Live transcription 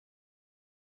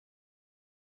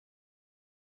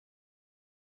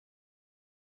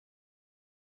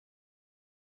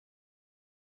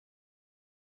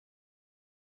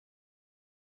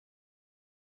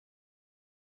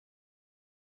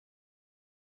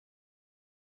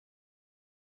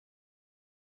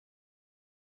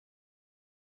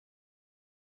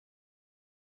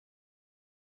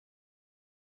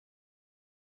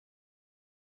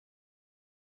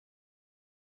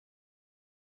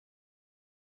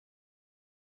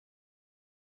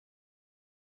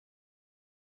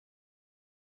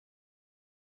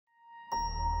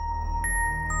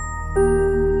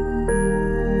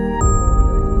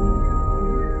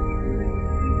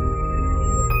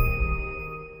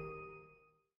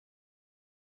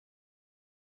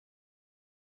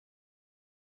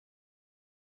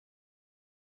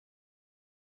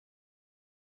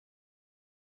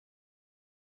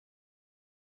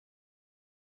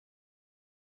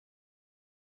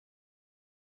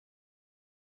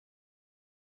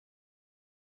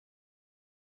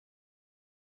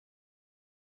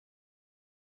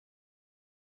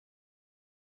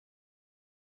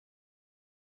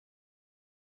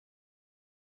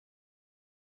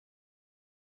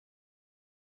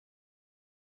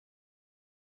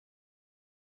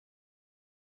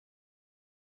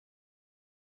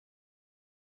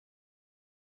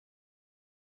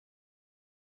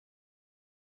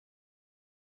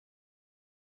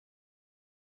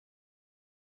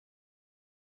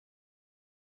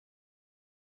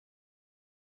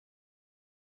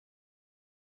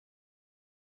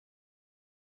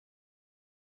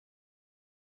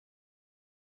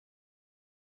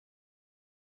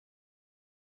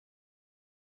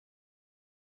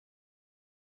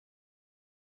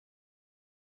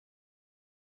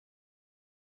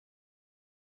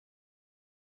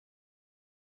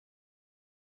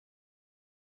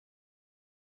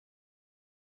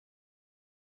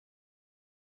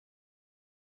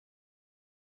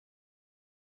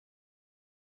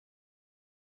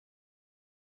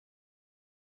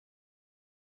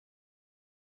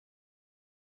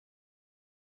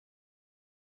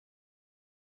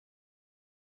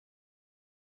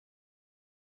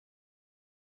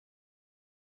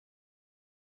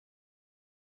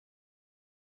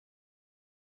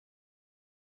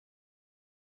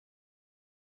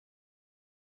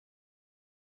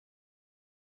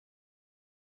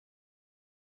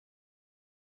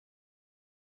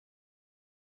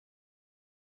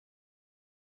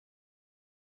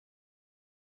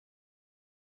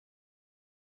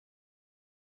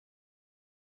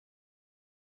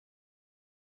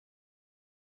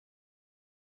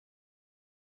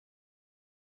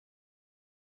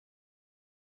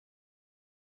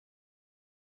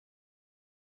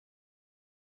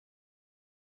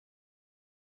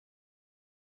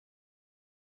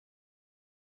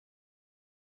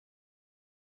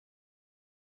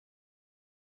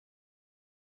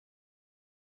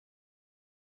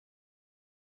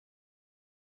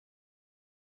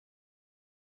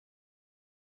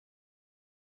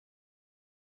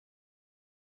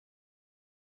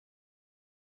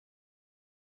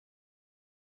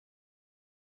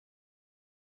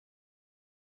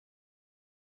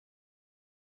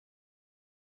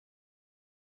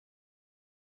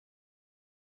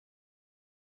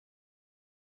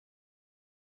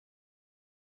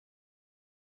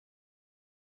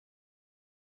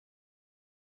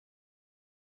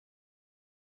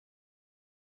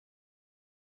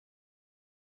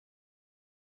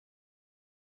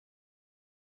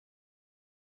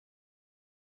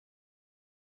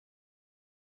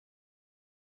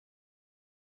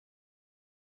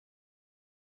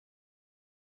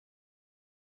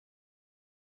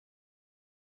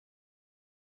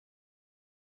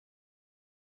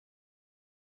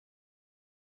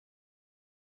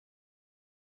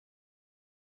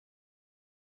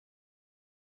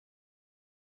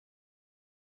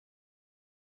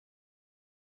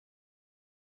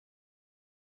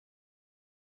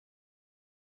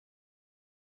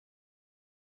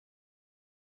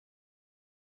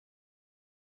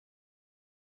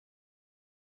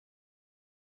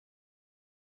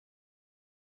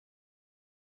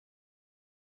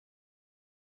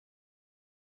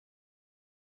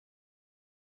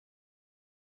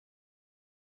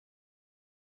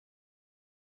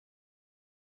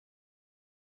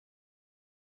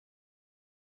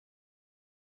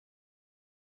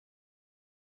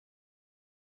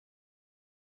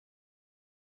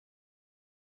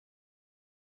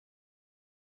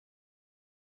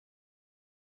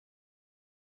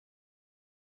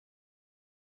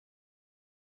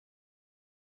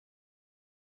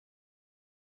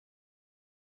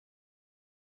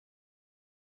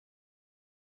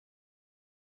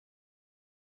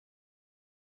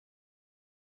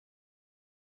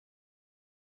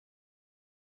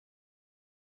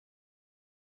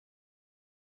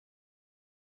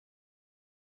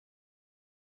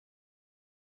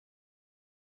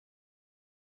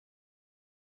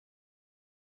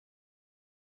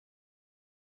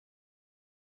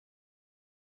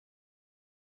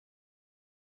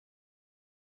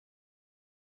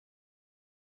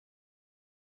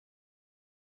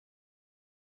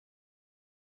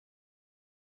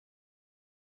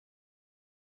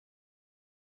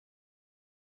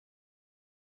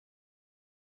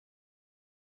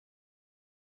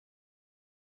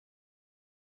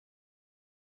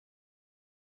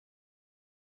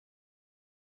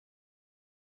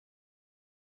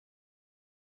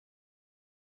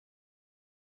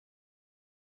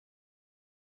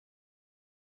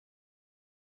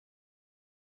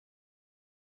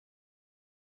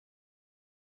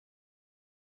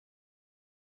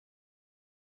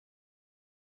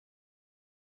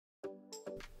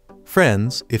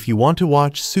Friends, if you want to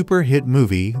watch super hit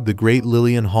movie The Great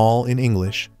Lillian Hall in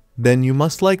English, then you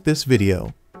must like this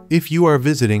video. If you are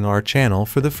visiting our channel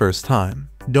for the first time,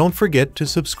 don't forget to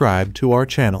subscribe to our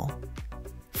channel.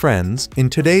 Friends, in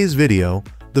today's video,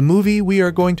 the movie we are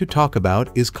going to talk about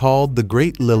is called The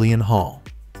Great Lillian Hall.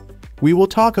 We will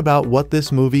talk about what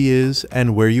this movie is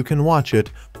and where you can watch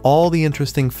it, all the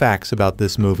interesting facts about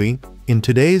this movie. In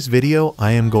today's video,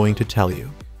 I am going to tell you.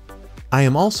 I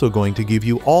am also going to give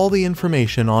you all the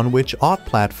information on which OTT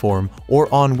platform or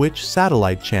on which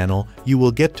satellite channel you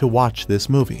will get to watch this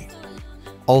movie.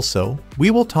 Also,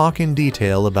 we will talk in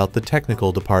detail about the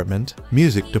technical department,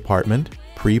 music department,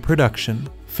 pre-production,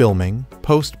 filming,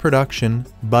 post-production,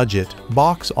 budget,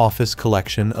 box office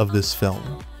collection of this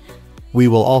film. We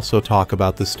will also talk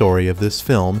about the story of this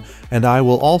film, and I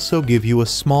will also give you a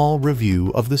small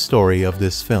review of the story of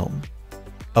this film.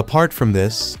 Apart from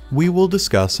this, we will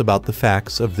discuss about the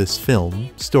facts of this film,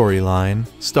 storyline,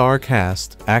 star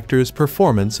cast, actors'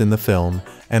 performance in the film,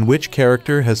 and which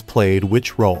character has played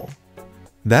which role.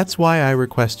 That's why I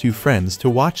request you friends to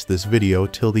watch this video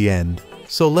till the end.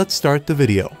 So let's start the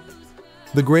video.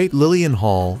 The Great Lillian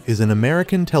Hall is an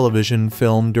American television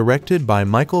film directed by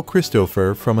Michael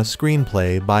Cristofer from a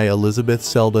screenplay by Elisabeth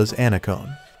Seldes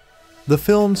Annacone. The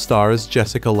film stars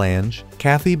Jessica Lange,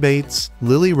 Kathy Bates,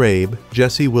 Lily Rabe,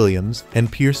 Jesse Williams,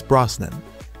 and Pierce Brosnan.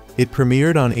 It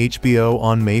premiered on HBO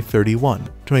on May 31,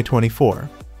 2024.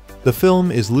 The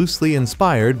film is loosely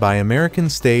inspired by American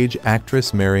stage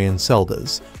actress Marion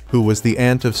Seldes, who was the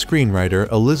aunt of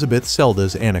screenwriter Elisabeth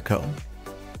Seldes Annacone.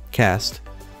 Cast: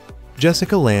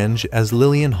 Jessica Lange as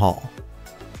Lillian Hall,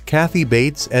 Kathy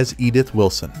Bates as Edith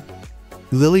Wilson,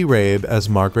 Lily Rabe as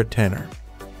Margaret Tanner,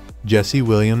 Jesse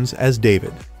Williams as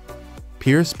David,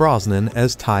 Pierce Brosnan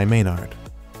as Ty Maynard.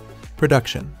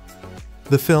 Production: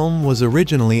 the film was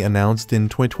originally announced in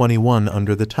 2021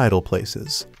 under the title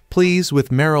Places, Please, with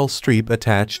Meryl Streep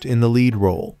attached in the lead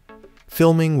role.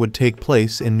 Filming would take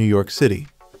place in New York City.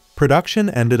 Production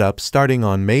ended up starting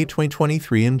on May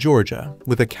 2023 in Georgia,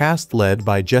 with a cast led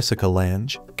by Jessica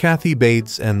Lange, Kathy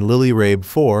Bates, and Lily Rabe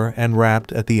IV, and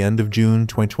wrapped at the end of June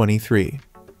 2023.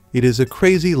 It is a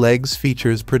Crazy Legs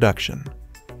Features production.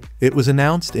 It was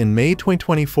announced in May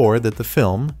 2024 that the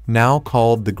film, now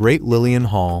called The Great Lillian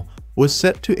Hall, was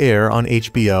set to air on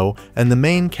HBO, and the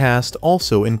main cast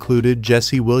also included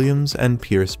Jesse Williams and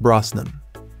Pierce Brosnan.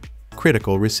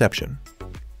 Critical reception.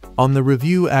 On the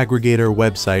review aggregator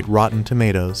website Rotten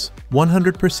Tomatoes,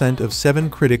 100% of 7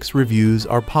 critics' reviews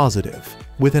are positive,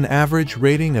 with an average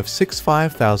rating of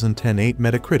 65010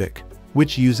 Metacritic,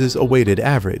 which uses a weighted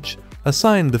average,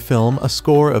 assigned the film a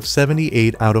score of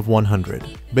 78 out of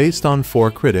 100, based on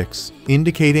 4 critics,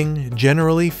 indicating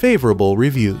generally favorable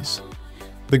reviews.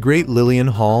 The Great Lillian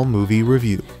Hall Movie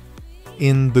Review.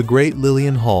 In The Great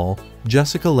Lillian Hall,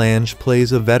 Jessica Lange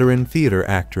plays a veteran theater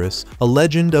actress, a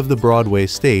legend of the Broadway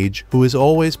stage who is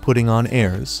always putting on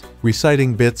airs,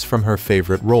 reciting bits from her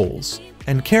favorite roles,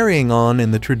 and carrying on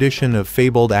in the tradition of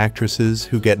fabled actresses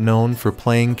who get known for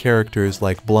playing characters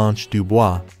like Blanche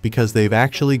Dubois because they've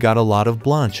actually got a lot of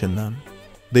Blanche in them.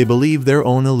 They believe their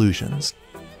own illusions.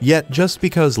 Yet just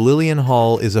because Lillian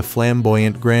Hall is a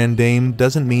flamboyant grand dame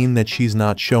doesn't mean that she's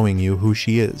not showing you who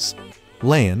she is.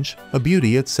 Lange, a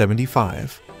beauty at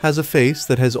 75, has a face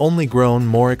that has only grown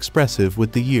more expressive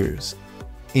with the years.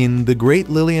 In The Great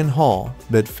Lillian Hall,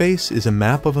 that face is a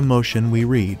map of emotion we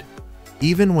read.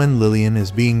 Even when Lillian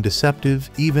is being deceptive,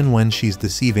 even when she's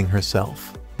deceiving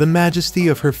herself, the majesty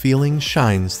of her feelings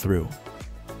shines through.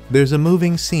 There's a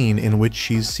moving scene in which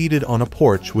she's seated on a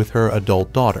porch with her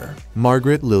adult daughter,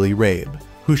 Margaret Lily Rabe,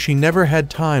 who she never had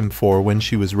time for when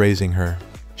she was raising her.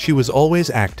 She was always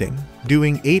acting,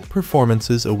 doing 8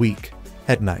 performances a week.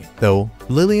 At night, though,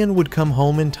 Lillian would come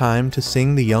home in time to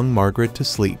sing the young Margaret to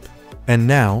sleep. And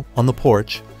now, on the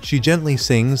porch, she gently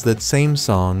sings that same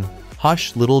song,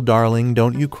 "Hush, little darling,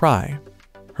 don't you cry."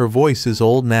 Her voice is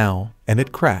old now, and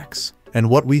it cracks. And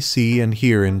what we see and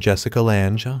hear in Jessica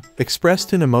Lange,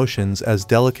 expressed in emotions as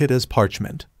delicate as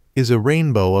parchment, is a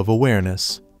rainbow of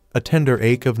awareness, a tender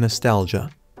ache of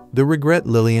nostalgia, the regret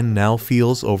Lillian now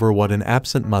feels over what an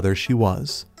absent mother she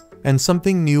was, and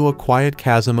something new, a quiet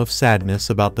chasm of sadness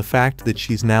about the fact that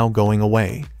she's now going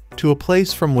away, to a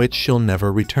place from which she'll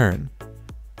never return.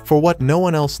 For what no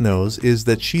one else knows is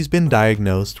that she's been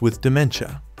diagnosed with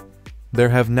dementia. There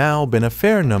have now been a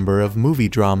fair number of movie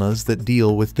dramas that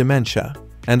deal with dementia,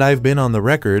 and I've been on the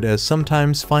record as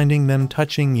sometimes finding them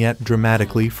touching yet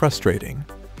dramatically frustrating.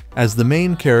 As the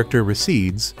main character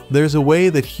recedes, there's a way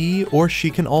that he or she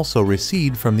can also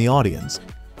recede from the audience.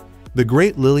 The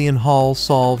Great Lillian Hall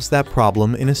solves that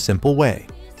problem in a simple way.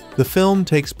 The film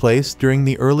takes place during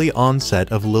the early onset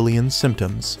of Lillian's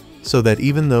symptoms, so that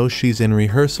even though she's in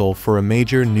rehearsal for a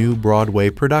major new Broadway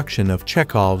production of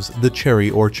Chekhov's The Cherry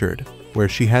Orchard, where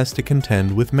she has to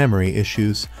contend with memory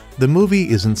issues, the movie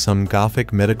isn't some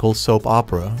gothic medical soap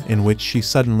opera in which she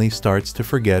suddenly starts to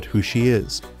forget who she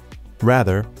is.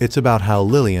 Rather, it's about how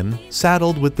Lillian,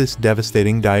 saddled with this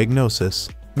devastating diagnosis,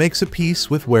 makes a peace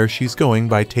with where she's going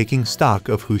by taking stock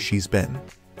of who she's been.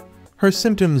 Her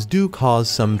symptoms do cause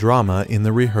some drama in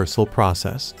the rehearsal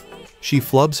process. She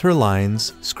flubs her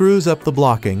lines, screws up the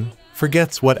blocking,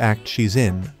 forgets what act she's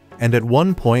in, and at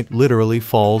one point literally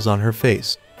falls on her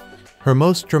face. Her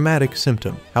most dramatic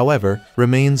symptom, however,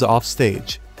 remains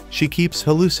offstage. She keeps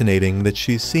hallucinating that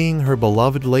she's seeing her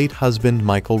beloved late husband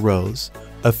Michael Rose,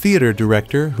 a theater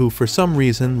director who for some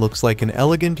reason looks like an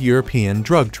elegant European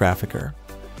drug trafficker.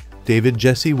 David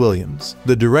Jesse Williams,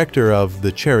 the director of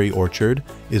The Cherry Orchard,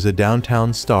 is a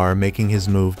downtown star making his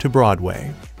move to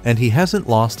Broadway, and he hasn't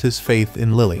lost his faith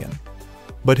in Lillian.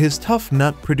 But his tough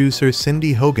nut producer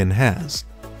Cindy Hogan has.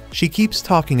 She keeps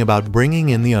talking about bringing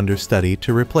in the understudy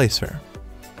to replace her.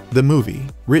 The movie,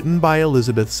 written by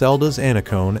Elisabeth Seldes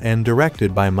Annacone and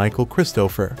directed by Michael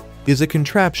Cristofer, is a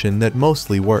contraption that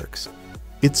mostly works.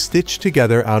 It's stitched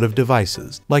together out of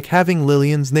devices, like having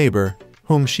Lillian's neighbor,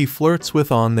 whom she flirts with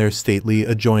on their stately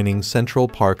adjoining Central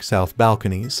Park South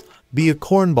balconies, be a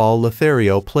cornball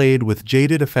Lothario played with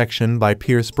jaded affection by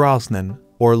Pierce Brosnan,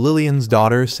 or Lillian's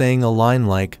daughter saying a line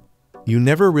like, "You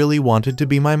never really wanted to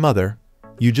be my mother.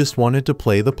 You just wanted to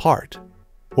play the part."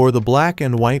 Or the black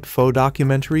and white faux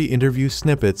documentary interview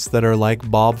snippets that are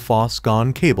like Bob Fosse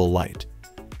gone cable light.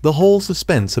 The whole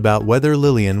suspense about whether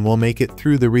Lillian will make it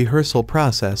through the rehearsal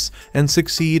process and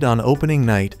succeed on opening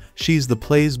night, She's the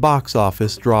play's box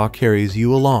office draw carries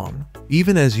you along,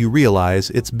 even as you realize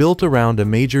it's built around a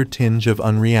major tinge of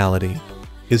unreality.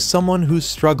 Is someone who's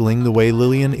struggling the way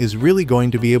Lillian is really going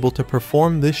to be able to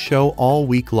perform this show all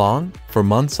week long, for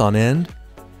months on end?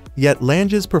 Yet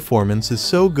Lange's performance is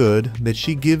so good that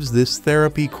she gives this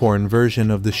therapy corn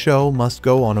version of the show must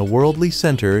go on a worldly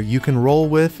center you can roll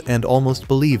with and almost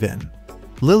believe in.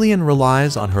 Lillian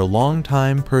relies on her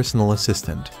longtime personal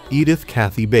assistant, Edith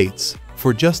Kathy Bates,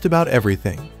 for just about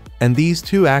everything, and these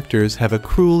two actors have a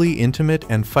cruelly intimate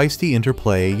and feisty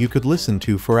interplay you could listen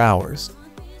to for hours.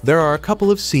 There are a couple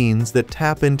of scenes that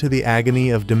tap into the agony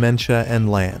of dementia,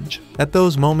 and Lange, at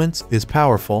those moments, is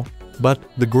powerful. But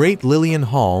The Great Lillian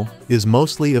Hall is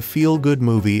mostly a feel-good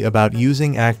movie about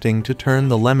using acting to turn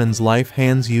the lemons life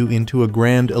hands you into a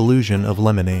grand illusion of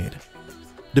lemonade.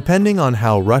 Depending on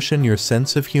how Russian your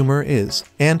sense of humor is,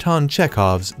 Anton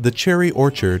Chekhov's The Cherry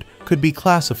Orchard could be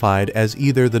classified as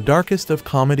either the darkest of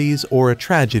comedies or a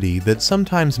tragedy that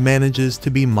sometimes manages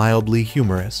to be mildly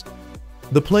humorous.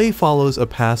 The play follows a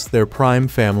past their prime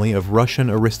family of Russian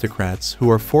aristocrats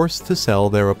who are forced to sell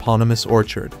their eponymous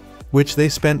orchard, which they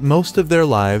spent most of their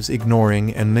lives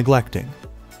ignoring and neglecting.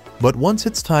 But once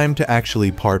it's time to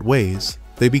actually part ways,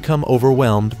 they become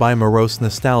overwhelmed by morose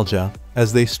nostalgia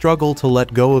as they struggle to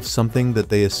let go of something that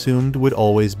they assumed would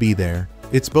always be there.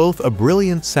 It's both a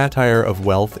brilliant satire of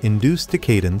wealth-induced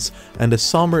decadence and a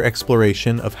somber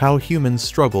exploration of how humans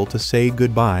struggle to say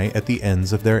goodbye at the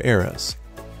ends of their eras.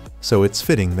 So it's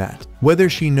fitting that, whether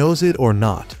she knows it or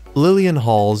not, Lillian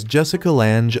Hall's Jessica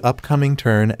Lange upcoming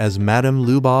turn as Madame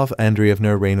Lyubov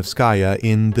Andreevna Rainovskaya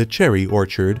in The Cherry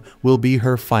Orchard will be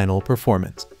her final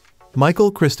performance.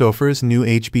 Michael Cristofer's new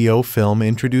HBO film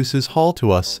introduces Hall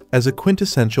to us as a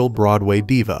quintessential Broadway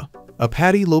diva, a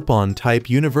Patti LuPone type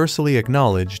universally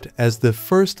acknowledged as the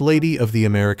First Lady of the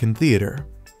American theater.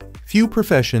 Few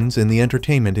professions in the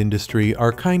entertainment industry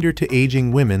are kinder to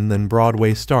aging women than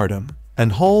Broadway stardom,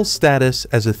 and Hall's status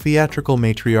as a theatrical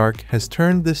matriarch has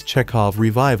turned this Chekhov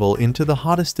revival into the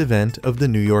hottest event of the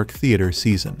New York theater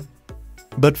season.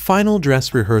 But final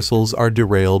dress rehearsals are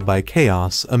derailed by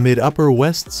chaos amid Upper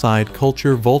West Side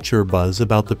culture vulture buzz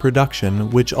about the production,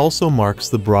 which also marks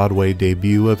the Broadway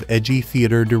debut of edgy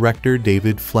theater director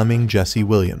David Fleming Jesse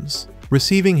Williams,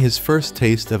 receiving his first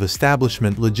taste of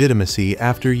establishment legitimacy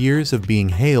after years of being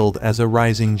hailed as a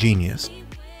rising genius.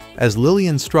 As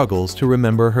Lillian struggles to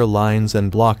remember her lines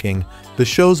and blocking, the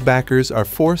show's backers are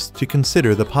forced to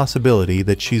consider the possibility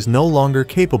that she's no longer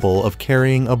capable of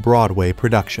carrying a Broadway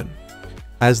production.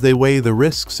 As they weigh the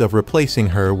risks of replacing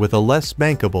her with a less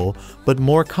bankable but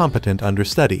more competent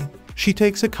understudy, she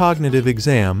takes a cognitive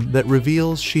exam that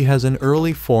reveals she has an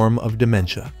early form of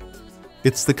dementia.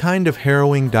 It's the kind of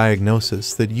harrowing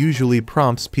diagnosis that usually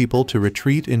prompts people to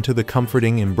retreat into the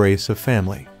comforting embrace of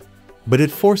family. But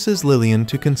it forces Lillian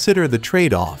to consider the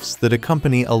trade-offs that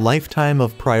accompany a lifetime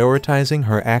of prioritizing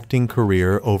her acting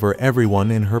career over everyone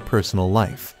in her personal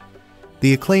life.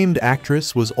 The acclaimed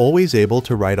actress was always able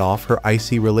to write off her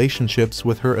icy relationships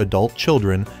with her adult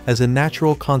children as a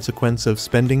natural consequence of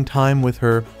spending time with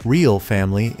her real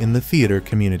family in the theater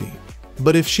community.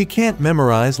 But if she can't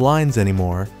memorize lines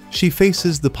anymore, she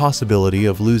faces the possibility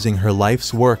of losing her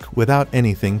life's work without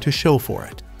anything to show for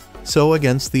it. So,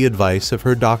 against the advice of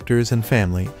her doctors and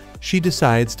family, she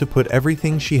decides to put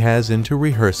everything she has into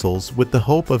rehearsals with the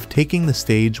hope of taking the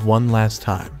stage one last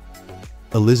time.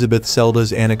 Elisabeth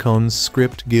Seldes' Annacone's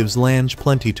script gives Lange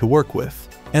plenty to work with,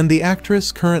 and the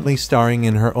actress currently starring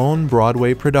in her own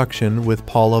Broadway production with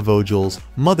Paula Vogel's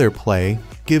Mother play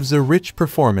gives a rich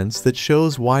performance that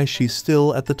shows why she's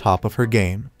still at the top of her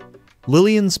game.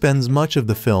 Lillian spends much of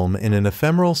the film in an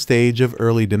ephemeral stage of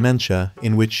early dementia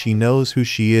in which she knows who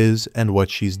she is and what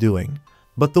she's doing,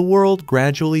 but the world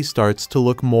gradually starts to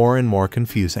look more and more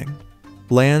confusing.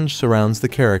 Lange surrounds the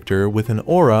character with an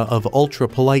aura of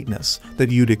ultra-politeness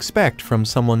that you'd expect from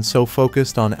someone so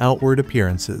focused on outward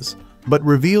appearances, but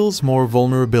reveals more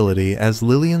vulnerability as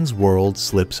Lillian's world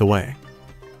slips away.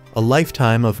 A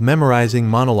lifetime of memorizing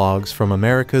monologues from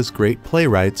America's great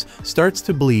playwrights starts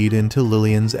to bleed into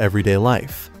Lillian's everyday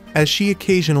life, as she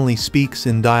occasionally speaks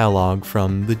in dialogue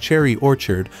from The Cherry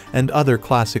Orchard and other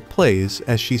classic plays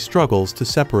as she struggles to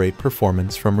separate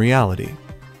performance from reality.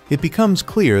 It becomes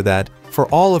clear that, for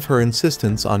all of her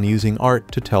insistence on using art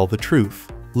to tell the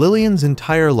truth, Lillian's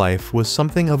entire life was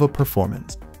something of a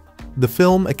performance. The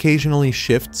film occasionally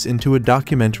shifts into a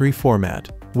documentary format,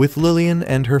 with Lillian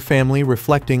and her family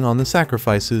reflecting on the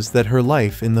sacrifices that her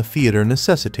life in the theater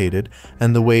necessitated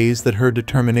and the ways that her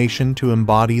determination to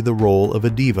embody the role of a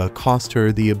diva cost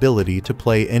her the ability to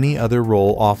play any other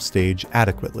role offstage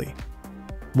adequately.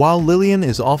 While Lillian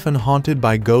is often haunted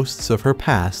by ghosts of her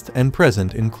past and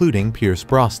present, including Pierce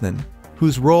Brosnan,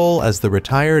 whose role as the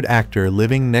retired actor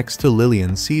living next to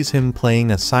Lillian sees him playing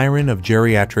a siren of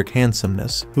geriatric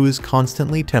handsomeness who is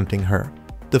constantly tempting her.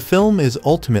 The film is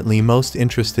ultimately most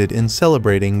interested in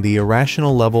celebrating the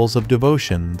irrational levels of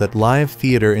devotion that live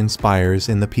theater inspires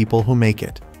in the people who make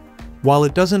it. While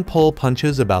it doesn't pull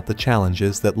punches about the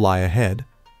challenges that lie ahead,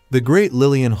 the great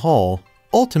Lillian Hall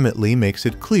ultimately makes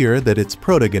it clear that its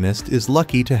protagonist is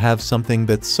lucky to have something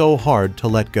that's so hard to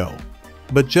let go.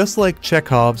 But just like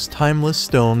Chekhov's timeless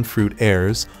stone fruit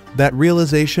heirs, that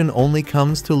realization only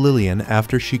comes to Lillian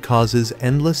after she causes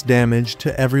endless damage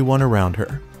to everyone around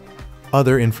her.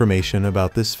 Other information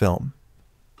about this film.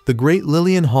 The Great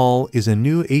Lillian Hall is a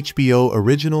new HBO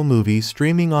original movie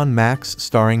streaming on Max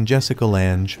starring Jessica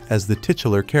Lange as the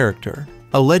titular character,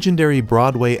 a legendary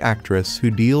Broadway actress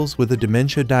who deals with a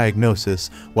dementia diagnosis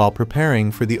while preparing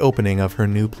for the opening of her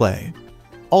new play.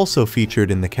 Also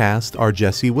featured in the cast are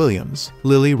Jesse Williams,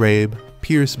 Lily Rabe,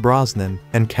 Pierce Brosnan,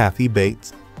 and Kathy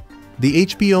Bates. The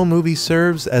HBO movie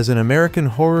serves as an American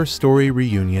Horror Story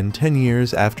reunion 10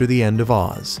 years after the end of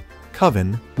Oz,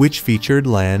 Cohen, which featured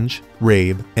Lange,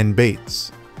 Rabe, and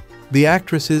Bates. The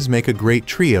actresses make a great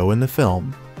trio in the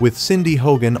film, with Cindy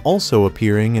Hogan also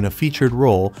appearing in a featured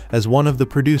role as one of the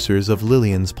producers of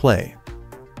Lillian's play.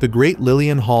 The Great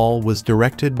Lillian Hall was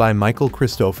directed by Michael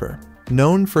Cristofer,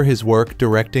 known for his work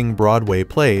directing Broadway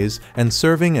plays and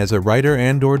serving as a writer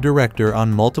and/or director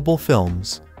on multiple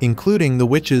films, including The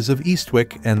Witches of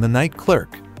Eastwick and The Night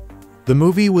Clerk. The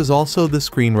movie was also the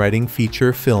screenwriting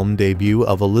feature film debut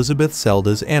of Elisabeth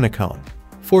Seldes' Annacone.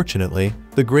 Fortunately,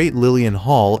 The Great Lillian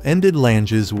Hall ended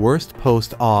Lange's worst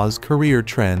post-Oz career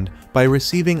trend by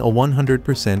receiving a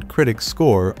 100% critic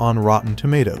score on Rotten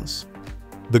Tomatoes.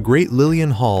 The Great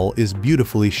Lillian Hall is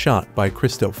beautifully shot by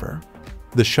Cristofer.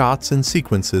 The shots and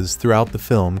sequences throughout the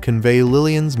film convey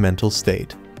Lillian's mental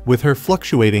state, with her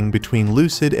fluctuating between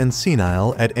lucid and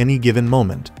senile at any given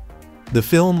moment. The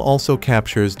film also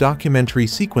captures documentary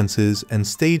sequences and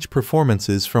stage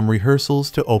performances from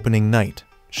rehearsals to opening night,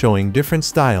 showing different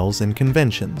styles and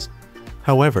conventions.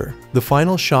 However, the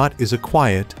final shot is a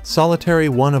quiet, solitary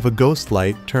one of a ghost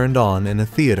light turned on in a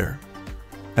theater.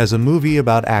 As a movie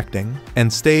about acting,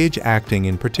 and stage acting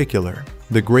in particular,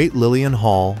 The Great Lillian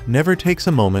Hall never takes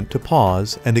a moment to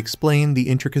pause and explain the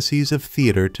intricacies of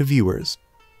theater to viewers.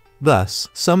 Thus,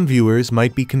 some viewers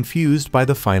might be confused by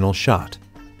the final shot.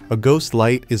 A ghost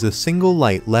light is a single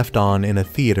light left on in a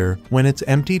theater when it's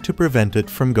empty to prevent it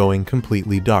from going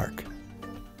completely dark.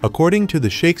 According to the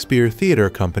Shakespeare Theatre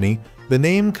Company, the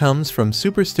name comes from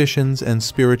superstitions and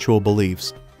spiritual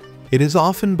beliefs. It is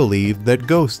often believed that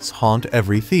ghosts haunt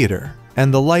every theater,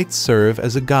 and the lights serve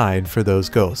as a guide for those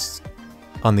ghosts.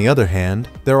 On the other hand,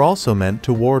 they're also meant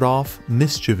to ward off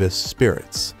mischievous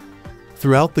spirits.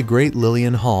 Throughout The Great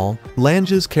Lillian Hall,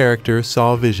 Lange's character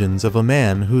saw visions of a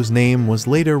man whose name was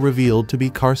later revealed to be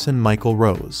Carson Michael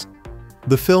Rose.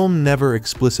 The film never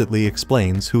explicitly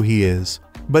explains who he is,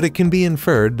 but it can be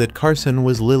inferred that Carson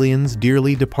was Lillian's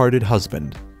dearly departed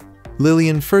husband.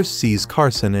 Lillian first sees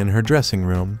Carson in her dressing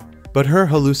room, but her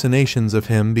hallucinations of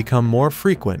him become more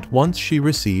frequent once she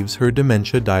receives her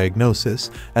dementia diagnosis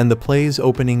and the play's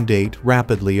opening date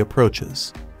rapidly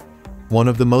approaches. One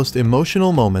of the most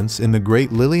emotional moments in the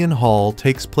Great Lillian Hall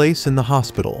takes place in the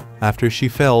hospital after she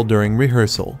fell during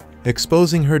rehearsal,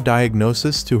 exposing her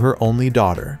diagnosis to her only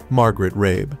daughter, Margaret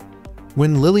Rabe.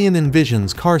 When Lillian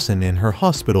envisions Carson in her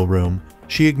hospital room,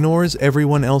 she ignores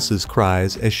everyone else's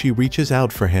cries as she reaches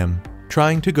out for him,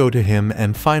 trying to go to him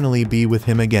and finally be with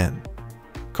him again.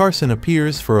 Carson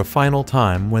appears for a final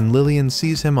time when Lillian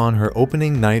sees him on her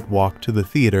opening night walk to the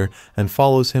theater and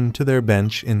follows him to their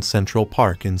bench in Central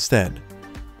Park instead.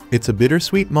 It's a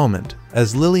bittersweet moment,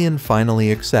 as Lillian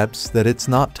finally accepts that it's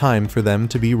not time for them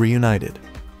to be reunited.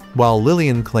 While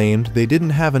Lillian claimed they didn't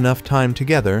have enough time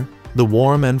together, the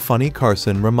warm and funny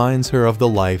Carson reminds her of the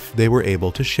life they were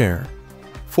able to share.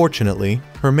 Fortunately,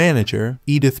 her manager,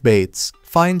 Edith Bates,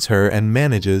 finds her and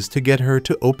manages to get her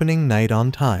to opening night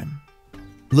on time.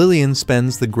 Lillian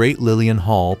spends the Great Lillian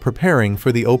Hall preparing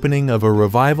for the opening of a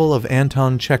revival of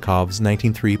Anton Chekhov's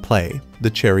 1903 play, The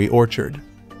Cherry Orchard.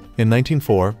 In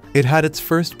 1904, it had its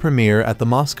first premiere at the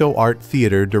Moscow Art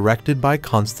Theater directed by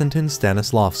Konstantin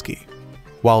Stanislavski.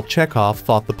 While Chekhov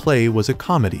thought the play was a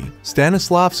comedy,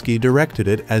 Stanislavski directed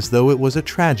it as though it was a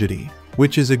tragedy,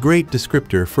 which is a great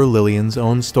descriptor for Lillian's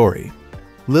own story.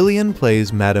 Lillian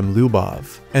plays Madame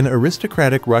Lyubov, an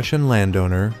aristocratic Russian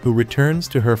landowner who returns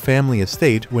to her family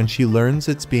estate when she learns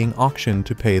it's being auctioned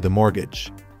to pay the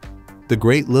mortgage. The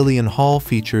Great Lillian Hall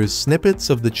features snippets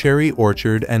of The Cherry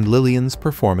Orchard and Lillian's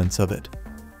performance of it.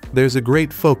 There's a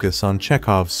great focus on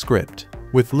Chekhov's script,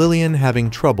 with Lillian having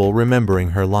trouble remembering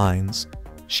her lines.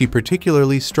 She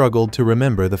particularly struggled to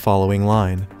remember the following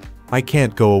line: "I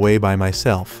can't go away by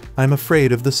myself, I'm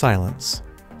afraid of the silence."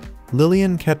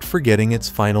 Lillian kept forgetting its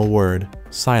final word,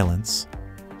 silence.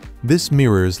 This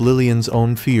mirrors Lillian's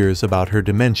own fears about her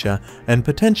dementia and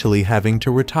potentially having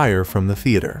to retire from the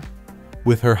theater.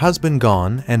 With her husband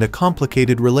gone and a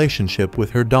complicated relationship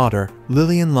with her daughter,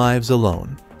 Lillian lives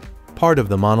alone. Part of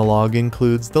the monologue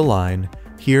includes the line,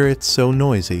 "Here it's so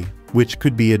noisy," which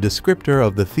could be a descriptor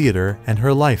of the theater and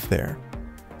her life there.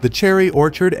 The Cherry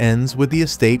Orchard ends with the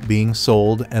estate being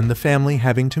sold and the family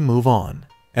having to move on,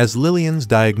 as Lillian's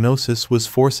diagnosis was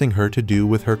forcing her to do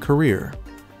with her career.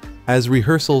 As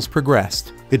rehearsals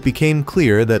progressed, it became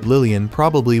clear that Lillian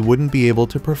probably wouldn't be able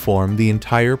to perform the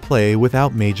entire play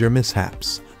without major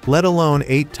mishaps, let alone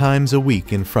 8 times a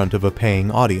week in front of a paying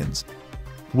audience.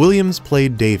 Williams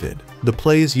played David, the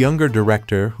play's younger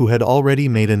director who had already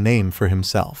made a name for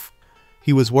himself.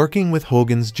 He was working with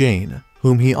Hogan's Jane,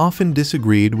 whom he often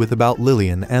disagreed with about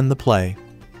Lillian and the play.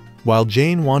 While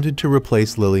Jane wanted to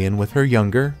replace Lillian with her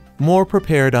younger, more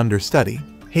prepared understudy,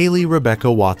 Haley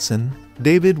Rebecca Watson,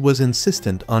 David was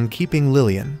insistent on keeping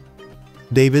Lillian.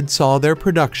 David saw their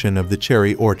production of The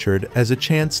Cherry Orchard as a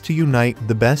chance to unite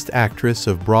the best actress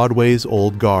of Broadway's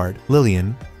old guard,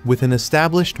 Lillian, with an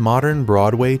established modern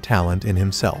Broadway talent in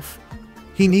himself.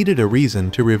 He needed a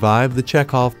reason to revive the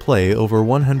Chekhov play over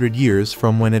 100 years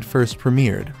from when it first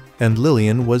premiered, and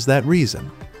Lillian was that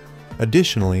reason.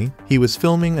 Additionally, he was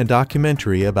filming a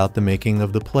documentary about the making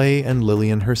of the play and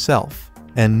Lillian herself,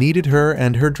 and needed her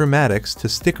and her dramatics to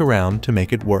stick around to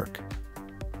make it work.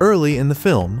 Early in the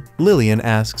film, Lillian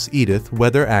asks Edith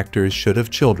whether actors should have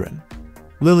children.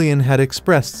 Lillian had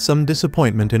expressed some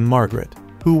disappointment in Margaret,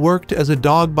 who worked as a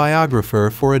dog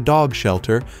biographer for a dog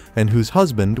shelter and whose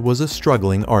husband was a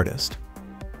struggling artist.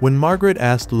 When Margaret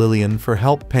asked Lillian for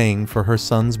help paying for her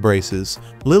son's braces,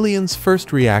 Lillian's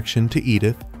first reaction to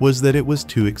Edith was that it was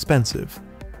too expensive.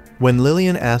 When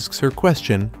Lillian asks her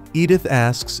question, Edith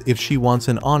asks if she wants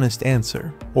an honest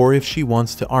answer or if she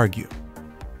wants to argue.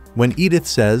 When Edith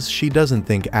says she doesn't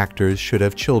think actors should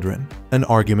have children, an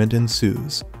argument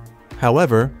ensues.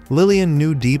 However, Lillian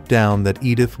knew deep down that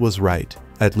Edith was right,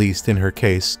 at least in her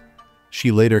case. She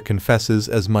later confesses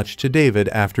as much to David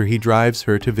after he drives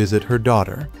her to visit her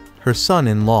daughter, her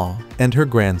son-in-law, and her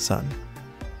grandson.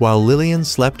 While Lillian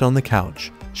slept on the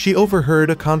couch, she overheard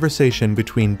a conversation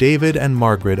between David and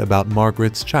Margaret about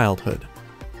Margaret's childhood.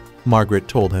 Margaret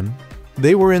told him,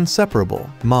 "They were inseparable,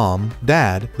 Mom,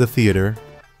 Dad, the theater,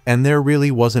 and there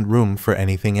really wasn't room for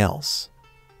anything else."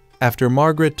 After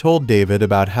Margaret told David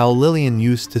about how Lillian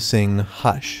used to sing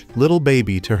 "Hush, Little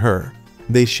Baby" to her,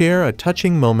 they share a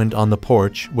touching moment on the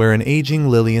porch where an aging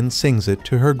Lillian sings it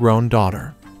to her grown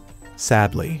daughter.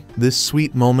 Sadly, this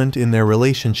sweet moment in their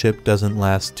relationship doesn't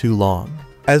last too long,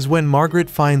 as when Margaret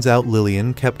finds out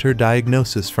Lillian kept her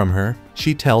diagnosis from her,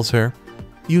 she tells her,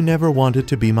 You never wanted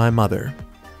to be my mother.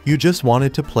 You just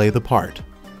wanted to play the part."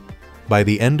 By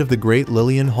the end of The Great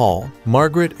Lillian Hall,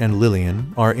 Margaret and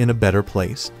Lillian are in a better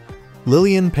place.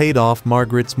 Lillian paid off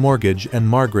Margaret's mortgage and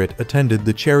Margaret attended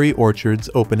the cherry orchard's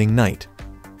opening night.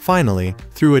 Finally,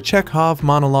 through a Chekhov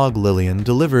monologue Lillian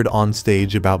delivered on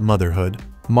stage about motherhood,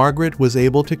 Margaret was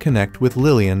able to connect with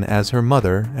Lillian as her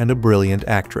mother and a brilliant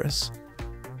actress.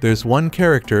 There's one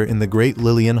character in The Great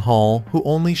Lillian Hall who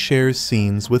only shares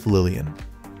scenes with Lillian.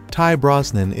 Ty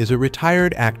Brosnan is a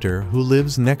retired actor who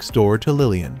lives next door to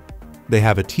Lillian. They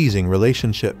have a teasing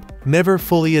relationship, never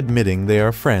fully admitting they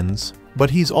are friends, but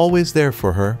he's always there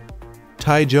for her.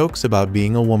 Ty jokes about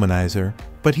being a womanizer,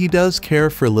 but he does care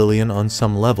for Lillian on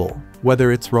some level,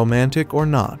 whether it's romantic or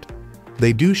not.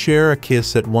 They do share a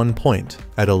kiss at one point,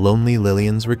 at a lonely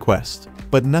Lillian's request,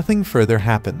 but nothing further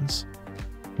happens.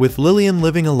 With Lillian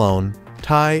living alone,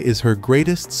 Ty is her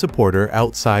greatest supporter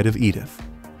outside of Edith.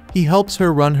 He helps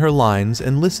her run her lines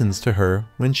and listens to her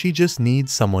when she just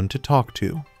needs someone to talk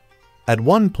to. At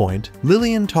one point,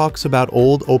 Lillian talks about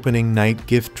old opening night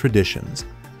gift traditions.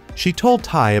 She told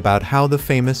Ty about how the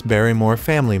famous Barrymore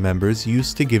family members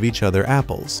used to give each other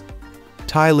apples.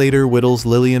 Ty later whittles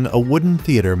Lillian a wooden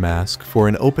theater mask for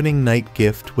an opening night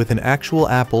gift with an actual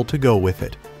apple to go with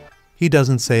it. He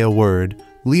doesn't say a word,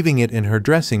 leaving it in her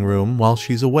dressing room while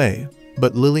she's away,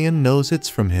 but Lillian knows it's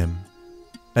from him.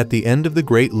 At the end of The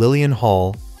Great Lillian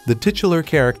Hall, the titular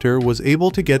character was able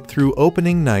to get through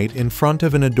opening night in front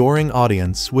of an adoring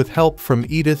audience with help from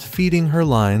Edith feeding her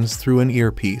lines through an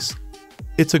earpiece.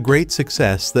 It's a great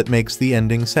success that makes the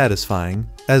ending satisfying,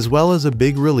 as well as a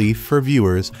big relief for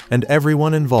viewers and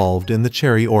everyone involved in the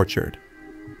cherry orchard.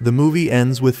 The movie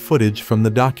ends with footage from the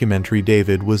documentary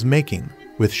David was making,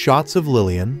 with shots of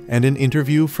Lillian and an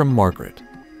interview from Margaret.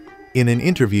 In an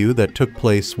interview that took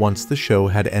place once the show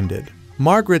had ended,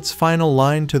 Margaret's final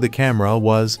line to the camera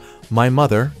was, "My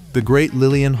mother, the Great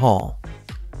Lillian Hall."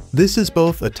 This is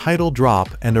both a title drop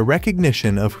and a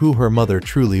recognition of who her mother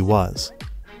truly was.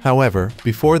 However,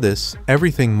 before this,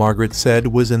 everything Margaret said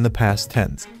was in the past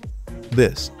tense.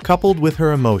 This, coupled with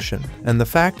her emotion and the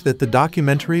fact that the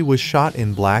documentary was shot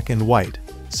in black and white,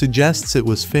 suggests it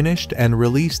was finished and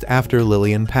released after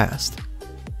Lillian passed.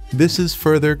 This is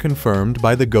further confirmed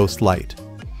by the ghost light.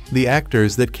 The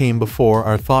actors that came before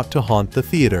are thought to haunt the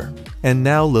theater, and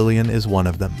now Lillian is one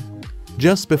of them.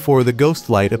 Just before the ghost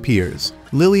light appears,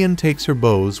 Lillian takes her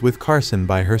bows with Carson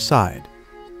by her side.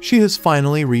 She has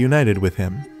finally reunited with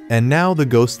him, and now the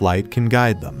ghost light can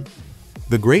guide them.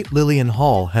 The Great Lillian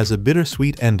Hall has a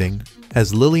bittersweet ending,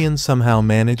 as Lillian somehow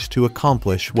managed to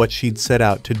accomplish what she'd set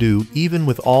out to do even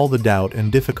with all the doubt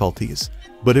and difficulties,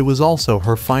 but it was also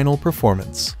her final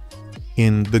performance.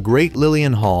 In The Great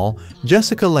Lillian Hall,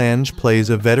 Jessica Lange plays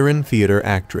a veteran theater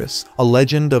actress, a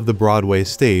legend of the Broadway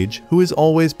stage who is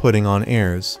always putting on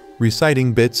airs,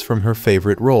 reciting bits from her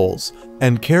favorite roles,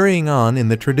 and carrying on in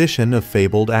the tradition of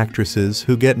fabled actresses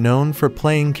who get known for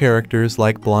playing characters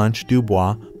like Blanche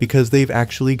Dubois because they've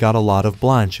actually got a lot of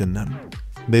Blanche in them.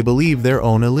 They believe their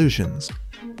own illusions.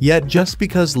 Yet just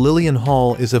because Lillian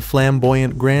Hall is a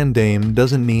flamboyant grand dame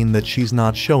doesn't mean that she's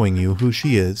not showing you who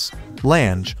she is.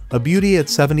 Lange, a beauty at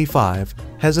 75,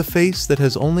 has a face that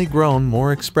has only grown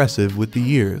more expressive with the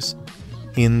years.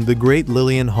 In The Great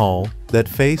Lillian Hall, that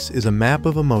face is a map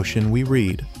of emotion we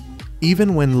read.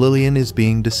 Even when Lillian is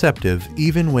being deceptive,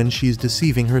 even when she's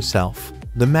deceiving herself,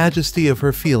 the majesty of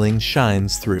her feelings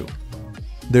shines through.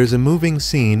 There's a moving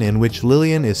scene in which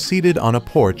Lillian is seated on a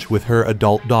porch with her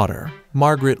adult daughter,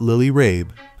 Margaret Lily Rabe,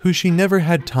 who she never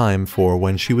had time for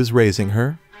when she was raising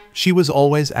her. She was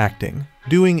always acting,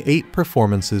 doing 8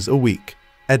 performances a week.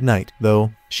 At night,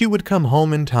 though, she would come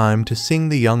home in time to sing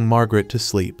the young Margaret to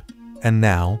sleep. And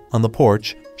now, on the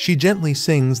porch, she gently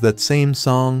sings that same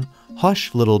song,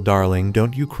 "Hush, little darling,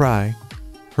 don't you cry."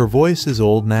 Her voice is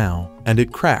old now, and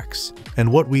it cracks,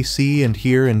 and what we see and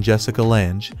hear in Jessica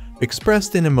Lange,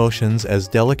 expressed in emotions as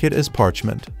delicate as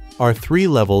parchment, are 3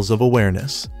 levels of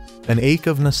awareness: an ache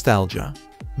of nostalgia,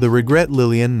 the regret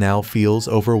Lillian now feels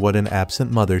over what an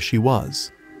absent mother she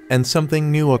was, and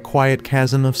something new, a quiet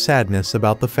chasm of sadness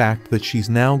about the fact that she's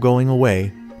now going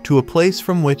away to a place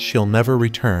from which she'll never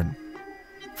return.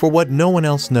 For what no one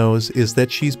else knows is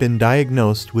that she's been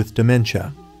diagnosed with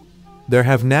dementia. There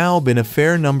have now been a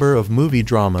fair number of movie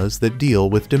dramas that deal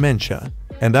with dementia,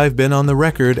 and I've been on the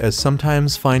record as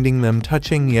sometimes finding them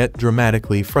touching yet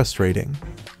dramatically frustrating.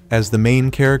 As the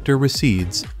main character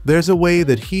recedes, there's a way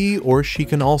that he or she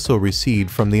can also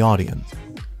recede from the audience.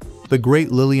 The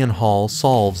Great Lillian Hall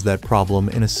solves that problem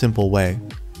in a simple way.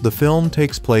 The film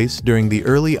takes place during the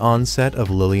early onset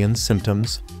of Lillian's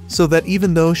symptoms, So that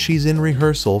even though she's in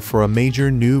rehearsal for a major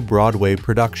new Broadway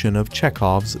production of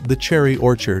Chekhov's The Cherry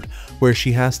Orchard, where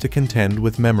she has to contend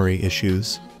with memory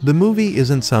issues, the movie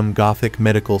isn't some gothic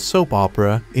medical soap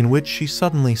opera in which she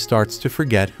suddenly starts to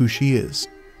forget who she is.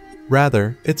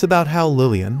 Rather, it's about how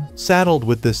Lillian, saddled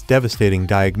with this devastating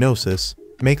diagnosis,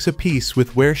 makes a peace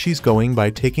with where she's going by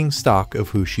taking stock of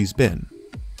who she's been.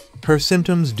 Her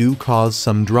symptoms do cause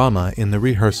some drama in the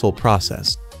rehearsal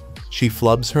process. She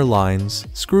flubs her lines,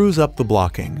 screws up the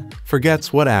blocking,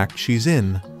 forgets what act she's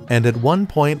in, and at one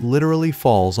point literally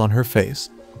falls on her face.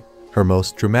 Her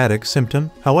most dramatic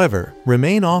symptom, however,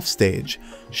 remain offstage.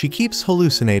 She keeps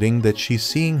hallucinating that she's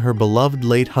seeing her beloved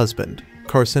late husband,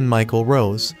 Carson Michael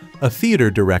Rose, a theater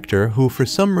director who for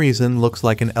some reason looks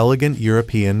like an elegant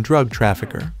European drug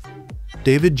trafficker.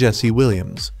 David Jesse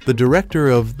Williams, the director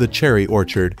of The Cherry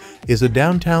Orchard, is a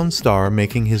downtown star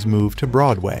making his move to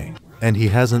Broadway, and he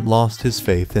hasn't lost his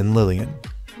faith in Lillian.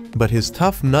 But his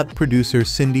tough nut producer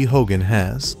Cindy Hogan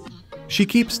has. She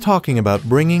keeps talking about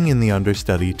bringing in the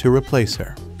understudy to replace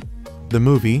her. The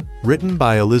movie, written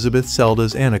by Elisabeth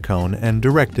Seldes Annacone and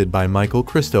directed by Michael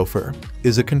Cristofer,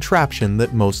 is a contraption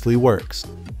that mostly works.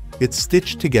 It's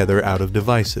stitched together out of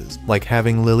devices, like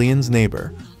having Lillian's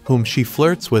neighbor, whom she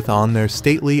flirts with on their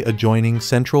stately adjoining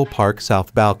Central Park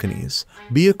South balconies,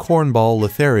 be a cornball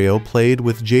Lothario played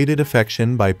with jaded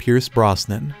affection by Pierce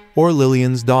Brosnan, or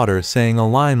Lillian's daughter saying a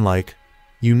line like,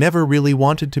 "You never really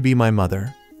wanted to be my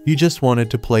mother, you just wanted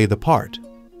to play the part,"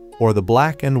 or the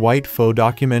black and white faux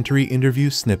documentary interview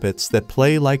snippets that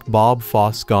play like Bob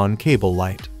Fosse gone cable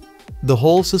light. The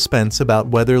whole suspense about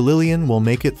whether Lillian will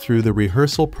make it through the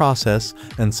rehearsal process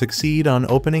and succeed on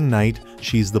opening night,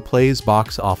 She's the Play's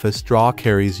box office draw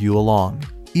carries you along,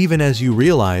 even as you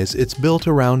realize it's built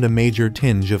around a major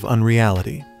tinge of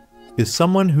unreality. Is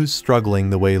someone who's struggling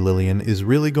the way Lillian is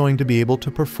really going to be able to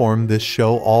perform this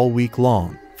show all week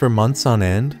long, for months on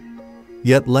end?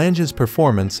 Yet Lange's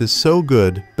performance is so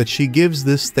good that she gives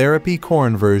this therapy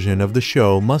corn version of the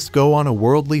show must go on a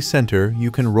worldly center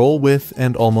you can roll with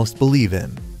and almost believe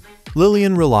in.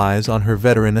 Lillian relies on her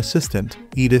veteran assistant,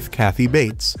 Edith Kathy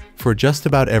Bates, for just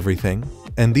about everything,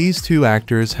 and these two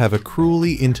actors have a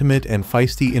cruelly intimate and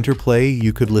feisty interplay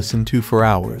you could listen to for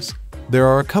hours. There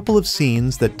are a couple of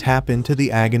scenes that tap into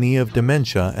the agony of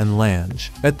dementia, and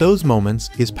Lange, at those moments,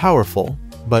 is powerful.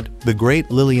 But The Great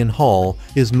Lillian Hall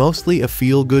is mostly a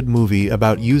feel-good movie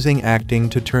about using acting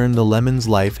to turn the lemon's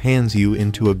life hands you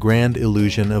into a grand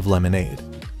illusion of lemonade.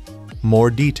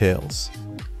 More details.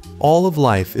 All of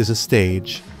life is a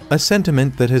stage, a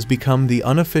sentiment that has become the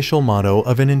unofficial motto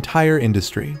of an entire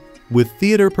industry, with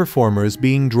theater performers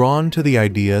being drawn to the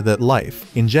idea that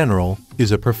life, in general,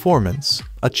 is a performance,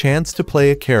 a chance to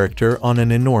play a character on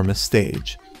an enormous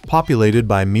stage, populated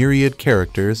by myriad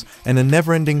characters and a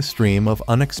never-ending stream of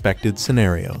unexpected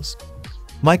scenarios.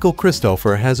 Michael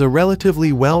Cristofer has a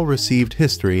relatively well-received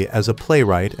history as a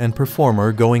playwright and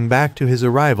performer going back to his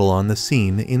arrival on the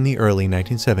scene in the early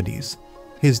 1970s.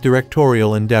 His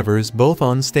directorial endeavors both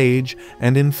on stage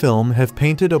and in film have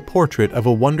painted a portrait of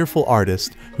a wonderful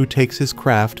artist who takes his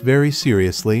craft very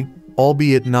seriously,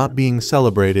 albeit not being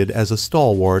celebrated as a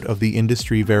stalwart of the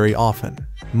industry very often,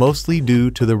 mostly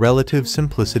due to the relative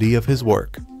simplicity of his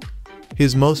work.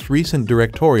 His most recent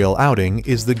directorial outing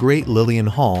is The Great Lillian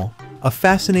Hall, a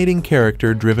fascinating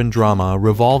character-driven drama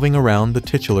revolving around the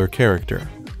titular character.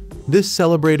 This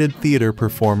celebrated theater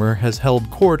performer has held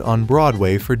court on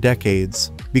Broadway for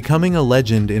decades, becoming a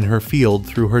legend in her field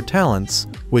through her talents,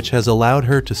 which has allowed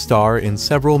her to star in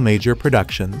several major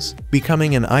productions,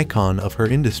 becoming an icon of her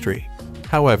industry.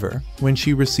 However, when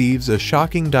she receives a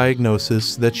shocking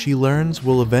diagnosis that she learns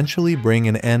will eventually bring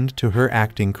an end to her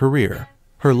acting career,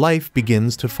 her life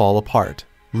begins to fall apart,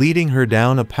 leading her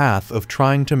down a path of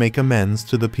trying to make amends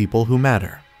to the people who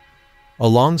matter,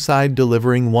 alongside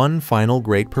delivering one final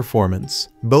great performance,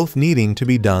 both needing to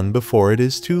be done before it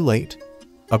is too late.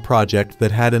 A project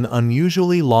that had an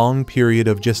unusually long period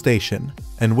of gestation,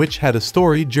 and which had a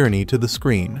storied journey to the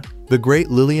screen. The Great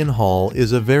Lillian Hall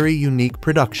is a very unique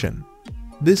production.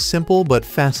 This simple but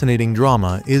fascinating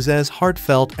drama is as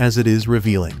heartfelt as it is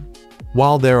revealing.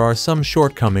 While there are some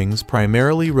shortcomings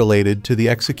primarily related to the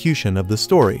execution of the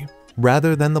story,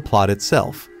 rather than the plot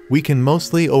itself, we can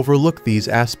mostly overlook these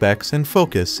aspects and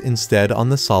focus instead on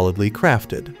the solidly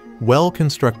crafted,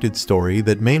 well-constructed story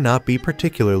that may not be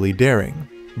particularly daring,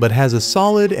 but has a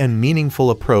solid and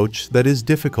meaningful approach that is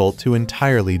difficult to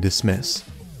entirely dismiss.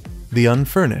 The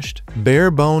unfurnished,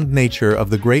 bare-boned nature of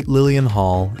The Great Lillian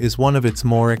Hall is one of its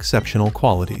more exceptional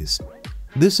qualities.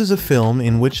 This is a film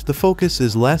in which the focus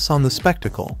is less on the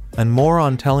spectacle and more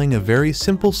on telling a very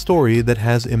simple story that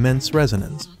has immense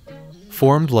resonance.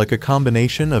 Formed like a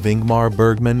combination of Ingmar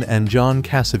Bergman and John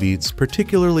Cassavetes'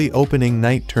 particularly opening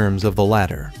night terms of the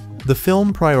latter, the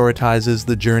film prioritizes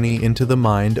the journey into the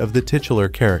mind of the titular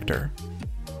character.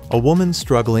 A woman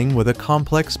struggling with a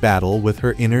complex battle with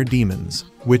her inner demons,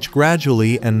 which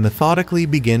gradually and methodically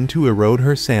begin to erode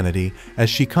her sanity as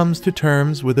she comes to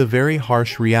terms with a very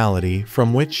harsh reality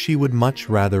from which she would much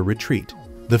rather retreat.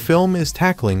 The film is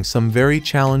tackling some very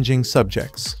challenging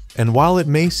subjects, and while it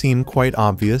may seem quite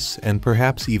obvious and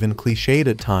perhaps even cliched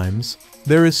at times,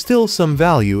 there is still some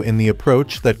value in the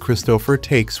approach that Cristofer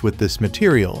takes with this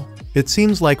material. It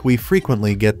seems like we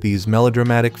frequently get these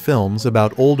melodramatic films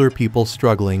about older people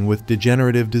struggling with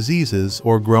degenerative diseases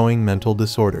or growing mental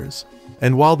disorders.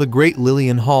 And while The Great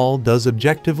Lillian Hall does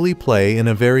objectively play in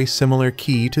a very similar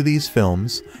key to these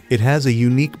films, it has a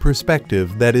unique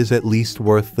perspective that is at least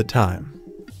worth the time.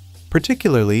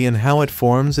 Particularly in how it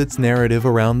forms its narrative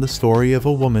around the story of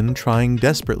a woman trying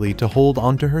desperately to hold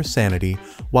onto her sanity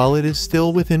while it is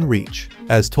still within reach,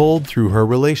 as told through her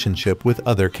relationship with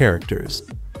other characters.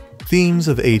 Themes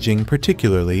of aging,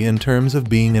 particularly in terms of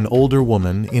being an older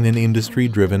woman in an industry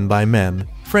driven by men,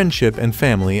 friendship and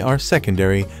family are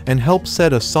secondary and help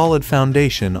set a solid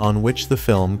foundation on which the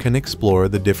film can explore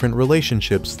the different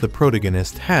relationships the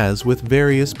protagonist has with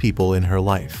various people in her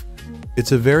life.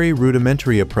 It's a very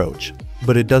rudimentary approach,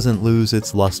 but it doesn't lose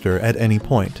its luster at any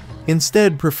point,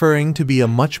 instead preferring to be a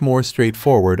much more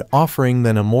straightforward offering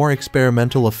than a more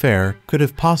experimental affair could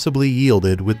have possibly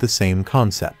yielded with the same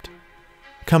concept.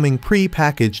 Coming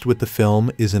pre-packaged with the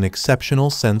film is an exceptional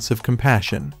sense of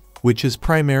compassion, which is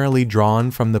primarily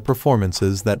drawn from the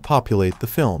performances that populate the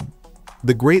film.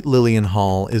 The Great Lillian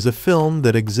Hall is a film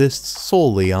that exists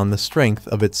solely on the strength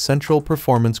of its central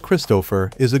performance.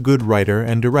 Cristofer is a good writer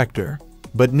and director,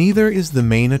 but neither is the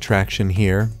main attraction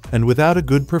here, and without a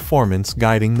good performance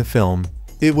guiding the film,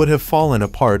 it would have fallen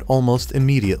apart almost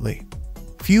immediately.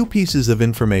 Few pieces of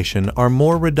information are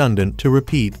more redundant to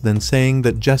repeat than saying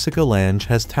that Jessica Lange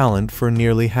has talent for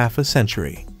nearly half a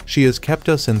century. She has kept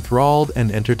us enthralled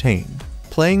and entertained,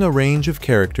 playing a range of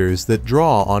characters that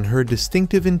draw on her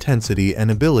distinctive intensity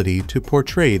and ability to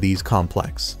portray these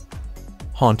complex,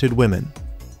 haunted women.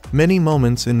 Many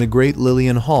moments in The Great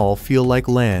Lillian Hall feel like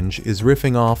Lange is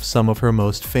riffing off some of her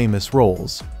most famous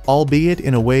roles, albeit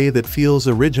in a way that feels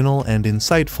original and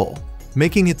insightful,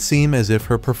 making it seem as if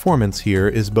her performance here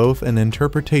is both an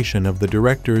interpretation of the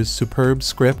director's superb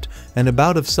script and a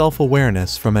bout of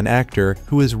self-awareness from an actor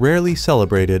who is rarely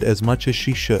celebrated as much as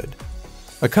she should.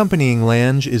 Accompanying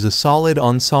Lange is a solid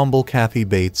ensemble. Kathy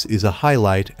Bates is a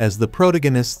highlight as the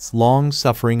protagonist's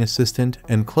long-suffering assistant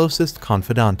and closest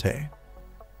confidante,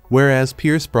 whereas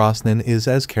Pierce Brosnan is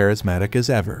as charismatic as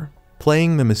ever,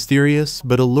 playing the mysterious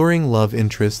but alluring love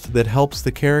interest that helps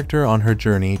the character on her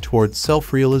journey towards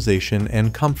self-realization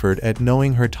and comfort at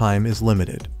knowing her time is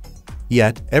limited.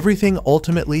 Yet, everything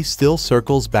ultimately still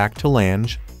circles back to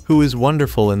Lange, who is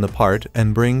wonderful in the part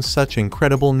and brings such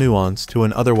incredible nuance to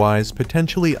an otherwise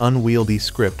potentially unwieldy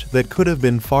script that could have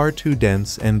been far too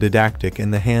dense and didactic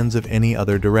in the hands of any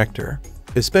other director,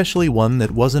 especially one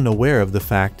that wasn't aware of the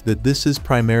fact that this is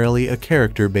primarily a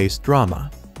character-based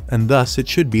drama, and thus it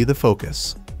should be the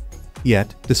focus.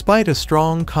 Yet, despite a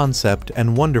strong concept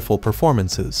and wonderful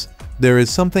performances, there is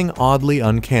something oddly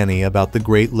uncanny about The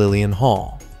Great Lillian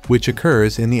Hall, which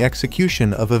occurs in the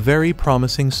execution of a very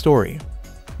promising story.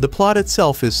 The plot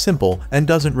itself is simple and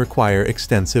doesn't require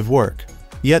extensive work,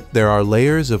 yet there are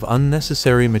layers of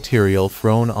unnecessary material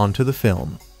thrown onto the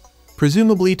film,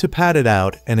 presumably to pad it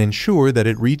out and ensure that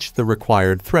it reached the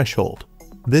required threshold.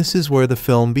 This is where the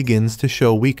film begins to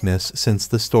show weakness, since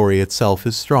the story itself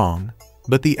is strong,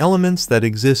 but the elements that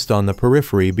exist on the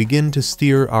periphery begin to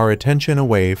steer our attention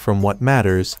away from what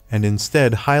matters and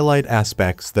instead highlight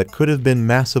aspects that could have been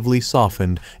massively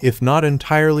softened if not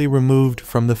entirely removed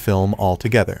from the film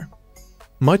altogether.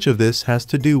 Much of this has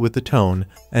to do with the tone,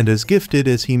 and as gifted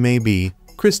as he may be,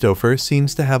 Cristofer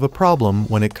seems to have a problem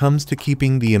when it comes to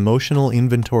keeping the emotional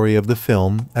inventory of the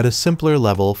film at a simpler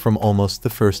level from almost the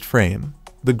first frame.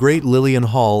 The Great Lillian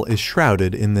Hall is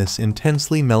shrouded in this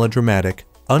intensely melodramatic,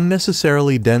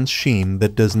 unnecessarily dense sheen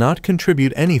that does not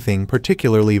contribute anything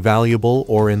particularly valuable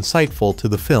or insightful to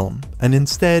the film, and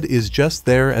instead is just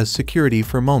there as security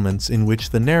for moments in which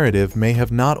the narrative may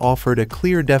have not offered a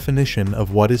clear definition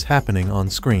of what is happening on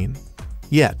screen.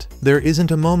 Yet, there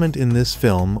isn't a moment in this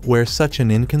film where such an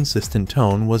inconsistent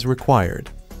tone was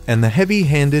required, and the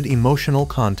heavy-handed emotional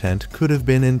content could have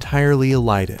been entirely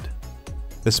elided,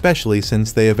 especially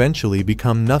since they eventually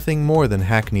become nothing more than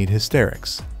hackneyed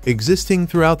hysterics, existing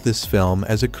throughout this film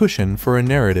as a cushion for a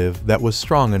narrative that was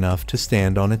strong enough to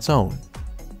stand on its own.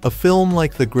 A film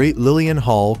like The Great Lillian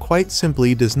Hall quite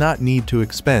simply does not need to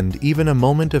expend even a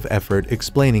moment of effort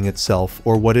explaining itself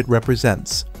or what it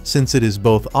represents, since it is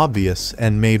both obvious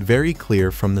and made very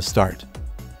clear from the start.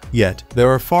 Yet, there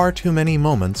are far too many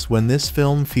moments when this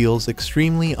film feels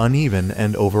extremely uneven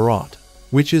and overwrought,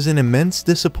 which is an immense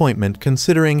disappointment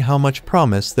considering how much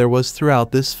promise there was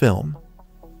throughout this film.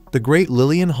 The Great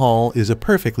Lillian Hall is a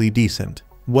perfectly decent,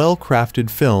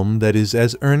 well-crafted film that is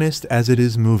as earnest as it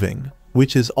is moving,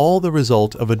 which is all the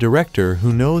result of a director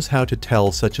who knows how to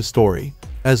tell such a story,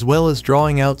 as well as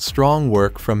drawing out strong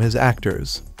work from his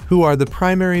actors, who are the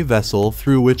primary vessel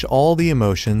through which all the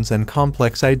emotions and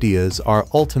complex ideas are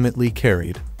ultimately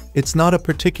carried. It's not a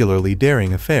particularly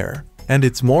daring affair, and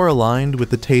it's more aligned with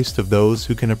the taste of those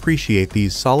who can appreciate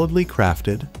these solidly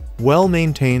crafted,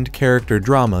 well-maintained character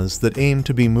dramas that aim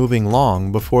to be moving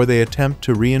long before they attempt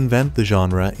to reinvent the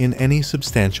genre in any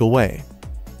substantial way.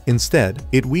 Instead,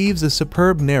 it weaves a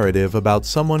superb narrative about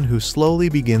someone who slowly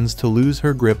begins to lose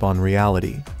her grip on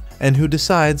reality, and who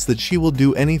decides that she will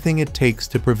do anything it takes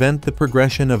to prevent the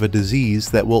progression of a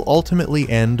disease that will ultimately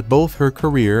end both her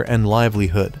career and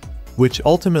livelihood, which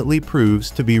ultimately proves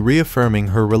to be reaffirming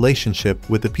her relationship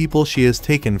with the people she has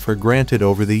taken for granted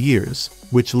over the years,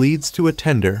 which leads to a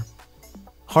tender,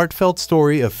 heartfelt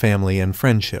story of family and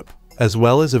friendship, as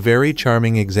well as a very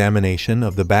charming examination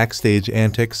of the backstage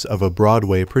antics of a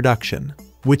Broadway production,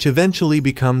 which eventually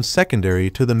becomes secondary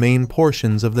to the main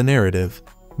portions of the narrative,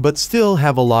 but still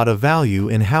have a lot of value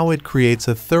in how it creates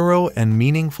a thorough and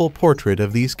meaningful portrait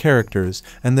of these characters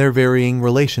and their varying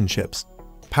relationships,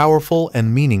 powerful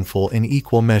and meaningful in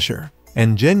equal measure,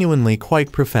 and genuinely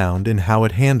quite profound in how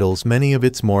it handles many of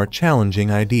its more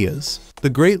challenging ideas. The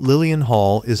Great Lillian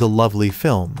Hall is a lovely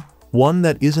film, one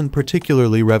that isn't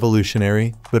particularly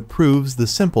revolutionary, but proves the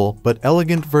simple but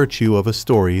elegant virtue of a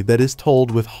story that is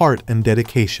told with heart and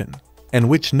dedication, and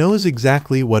which knows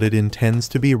exactly what it intends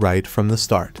to be right from the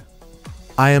start.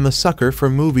 I am a sucker for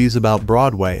movies about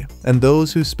Broadway and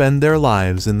those who spend their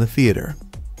lives in the theater.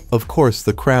 Of course,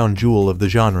 the crown jewel of the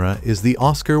genre is the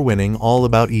Oscar-winning All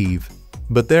About Eve,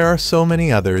 but there are so many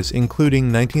others,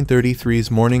 including 1933's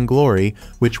Morning Glory,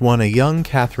 which won a young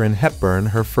Katharine Hepburn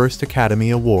her first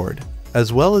Academy Award,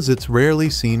 as well as its rarely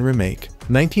seen remake,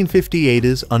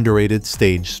 1958's underrated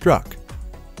Stage Struck.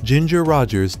 Ginger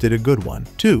Rogers did a good one,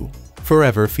 too.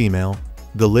 Forever Female.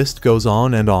 The list goes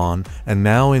on and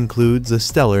now includes a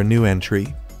stellar new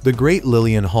entry, The Great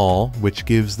Lillian Hall, which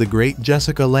gives the great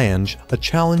Jessica Lange a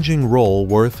challenging role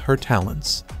worth her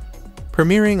talents.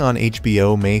 Premiering on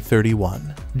HBO May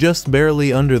 31, just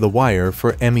barely under the wire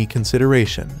for Emmy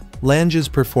consideration, Lange's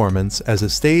performance as a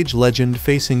stage legend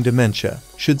facing dementia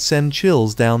should send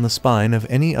chills down the spine of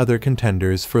any other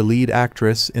contenders for lead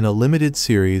actress in a limited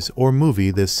series or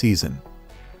movie this season.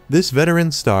 This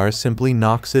veteran star simply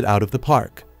knocks it out of the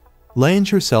park. Lange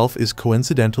herself is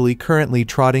coincidentally currently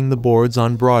trotting the boards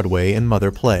on Broadway in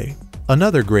Mother Play,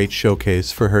 another great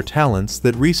showcase for her talents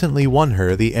that recently won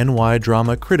her the NY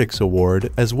Drama Critics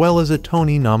Award as well as a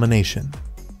Tony nomination.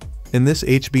 In this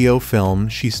HBO film,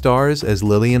 she stars as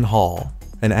Lillian Hall,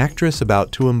 an actress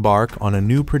about to embark on a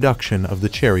new production of The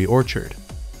Cherry Orchard.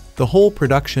 The whole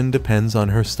production depends on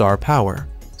her star power,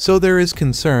 so there is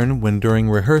concern when during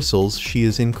rehearsals she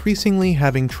is increasingly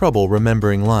having trouble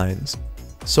remembering lines.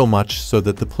 So much so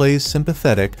that the play's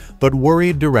sympathetic but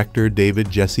worried director David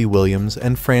Jesse Williams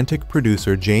and frantic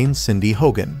producer Jane Cindy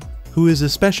Hogan, who is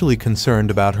especially concerned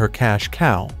about her cash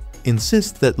cow,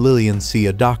 insist that Lillian see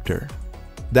a doctor.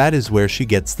 That is where she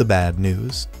gets the bad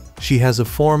news. She has a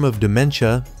form of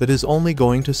dementia that is only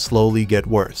going to slowly get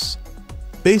worse.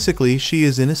 Basically, she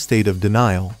is in a state of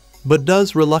denial, but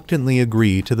does reluctantly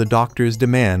agree to the doctor's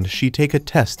demand she take a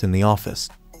test in the office.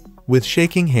 With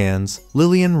shaking hands,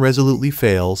 Lillian resolutely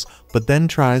fails, but then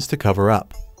tries to cover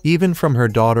up, even from her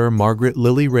daughter Margaret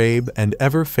Lily Rabe and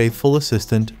ever-faithful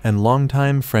assistant and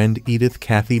longtime friend Edith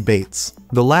Kathy Bates,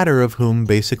 the latter of whom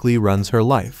basically runs her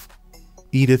life.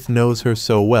 Edith knows her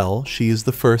so well she is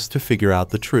the first to figure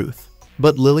out the truth.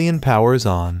 But Lillian powers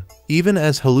on, even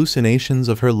as hallucinations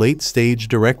of her late-stage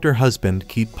director husband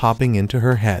keep popping into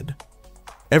her head.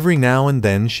 Every now and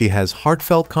then she has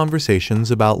heartfelt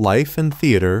conversations about life and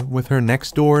theater with her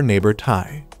next-door neighbor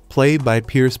Ty, played by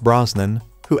Pierce Brosnan,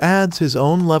 who adds his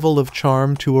own level of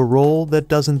charm to a role that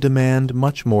doesn't demand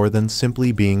much more than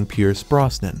simply being Pierce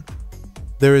Brosnan.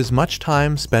 There is much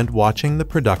time spent watching the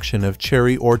production of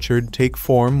Cherry Orchard take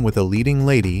form with a leading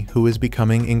lady who is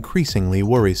becoming increasingly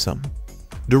worrisome.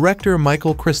 Director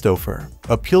Michael Cristofer,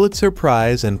 a Pulitzer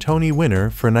Prize and Tony winner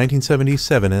for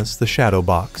 1977's The Shadow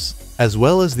Box, as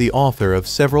well as the author of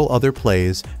several other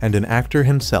plays and an actor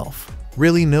himself,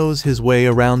 really knows his way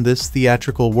around this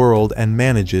theatrical world and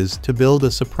manages to build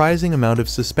a surprising amount of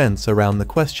suspense around the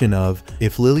question of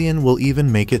if Lillian will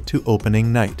even make it to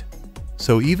opening night.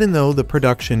 So even though the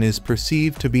production is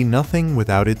perceived to be nothing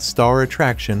without its star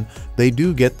attraction, they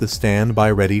do get the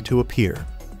standby ready to appear.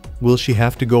 Will she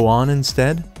have to go on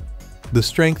instead? The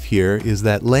strength here is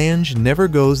that Lange never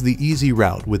goes the easy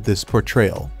route with this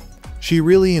portrayal. She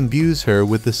really imbues her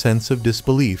with the sense of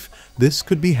disbelief this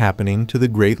could be happening to the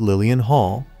great Lillian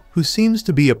Hall, who seems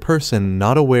to be a person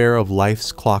not aware of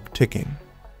life's clock ticking.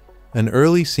 An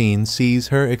early scene sees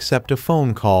her accept a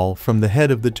phone call from the head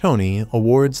of the Tony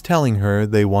Awards telling her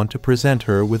they want to present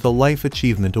her with a Life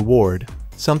Achievement Award,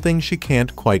 something she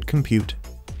can't quite compute.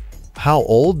 "How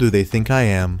old do they think I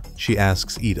am?" she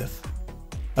asks Edith.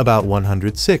 "About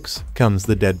 106, comes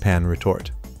the deadpan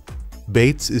retort.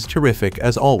 Bates is terrific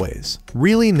as always,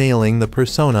 really nailing the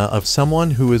persona of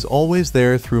someone who is always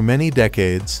there through many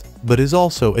decades, but is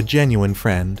also a genuine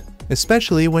friend,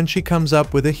 especially when she comes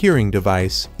up with a hearing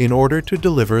device in order to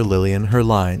deliver Lillian her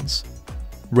lines.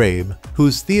 Rabe,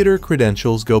 whose theater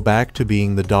credentials go back to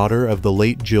being the daughter of the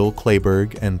late Jill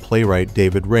Clayburgh and playwright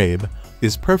David Rabe,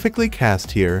 is perfectly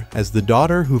cast here as the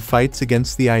daughter who fights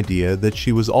against the idea that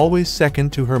she was always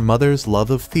second to her mother's love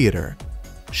of theater.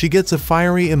 She gets a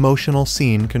fiery emotional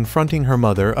scene confronting her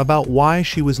mother about why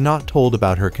she was not told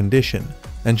about her condition,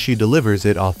 and she delivers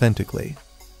it authentically.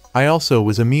 I also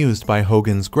was amused by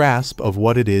Hogan's grasp of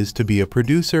what it is to be a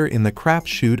producer in the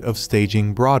crapshoot of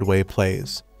staging Broadway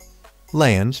plays.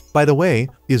 Lange, by the way,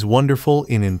 is wonderful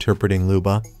in interpreting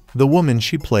Luba, the woman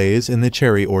she plays in The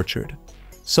Cherry Orchard.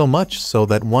 So much so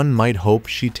that one might hope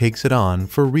she takes it on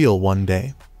for real one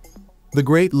day. The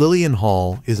Great Lillian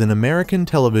Hall is an American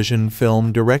television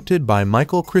film directed by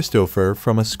Michael Cristofer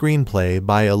from a screenplay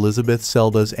by Elisabeth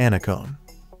Seldes Annacone.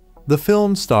 The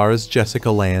film stars Jessica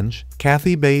Lange,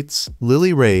 Kathy Bates,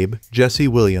 Lily Rabe, Jesse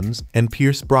Williams, and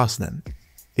Pierce Brosnan.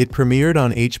 It premiered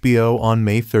on HBO on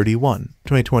May 31,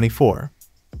 2024.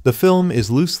 The film is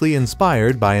loosely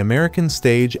inspired by American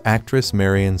stage actress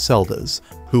Marion Seldes,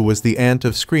 who was the aunt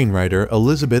of screenwriter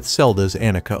Elisabeth Seldes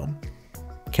Annacone.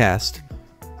 Cast: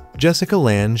 Jessica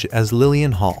Lange as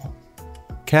Lillian Hall,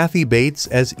 Kathy Bates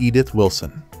as Edith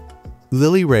Wilson,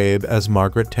 Lily Rabe as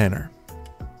Margaret Tanner,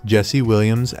 Jesse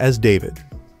Williams as David,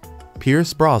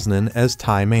 Pierce Brosnan as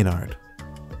Ty Maynard.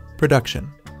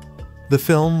 Production: The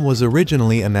film was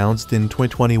originally announced in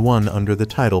 2021 under the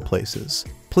title Places,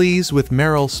 Please, with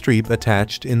Meryl Streep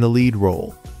attached in the lead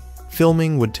role.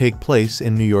 Filming would take place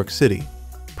in New York City.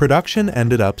 Production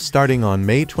ended up starting on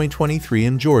May 2023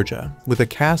 in Georgia, with a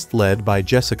cast led by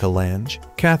Jessica Lange,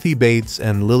 Kathy Bates,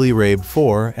 and Lily Rabe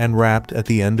IV, and wrapped at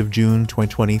the end of June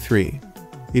 2023.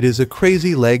 It is a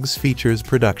Crazy Legs Features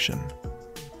production.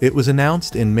 It was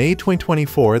announced in May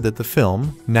 2024 that the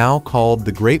film, now called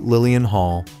The Great Lillian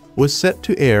Hall, was set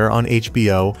to air on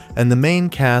HBO, and the main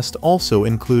cast also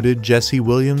included Jesse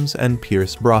Williams and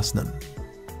Pierce Brosnan.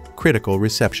 Critical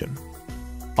reception.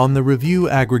 On the review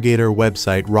aggregator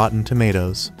website Rotten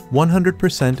Tomatoes,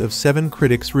 100% of 7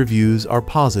 critics' reviews are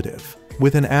positive,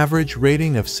 with an average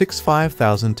rating of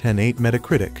 65010.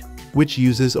 Metacritic, which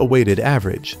uses a weighted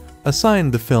average,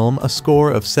 assigned the film a score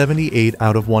of 78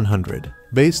 out of 100,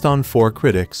 based on 4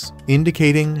 critics,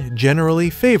 indicating generally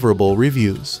favorable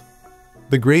reviews.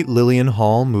 The Great Lillian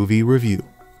Hall Movie Review.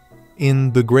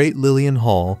 In The Great Lillian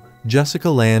Hall, Jessica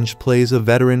Lange plays a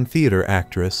veteran theater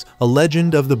actress, a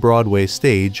legend of the Broadway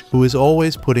stage who is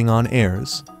always putting on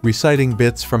airs, reciting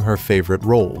bits from her favorite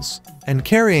roles, and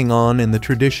carrying on in the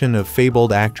tradition of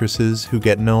fabled actresses who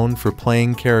get known for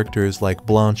playing characters like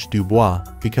Blanche Dubois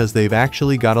because they've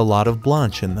actually got a lot of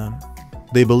Blanche in them.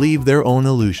 They believe their own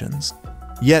illusions.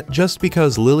 Yet just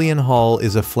because Lillian Hall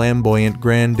is a flamboyant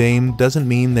grand dame doesn't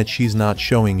mean that she's not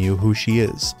showing you who she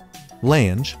is.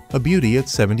 Lange, a beauty at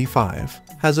 75,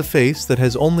 has a face that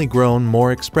has only grown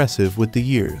more expressive with the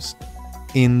years.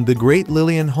 In The Great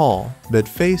Lillian Hall, that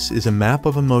face is a map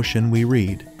of emotion we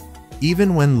read.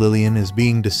 Even when Lillian is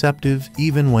being deceptive,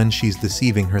 even when she's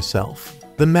deceiving herself,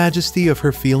 the majesty of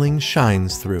her feelings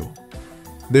shines through.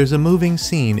 There's a moving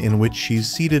scene in which she's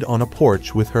seated on a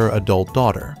porch with her adult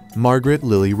daughter, Margaret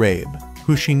Lily Rabe,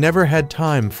 who she never had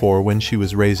time for when she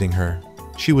was raising her.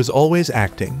 She was always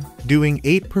acting, doing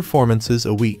 8 performances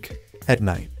a week. At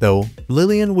night, though,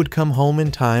 Lillian would come home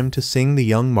in time to sing the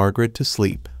young Margaret to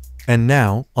sleep. And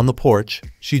now, on the porch,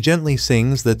 she gently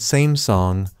sings that same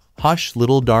song, "Hush,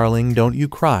 little darling, don't you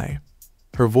cry."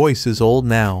 Her voice is old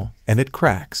now, and it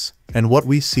cracks. And what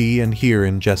we see and hear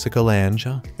in Jessica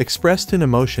Lange, expressed in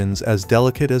emotions as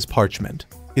delicate as parchment,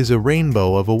 is a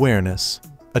rainbow of awareness,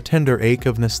 a tender ache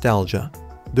of nostalgia.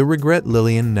 the regret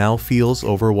Lillian now feels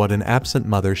over what an absent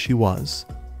mother she was.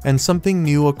 And something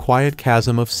new, a quiet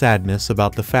chasm of sadness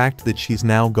about the fact that she's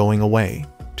now going away,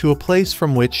 to a place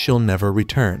from which she'll never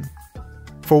return.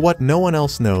 For what no one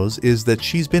else knows is that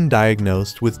she's been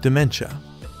diagnosed with dementia.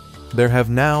 There have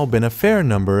now been a fair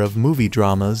number of movie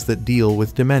dramas that deal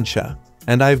with dementia,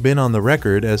 and I've been on the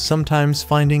record as sometimes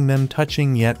finding them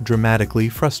touching yet dramatically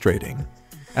frustrating.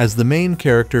 As the main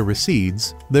character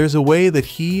recedes, there's a way that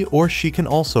he or she can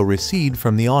also recede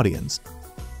from the audience.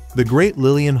 The great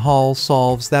Lillian Hall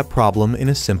solves that problem in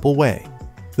a simple way.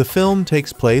 The film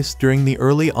takes place during the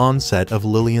early onset of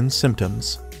Lillian's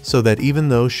symptoms, so that even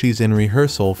though she's in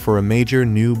rehearsal for a major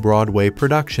new Broadway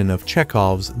production of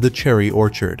Chekhov's The Cherry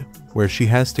Orchard, where she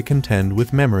has to contend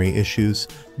with memory issues,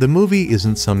 the movie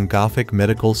isn't some gothic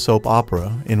medical soap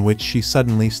opera in which she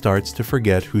suddenly starts to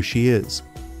forget who she is.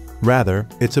 Rather,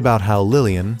 it's about how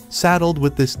Lillian, saddled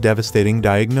with this devastating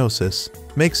diagnosis,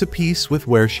 makes a peace with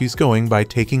where she's going by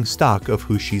taking stock of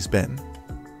who she's been.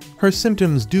 Her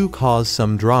symptoms do cause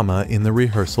some drama in the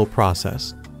rehearsal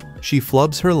process. She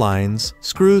flubs her lines,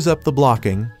 screws up the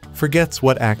blocking, forgets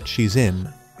what act she's in,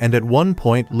 and at one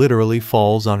point literally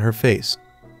falls on her face.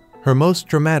 Her most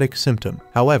dramatic symptom,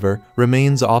 however,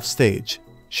 remains offstage.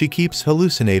 She keeps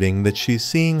hallucinating that she's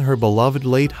seeing her beloved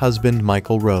late husband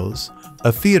Michael Rose,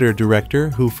 a theater director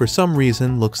who for some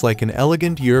reason looks like an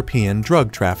elegant European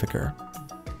drug trafficker.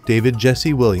 David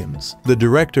Jesse Williams, the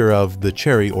director of The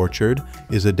Cherry Orchard,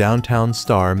 is a downtown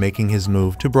star making his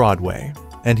move to Broadway,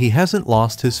 and he hasn't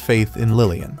lost his faith in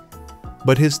Lillian.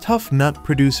 But his tough nut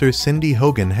producer Cindy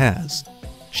Hogan has.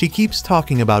 She keeps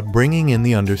talking about bringing in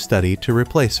the understudy to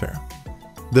replace her.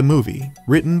 The movie,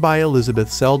 written by Elisabeth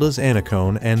Seldes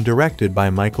Annacone and directed by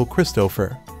Michael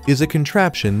Cristofer, is a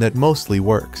contraption that mostly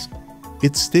works.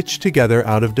 It's stitched together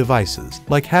out of devices,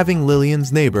 like having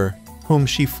Lillian's neighbor, whom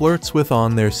she flirts with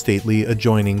on their stately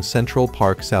adjoining Central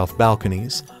Park South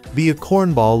balconies, be a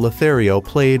cornball Lothario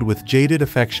played with jaded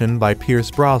affection by Pierce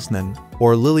Brosnan,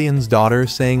 or Lillian's daughter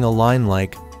saying a line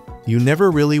like, "You never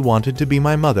really wanted to be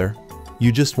my mother,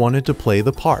 you just wanted to play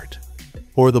the part."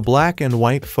 Or the black and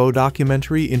white faux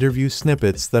documentary interview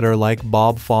snippets that are like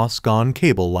Bob Fosse gone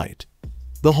cable light.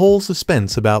 The whole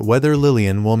suspense about whether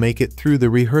Lillian will make it through the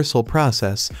rehearsal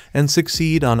process and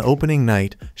succeed on opening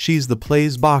night, She's the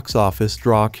play's box office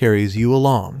draw carries you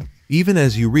along, even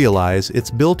as you realize it's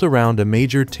built around a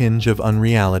major tinge of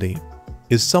unreality.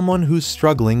 Is someone who's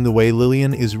struggling the way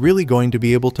Lillian is really going to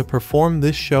be able to perform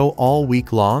this show all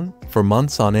week long, for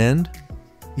months on end?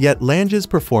 Yet Lange's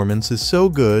performance is so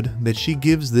good that she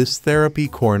gives this therapy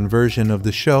corn version of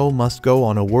the show must go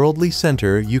on a worldly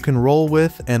center you can roll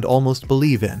with and almost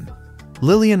believe in.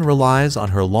 Lillian relies on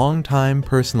her longtime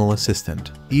personal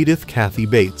assistant, Edith Kathy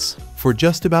Bates, for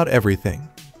just about everything,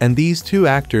 and these two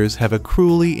actors have a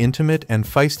cruelly intimate and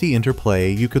feisty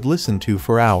interplay you could listen to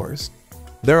for hours.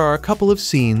 There are a couple of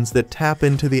scenes that tap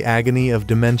into the agony of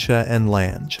dementia, and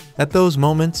Lange, at those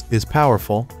moments, is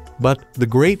powerful. But The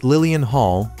Great Lillian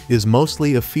Hall is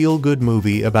mostly a feel-good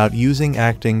movie about using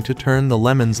acting to turn the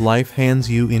lemons life hands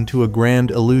you into a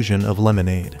grand illusion of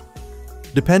lemonade.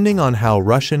 Depending on how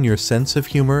Russian your sense of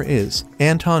humor is,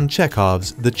 Anton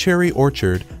Chekhov's The Cherry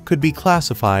Orchard could be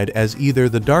classified as either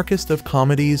the darkest of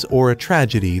comedies or a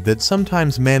tragedy that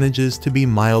sometimes manages to be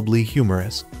mildly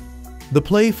humorous. The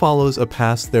play follows a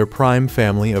past their prime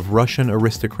family of Russian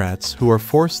aristocrats who are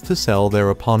forced to sell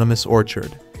their eponymous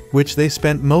orchard, which they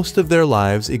spent most of their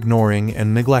lives ignoring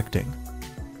and neglecting.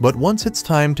 But once it's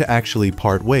time to actually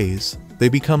part ways, they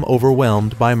become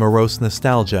overwhelmed by morose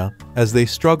nostalgia as they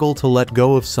struggle to let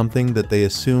go of something that they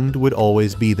assumed would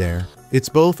always be there. It's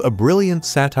both a brilliant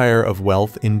satire of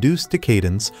wealth-induced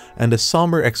decadence and a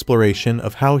somber exploration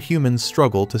of how humans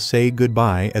struggle to say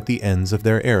goodbye at the ends of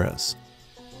their eras.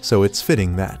 So it's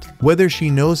fitting that, whether she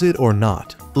knows it or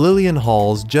not, Lillian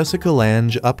Hall's Jessica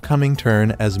Lange upcoming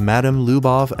turn as Madame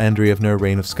Lyubov Andreevna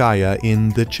Rainovskaya in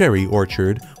The Cherry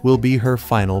Orchard will be her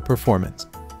final performance.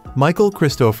 Michael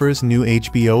Cristofer's new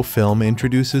HBO film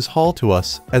introduces Hall to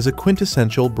us as a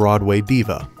quintessential Broadway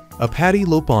diva, a Patti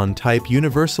LuPone type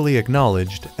universally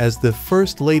acknowledged as the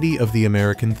First Lady of the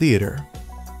American theater.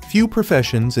 Few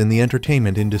professions in the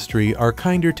entertainment industry are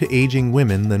kinder to aging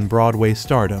women than Broadway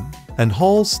stardom, and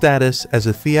Hall's status as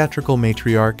a theatrical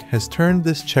matriarch has turned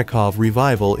this Chekhov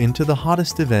revival into the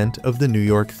hottest event of the New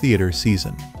York theater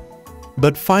season.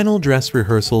 But final dress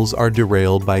rehearsals are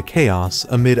derailed by chaos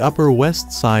amid Upper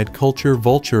West Side culture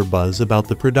vulture buzz about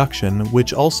the production,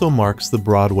 which also marks the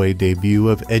Broadway debut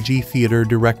of edgy theater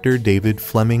director David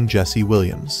Fleming Jesse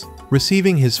Williams,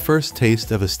 receiving his first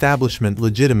taste of establishment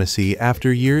legitimacy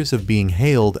after years of being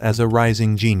hailed as a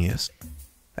rising genius.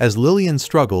 As Lillian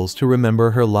struggles to remember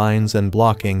her lines and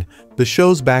blocking, the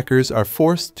show's backers are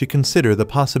forced to consider the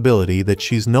possibility that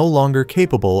she's no longer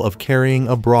capable of carrying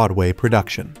a Broadway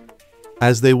production.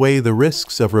 As they weigh the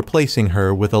risks of replacing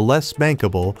her with a less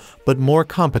bankable but more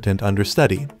competent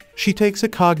understudy, she takes a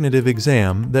cognitive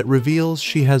exam that reveals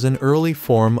she has an early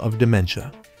form of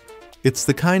dementia. It's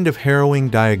the kind of harrowing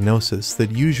diagnosis that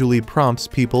usually prompts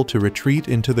people to retreat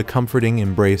into the comforting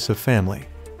embrace of family.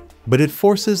 But it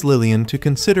forces Lillian to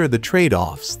consider the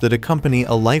trade-offs that accompany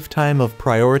a lifetime of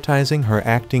prioritizing her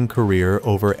acting career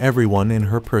over everyone in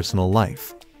her personal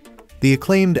life. The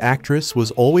acclaimed actress was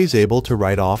always able to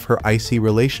write off her icy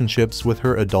relationships with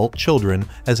her adult children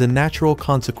as a natural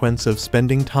consequence of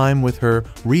spending time with her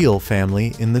real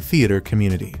family in the theater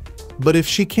community. But if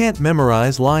she can't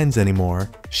memorize lines anymore,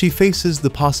 she faces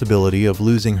the possibility of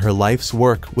losing her life's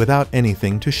work without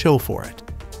anything to show for it.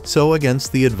 So,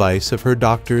 against the advice of her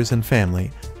doctors and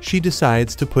family, she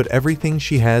decides to put everything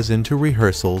she has into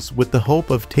rehearsals with the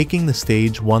hope of taking the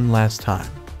stage one last time.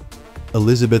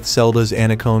 Elisabeth Seldes'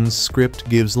 Annacone's script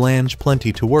gives Lange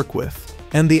plenty to work with,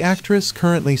 and the actress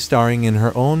currently starring in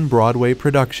her own Broadway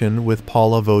production with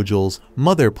Paula Vogel's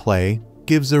Mother play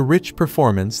gives a rich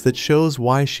performance that shows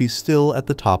why she's still at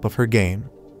the top of her game.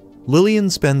 Lillian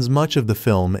spends much of the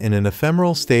film in an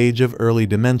ephemeral stage of early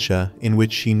dementia in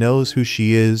which she knows who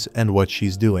she is and what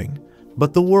she's doing,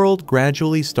 but the world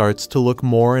gradually starts to look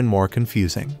more and more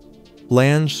confusing.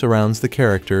 Lange surrounds the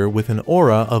character with an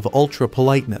aura of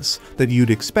ultra-politeness that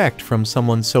you'd expect from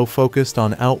someone so focused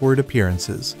on outward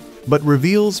appearances, but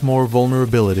reveals more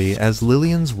vulnerability as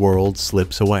Lillian's world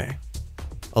slips away.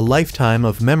 A lifetime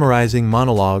of memorizing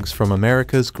monologues from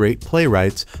America's great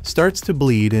playwrights starts to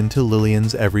bleed into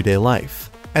Lillian's everyday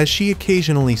life, as she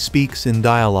occasionally speaks in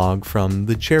dialogue from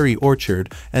The Cherry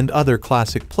Orchard and other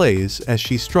classic plays as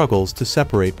she struggles to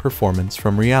separate performance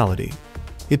from reality.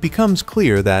 It becomes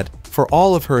clear that, for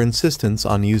all of her insistence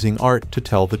on using art to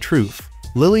tell the truth,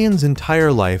 Lillian's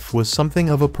entire life was something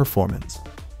of a performance.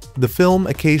 The film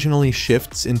occasionally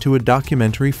shifts into a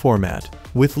documentary format,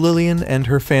 with Lillian and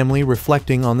her family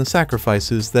reflecting on the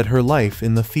sacrifices that her life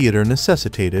in the theater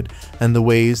necessitated and the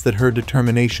ways that her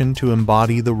determination to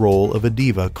embody the role of a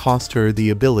diva cost her the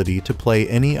ability to play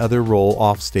any other role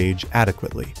offstage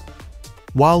adequately.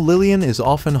 While Lillian is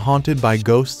often haunted by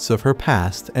ghosts of her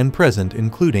past and present,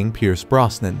 including Pierce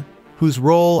Brosnan, whose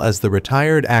role as the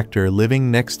retired actor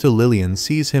living next to Lillian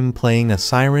sees him playing a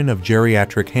siren of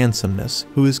geriatric handsomeness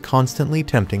who is constantly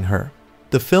tempting her.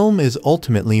 The film is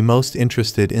ultimately most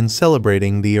interested in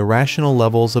celebrating the irrational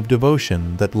levels of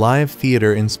devotion that live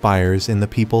theater inspires in the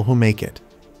people who make it.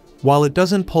 While it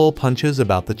doesn't pull punches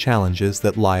about the challenges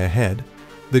that lie ahead,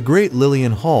 the great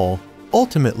Lillian Hall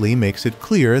ultimately makes it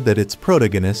clear that its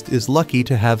protagonist is lucky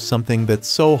to have something that's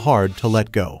so hard to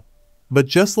let go. But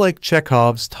just like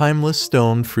Chekhov's timeless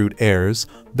stone fruit heirs,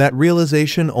 that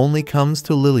realization only comes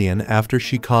to Lillian after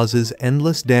she causes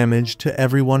endless damage to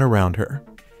everyone around her.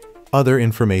 Other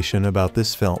information about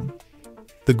this film.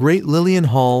 The Great Lillian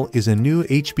Hall is a new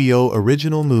HBO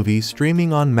original movie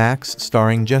streaming on Max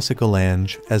starring Jessica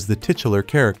Lange as the titular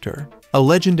character, a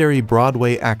legendary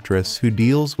Broadway actress who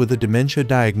deals with a dementia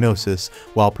diagnosis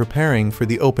while preparing for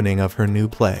the opening of her new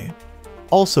play.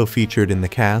 Also featured in the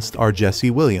cast are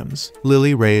Jesse Williams,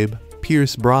 Lily Rabe,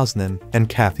 Pierce Brosnan, and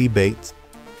Kathy Bates.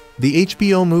 The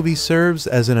HBO movie serves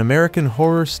as an American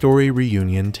Horror Story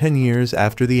reunion 10 years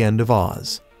after the end of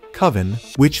Oz, Cohen,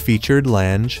 which featured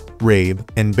Lange, Rabe,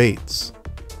 and Bates.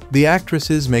 The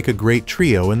actresses make a great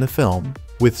trio in the film,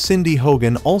 with Cindy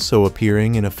Hogan also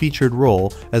appearing in a featured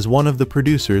role as one of the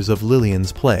producers of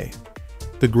Lillian's play.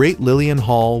 The Great Lillian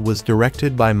Hall was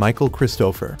directed by Michael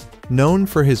Cristofer, known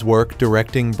for his work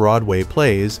directing Broadway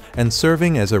plays and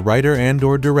serving as a writer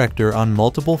and/or director on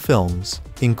multiple films,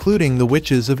 including The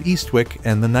Witches of Eastwick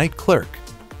and The Night Clerk.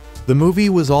 The movie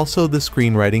was also the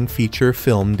screenwriting feature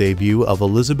film debut of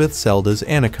Elisabeth Seldes'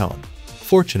 Annacone.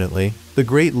 Fortunately, The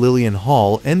Great Lillian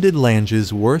Hall ended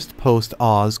Lange's worst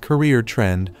post-Oz career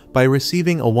trend by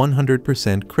receiving a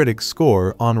 100% critic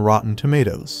score on Rotten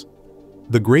Tomatoes.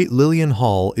 The Great Lillian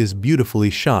Hall is beautifully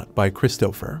shot by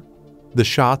Cristofer. The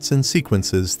shots and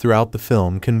sequences throughout the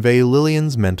film convey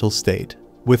Lillian's mental state,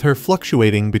 with her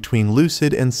fluctuating between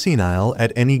lucid and senile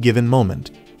at any given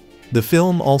moment. The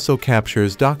film also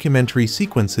captures documentary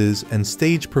sequences and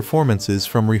stage performances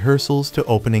from rehearsals to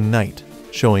opening night,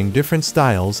 showing different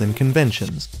styles and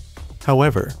conventions.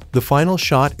 However, the final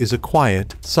shot is a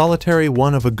quiet, solitary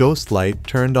one of a ghost light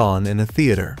turned on in a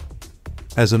theater.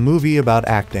 As a movie about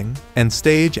acting, and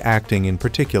stage acting in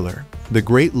particular, The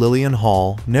Great Lillian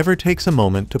Hall never takes a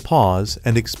moment to pause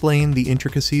and explain the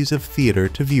intricacies of theater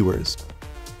to viewers.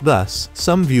 Thus,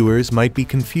 some viewers might be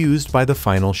confused by the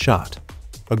final shot.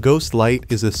 A ghost light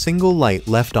is a single light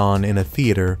left on in a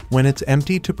theater when it's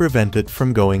empty to prevent it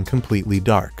from going completely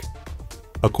dark.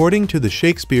 According to the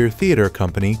Shakespeare Theatre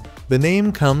Company, the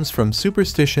name comes from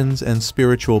superstitions and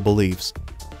spiritual beliefs.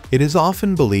 It is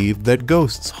often believed that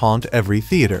ghosts haunt every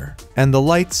theater, and the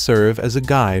lights serve as a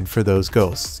guide for those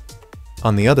ghosts.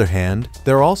 On the other hand,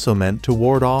 they're also meant to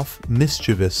ward off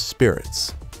mischievous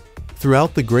spirits.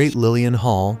 Throughout the Great Lillian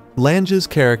Hall, Lange's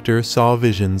character saw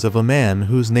visions of a man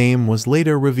whose name was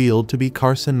later revealed to be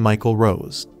Carson Michael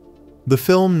Rose. The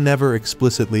film never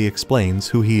explicitly explains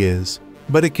who he is,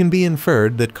 but it can be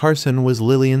inferred that Carson was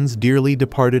Lillian's dearly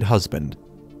departed husband.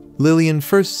 Lillian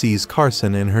first sees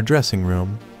Carson in her dressing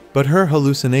room, but her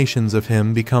hallucinations of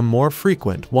him become more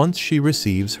frequent once she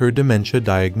receives her dementia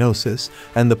diagnosis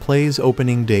and the play's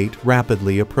opening date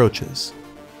rapidly approaches.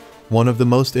 One of the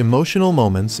most emotional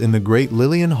moments in the Great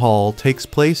Lillian Hall takes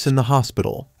place in the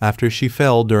hospital after she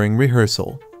fell during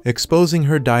rehearsal, exposing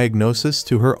her diagnosis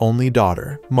to her only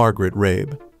daughter, Margaret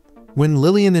Rabe. When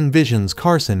Lillian envisions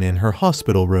Carson in her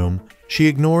hospital room, she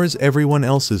ignores everyone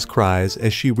else's cries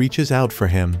as she reaches out for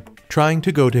him, trying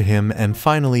to go to him and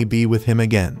finally be with him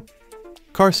again.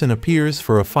 Carson appears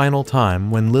for a final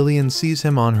time when Lillian sees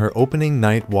him on her opening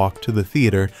night walk to the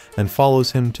theater and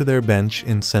follows him to their bench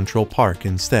in Central Park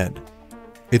instead.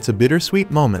 It's a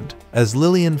bittersweet moment, as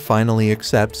Lillian finally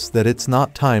accepts that it's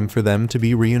not time for them to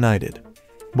be reunited.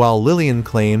 While Lillian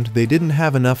claimed they didn't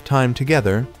have enough time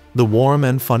together, the warm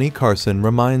and funny Carson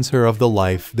reminds her of the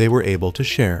life they were able to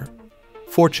share.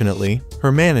 Fortunately,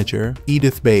 her manager,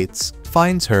 Edith Bates,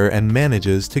 finds her and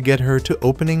manages to get her to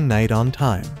opening night on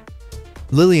time.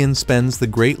 Lillian spends the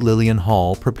Great Lillian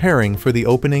Hall preparing for the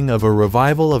opening of a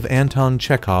revival of Anton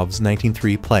Chekhov's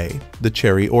 1903 play, The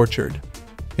Cherry Orchard.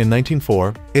 In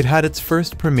 1904, it had its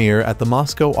first premiere at the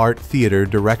Moscow Art Theater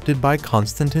directed by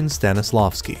Konstantin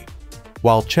Stanislavski.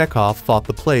 While Chekhov thought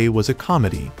the play was a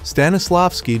comedy,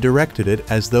 Stanislavski directed it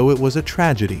as though it was a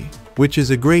tragedy, which is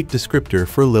a great descriptor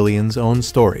for Lillian's own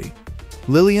story.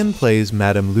 Lillian plays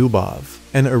Madame Lyubov,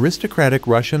 an aristocratic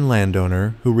Russian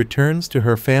landowner who returns to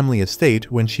her family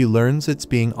estate when she learns it's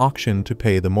being auctioned to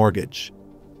pay the mortgage.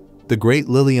 The Great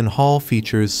Lillian Hall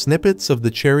features snippets of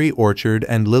The Cherry Orchard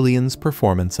and Lillian's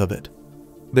performance of it.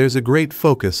 There's a great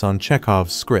focus on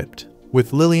Chekhov's script,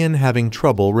 with Lillian having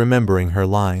trouble remembering her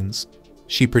lines.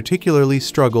 She particularly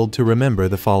struggled to remember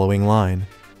the following line: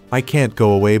 "I can't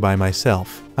go away by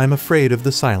myself, I'm afraid of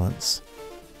the silence."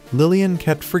 Lillian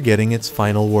kept forgetting its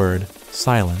final word,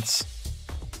 silence.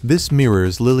 This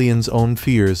mirrors Lillian's own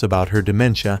fears about her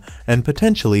dementia and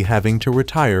potentially having to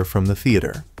retire from the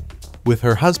theater. With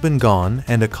her husband gone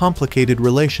and a complicated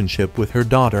relationship with her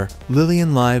daughter,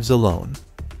 Lillian lives alone.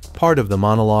 Part of the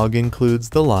monologue includes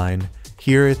the line,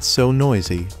 "Here it's so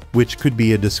noisy," which could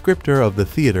be a descriptor of the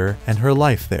theater and her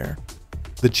life there.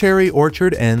 The Cherry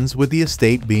Orchard ends with the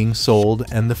estate being sold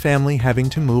and the family having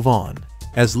to move on,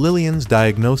 as Lillian's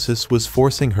diagnosis was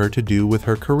forcing her to do with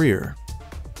her career.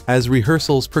 As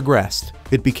rehearsals progressed,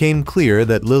 it became clear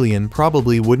that Lillian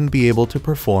probably wouldn't be able to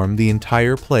perform the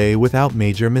entire play without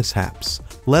major mishaps,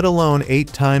 let alone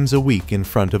 8 times a week in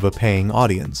front of a paying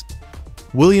audience.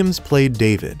 Williams played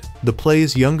David, the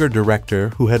play's younger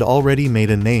director who had already made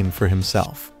a name for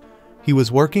himself. He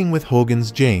was working with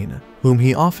Hogan's Jane, whom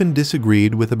he often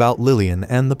disagreed with about Lillian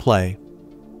and the play.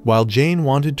 While Jane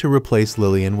wanted to replace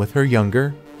Lillian with her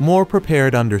younger, more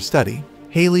prepared understudy,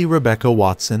 Haley Rebecca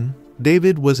Watson,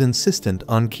 David was insistent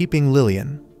on keeping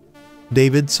Lillian.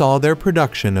 David saw their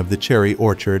production of The Cherry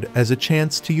Orchard as a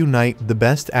chance to unite the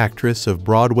best actress of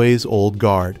Broadway's old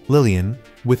guard, Lillian,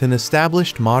 with an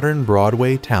established modern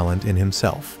Broadway talent in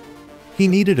himself. He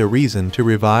needed a reason to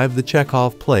revive the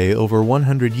Chekhov play over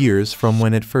 100 years from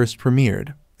when it first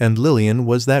premiered, and Lillian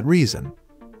was that reason.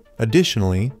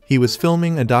 Additionally, he was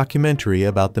filming a documentary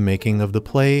about the making of the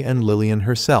play and Lillian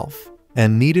herself,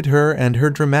 and needed her and her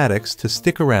dramatics to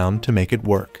stick around to make it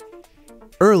work.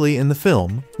 Early in the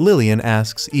film, Lillian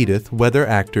asks Edith whether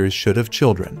actors should have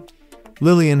children.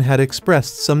 Lillian had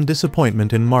expressed some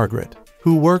disappointment in Margaret,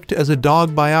 who worked as a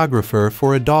dog biographer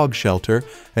for a dog shelter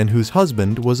and whose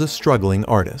husband was a struggling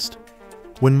artist.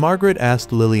 When Margaret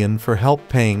asked Lillian for help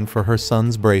paying for her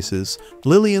son's braces,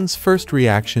 Lillian's first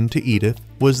reaction to Edith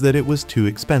was that it was too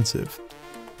expensive.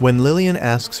 When Lillian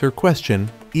asks her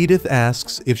question, Edith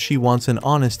asks if she wants an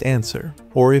honest answer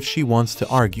or if she wants to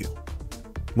argue.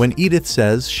 When Edith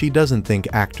says she doesn't think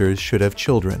actors should have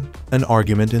children, an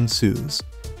argument ensues.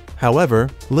 However,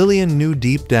 Lillian knew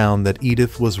deep down that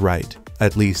Edith was right,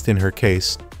 at least in her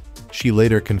case. She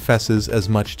later confesses as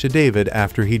much to David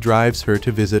after he drives her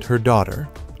to visit her daughter.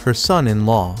 her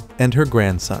son-in-law, and her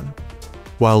grandson.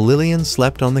 While Lillian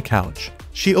slept on the couch,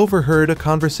 she overheard a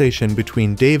conversation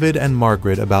between David and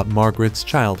Margaret about Margaret's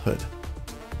childhood.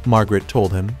 Margaret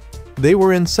told him, "They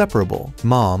were inseparable,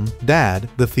 Mom, Dad,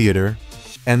 the theater,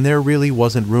 and there really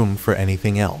wasn't room for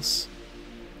anything else."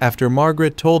 After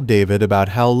Margaret told David about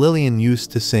how Lillian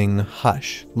used to sing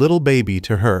 "Hush, Little Baby"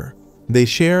 to her, they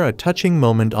share a touching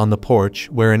moment on the porch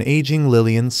where an aging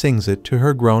Lillian sings it to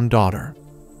her grown daughter.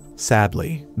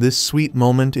 Sadly, this sweet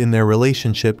moment in their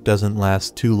relationship doesn't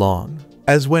last too long,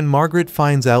 as when Margaret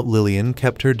finds out Lillian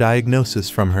kept her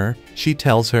diagnosis from her, she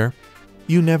tells her,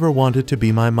 "You never wanted to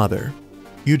be my mother.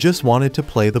 You just wanted to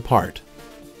play the part."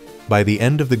 By the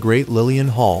end of the Great Lillian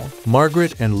Hall,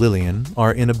 Margaret and Lillian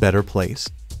are in a better place.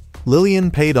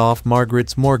 Lillian paid off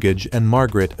Margaret's mortgage and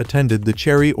Margaret attended the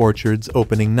cherry orchard's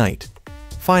opening night.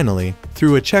 Finally,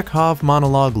 through a Chekhov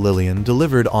monologue Lillian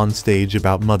delivered on stage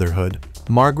about motherhood,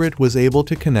 Margaret was able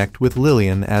to connect with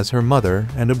Lillian as her mother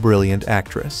and a brilliant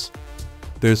actress.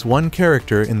 There's one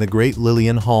character in the Great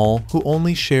Lillian Hall who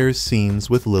only shares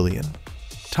scenes with Lillian.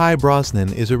 Ty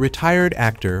Brosnan is a retired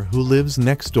actor who lives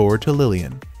next door to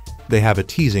Lillian. They have a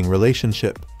teasing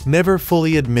relationship, never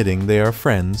fully admitting they are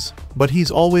friends, but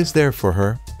he's always there for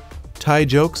her. Ty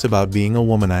jokes about being a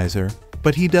womanizer,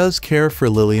 but he does care for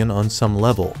Lillian on some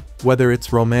level, whether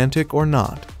it's romantic or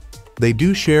not. They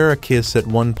do share a kiss at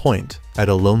one point, at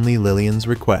a lonely Lillian's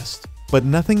request, but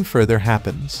nothing further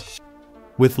happens.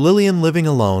 With Lillian living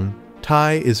alone,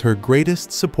 Ty is her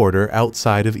greatest supporter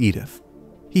outside of Edith.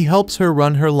 He helps her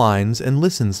run her lines and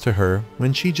listens to her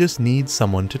when she just needs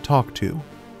someone to talk to.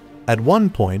 At one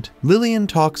point, Lillian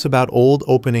talks about old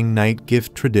opening night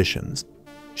gift traditions.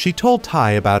 She told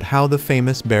Ty about how the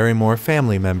famous Barrymore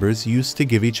family members used to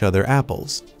give each other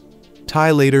apples.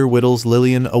 Ty later whittles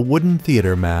Lillian a wooden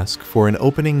theater mask for an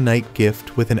opening night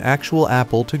gift with an actual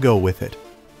apple to go with it.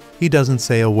 He doesn't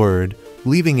say a word,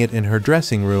 leaving it in her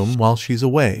dressing room while she's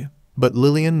away, but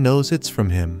Lillian knows it's from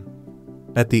him.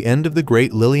 At the end of the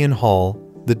Great Lillian Hall,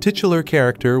 the titular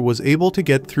character was able to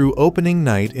get through opening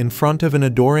night in front of an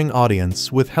adoring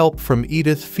audience with help from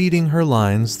Edith feeding her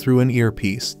lines through an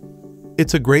earpiece.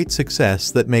 It's a great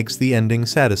success that makes the ending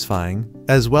satisfying,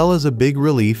 as well as a big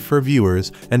relief for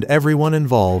viewers and everyone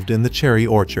involved in the cherry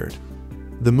orchard.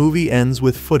 The movie ends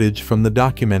with footage from the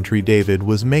documentary David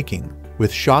was making,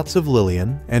 with shots of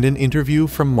Lillian and an interview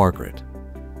from Margaret.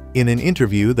 In an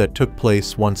interview that took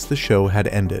place once the show had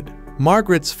ended,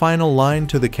 Margaret's final line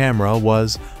to the camera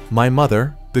was, "My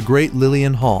mother, the Great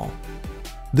Lillian Hall."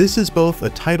 This is both a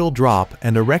title drop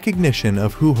and a recognition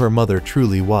of who her mother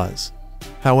truly was.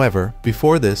 However,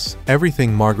 before this,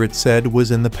 everything Margaret said was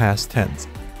in the past tense.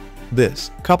 This,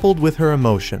 coupled with her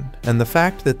emotion and the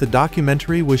fact that the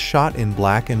documentary was shot in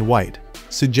black and white,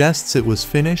 suggests it was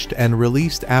finished and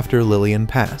released after Lillian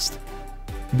passed.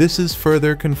 This is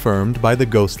further confirmed by the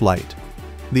ghost light.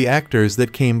 The actors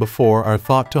that came before are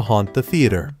thought to haunt the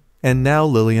theater, and now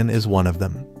Lillian is one of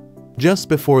them. Just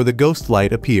before the ghost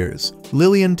light appears,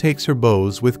 Lillian takes her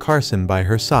bows with Carson by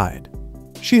her side.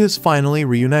 She has finally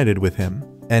reunited with him,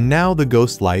 and now the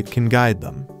ghost light can guide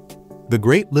them. The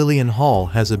Great Lillian Hall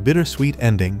has a bittersweet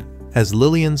ending, as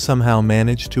Lillian somehow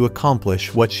managed to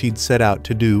accomplish what she'd set out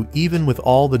to do even with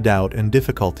all the doubt and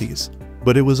difficulties,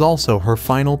 but it was also her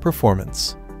final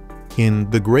performance. In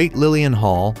The Great Lillian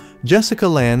Hall, Jessica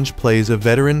Lange plays a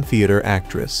veteran theater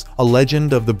actress, a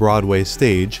legend of the Broadway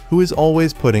stage who is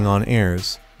always putting on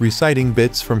airs, reciting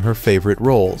bits from her favorite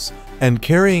roles, and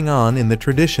carrying on in the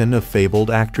tradition of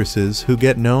fabled actresses who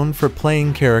get known for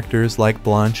playing characters like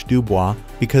Blanche Dubois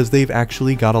because they've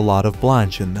actually got a lot of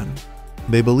Blanche in them.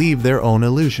 They believe their own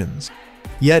illusions.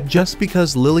 Yet just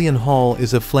because Lillian Hall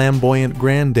is a flamboyant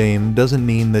grand dame doesn't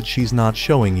mean that she's not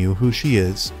showing you who she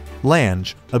is.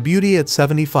 Lange, a beauty at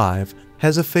 75,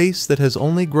 has a face that has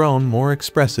only grown more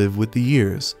expressive with the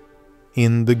years.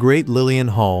 In The Great Lillian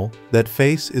Hall, that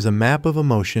face is a map of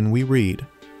emotion we read.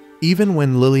 Even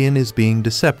when Lillian is being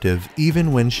deceptive,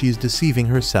 even when she's deceiving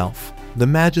herself, the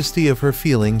majesty of her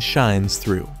feelings shines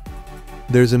through.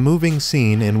 There's a moving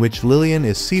scene in which Lillian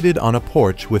is seated on a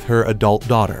porch with her adult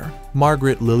daughter,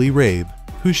 Margaret Lily Rabe,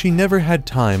 who she never had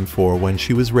time for when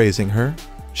she was raising her.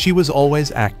 She was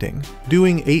always acting,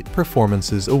 doing 8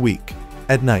 performances a week.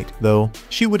 At night, though,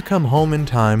 she would come home in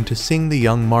time to sing the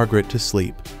young Margaret to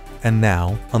sleep. And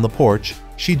now, on the porch,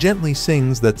 she gently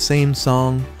sings that same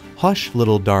song, "Hush,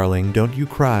 little darling, don't you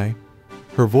cry."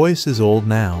 Her voice is old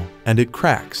now, and it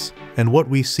cracks, and what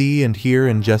we see and hear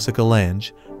in Jessica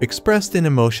Lange, expressed in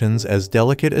emotions as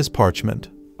delicate as parchment,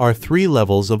 are 3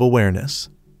 levels of awareness.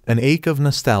 An ache of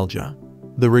nostalgia,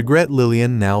 the regret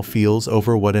Lillian now feels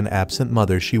over what an absent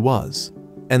mother she was,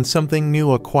 and something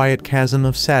new, a quiet chasm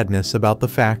of sadness about the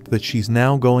fact that she's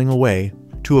now going away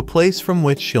to a place from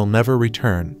which she'll never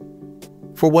return.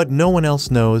 For what no one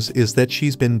else knows is that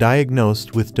she's been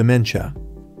diagnosed with dementia.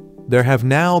 There have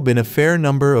now been a fair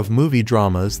number of movie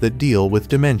dramas that deal with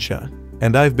dementia,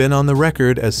 and I've been on the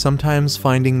record as sometimes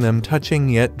finding them touching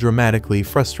yet dramatically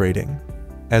frustrating.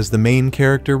 As the main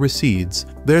character recedes,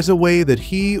 there's a way that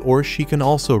he or she can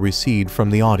also recede from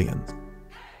the audience.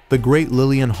 The great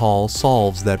Lillian Hall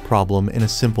solves that problem in a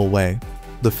simple way.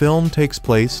 The film takes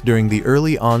place during the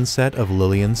early onset of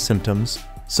Lillian's symptoms,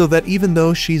 so that even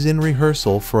though she's in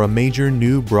rehearsal for a major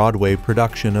new Broadway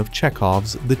production of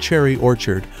Chekhov's The Cherry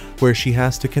Orchard, where she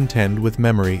has to contend with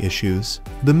memory issues,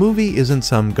 the movie isn't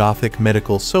some gothic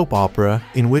medical soap opera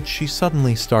in which she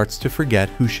suddenly starts to forget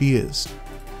who she is.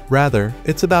 Rather,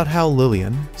 it's about how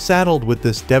Lillian, saddled with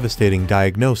this devastating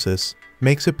diagnosis,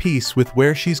 makes a peace with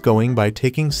where she's going by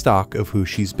taking stock of who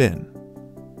she's been.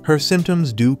 Her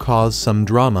symptoms do cause some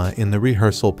drama in the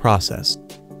rehearsal process.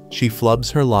 She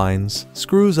flubs her lines,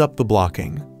 screws up the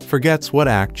blocking, forgets what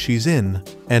act she's in,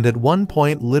 and at one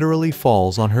point literally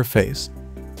falls on her face.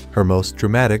 Her most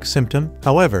dramatic symptom,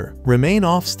 however, remain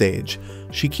offstage.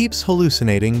 She keeps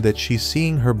hallucinating that she's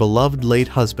seeing her beloved late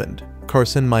husband,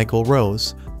 Carson Michael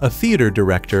Rose, a theater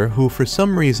director who for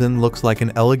some reason looks like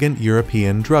an elegant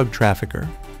European drug trafficker.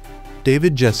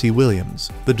 David Jesse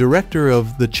Williams, the director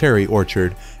of The Cherry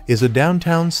Orchard, is a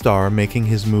downtown star making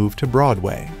his move to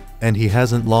Broadway, and he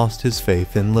hasn't lost his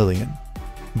faith in Lillian.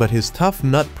 But his tough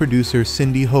nut producer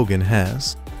Cindy Hogan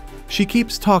has. She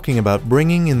keeps talking about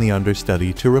bringing in the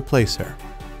understudy to replace her.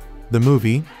 The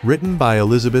movie, written by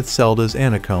Elisabeth Seldes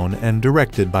Annacone and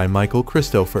directed by Michael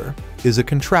Cristofer, is a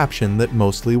contraption that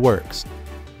mostly works.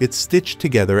 It's stitched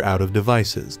together out of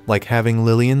devices, like having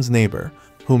Lillian's neighbor,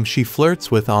 whom she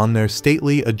flirts with on their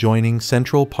stately adjoining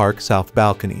Central Park South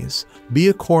balconies, be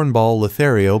a cornball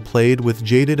Lothario played with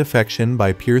jaded affection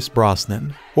by Pierce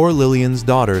Brosnan, or Lillian's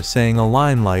daughter saying a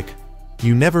line like,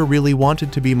 "You never really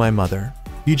wanted to be my mother,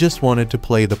 you just wanted to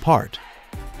play the part,"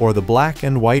 or the black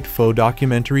and white faux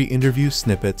documentary interview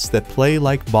snippets that play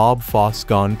like Bob Fosse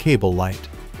gone cable light.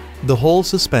 The whole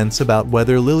suspense about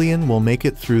whether Lillian will make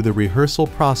it through the rehearsal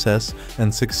process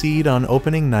and succeed on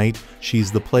opening night,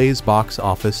 She's the play's box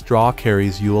office draw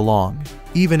carries you along,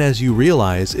 even as you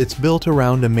realize it's built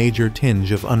around a major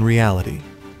tinge of unreality.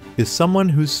 Is someone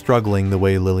who's struggling the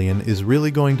way Lillian is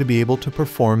really going to be able to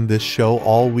perform this show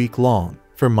all week long,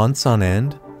 for months on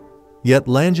end? Yet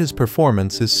Lange's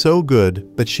performance is so good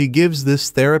that she gives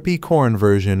this therapy corn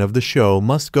version of the show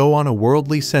must go on a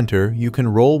worldly center you can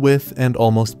roll with and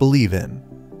almost believe in.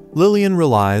 Lillian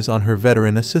relies on her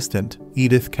veteran assistant,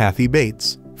 Edith Kathy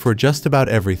Bates, for just about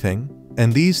everything,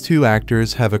 and these two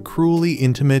actors have a cruelly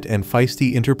intimate and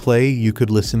feisty interplay you could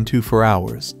listen to for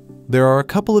hours. There are a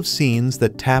couple of scenes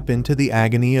that tap into the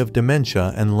agony of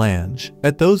dementia, and Lange,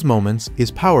 at those moments,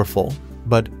 is powerful.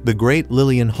 But The Great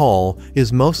Lillian Hall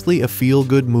is mostly a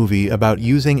feel-good movie about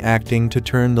using acting to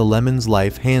turn the lemon's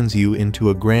life hands you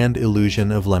into a grand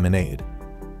illusion of lemonade.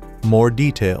 More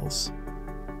details.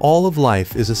 All of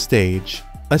life is a stage,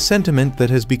 a sentiment that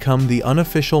has become the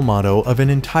unofficial motto of an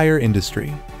entire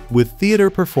industry, with theater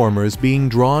performers being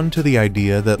drawn to the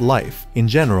idea that life, in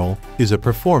general, is a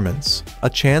performance, a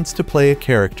chance to play a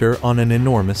character on an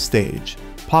enormous stage,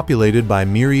 populated by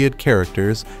myriad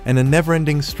characters and a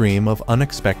never-ending stream of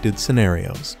unexpected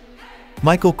scenarios.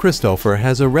 Michael Cristofer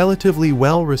has a relatively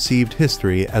well-received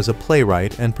history as a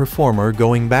playwright and performer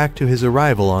going back to his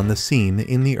arrival on the scene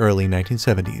in the early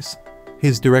 1970s.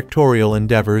 His directorial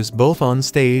endeavors both on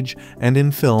stage and in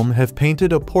film have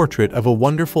painted a portrait of a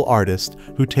wonderful artist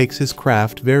who takes his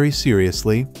craft very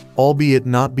seriously, albeit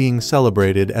not being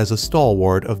celebrated as a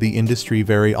stalwart of the industry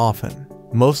very often,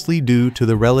 mostly due to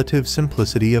the relative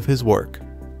simplicity of his work.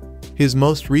 His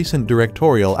most recent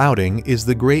directorial outing is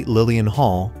The Great Lillian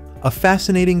Hall, a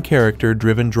fascinating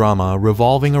character-driven drama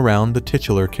revolving around the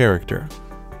titular character.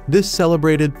 This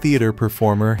celebrated theater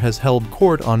performer has held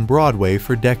court on Broadway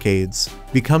for decades,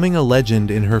 becoming a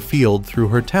legend in her field through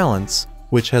her talents,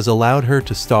 which has allowed her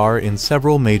to star in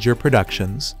several major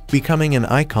productions, becoming an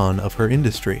icon of her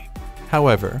industry.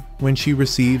 However, when she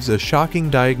receives a shocking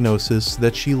diagnosis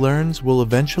that she learns will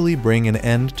eventually bring an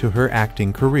end to her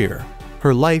acting career,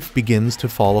 her life begins to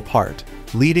fall apart,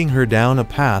 leading her down a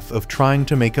path of trying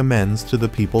to make amends to the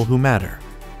people who matter,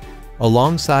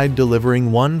 alongside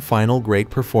delivering one final great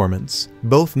performance,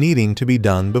 both needing to be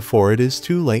done before it is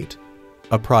too late.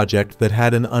 A project that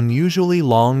had an unusually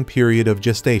long period of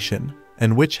gestation,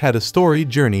 and which had a storied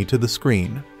journey to the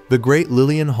screen. The Great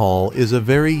Lillian Hall is a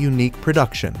very unique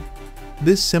production.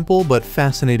 This simple but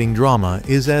fascinating drama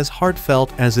is as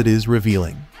heartfelt as it is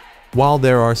revealing. While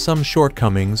there are some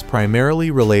shortcomings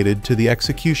primarily related to the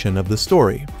execution of the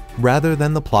story, rather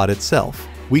than the plot itself,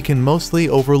 we can mostly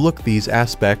overlook these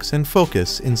aspects and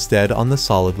focus instead on the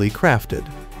solidly crafted,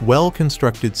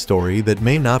 well-constructed story that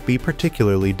may not be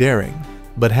particularly daring,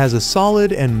 but has a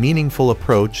solid and meaningful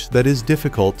approach that is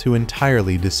difficult to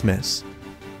entirely dismiss.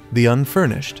 The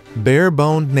unfurnished,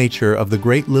 bare-boned nature of The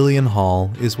Great Lillian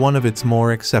Hall is one of its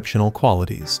more exceptional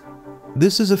qualities.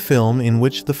 This is a film in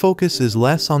which the focus is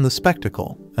less on the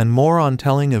spectacle and more on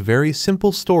telling a very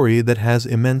simple story that has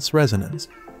immense resonance.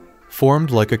 Formed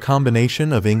like a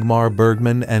combination of Ingmar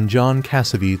Bergman and John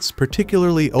Cassavetes'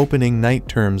 particularly opening night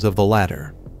terms of the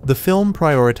latter, the film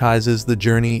prioritizes the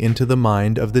journey into the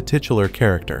mind of the titular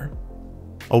character.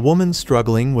 A woman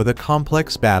struggling with a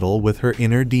complex battle with her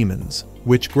inner demons,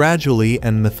 which gradually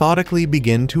and methodically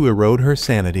begin to erode her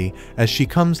sanity as she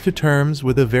comes to terms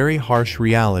with a very harsh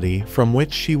reality from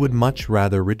which she would much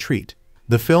rather retreat.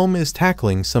 The film is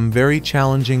tackling some very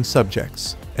challenging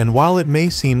subjects, and while it may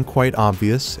seem quite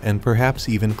obvious and perhaps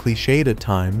even cliched at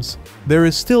times, there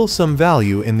is still some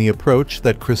value in the approach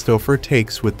that Cristofer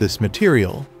takes with this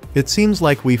material. It seems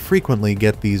like we frequently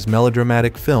get these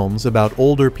melodramatic films about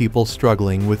older people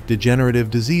struggling with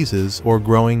degenerative diseases or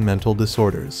growing mental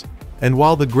disorders. And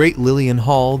while The Great Lillian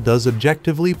Hall does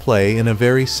objectively play in a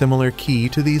very similar key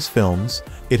to these films,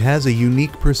 it has a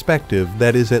unique perspective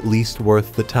that is at least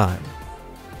worth the time.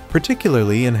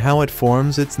 Particularly in how it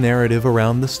forms its narrative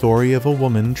around the story of a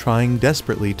woman trying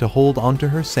desperately to hold onto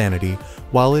her sanity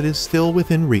while it is still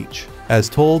within reach, as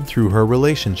told through her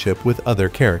relationship with other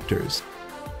characters.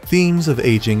 Themes of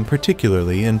aging,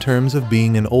 particularly in terms of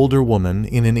being an older woman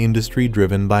in an industry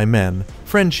driven by men,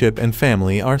 friendship and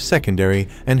family are secondary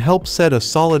and help set a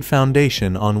solid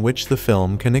foundation on which the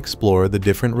film can explore the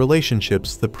different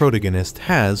relationships the protagonist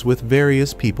has with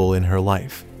various people in her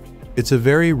life. It's a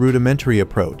very rudimentary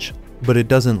approach, but it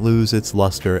doesn't lose its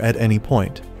luster at any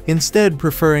point, instead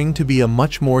preferring to be a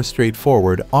much more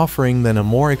straightforward offering than a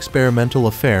more experimental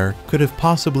affair could have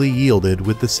possibly yielded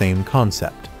with the same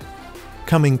concept.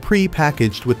 Coming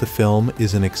pre-packaged with the film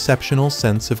is an exceptional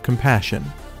sense of compassion,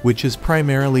 which is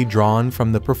primarily drawn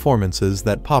from the performances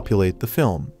that populate the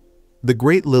film. The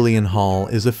Great Lillian Hall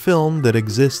is a film that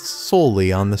exists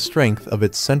solely on the strength of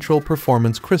its central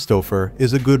performance. Cristofer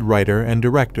is a good writer and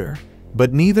director,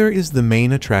 but neither is the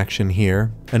main attraction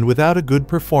here, and without a good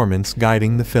performance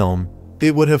guiding the film,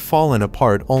 it would have fallen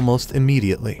apart almost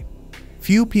immediately.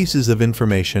 Few pieces of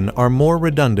information are more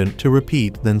redundant to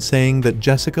repeat than saying that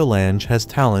Jessica Lange has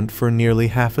talent for nearly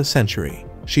half a century.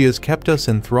 She has kept us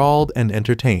enthralled and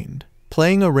entertained,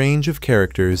 playing a range of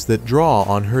characters that draw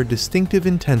on her distinctive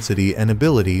intensity and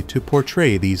ability to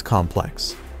portray these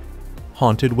complex,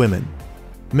 haunted women.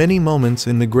 Many moments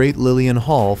in The Great Lillian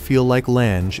Hall feel like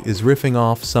Lange is riffing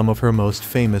off some of her most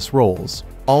famous roles,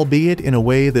 albeit in a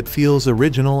way that feels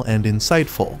original and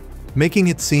insightful, making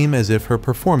it seem as if her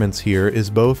performance here is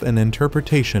both an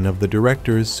interpretation of the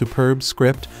director's superb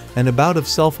script and a bout of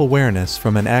self-awareness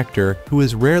from an actor who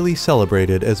is rarely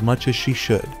celebrated as much as she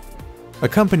should.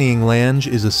 Accompanying Lange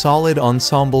is a solid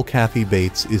ensemble. Kathy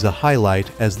Bates is a highlight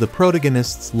as the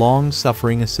protagonist's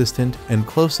long-suffering assistant and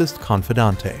closest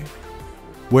confidante,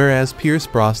 whereas Pierce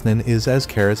Brosnan is as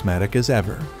charismatic as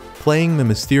ever, playing the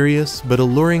mysterious but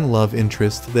alluring love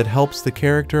interest that helps the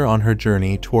character on her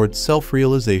journey towards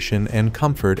self-realization and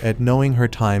comfort at knowing her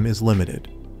time is limited.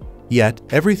 Yet,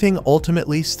 everything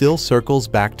ultimately still circles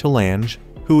back to Lange,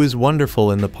 who is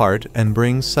wonderful in the part and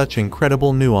brings such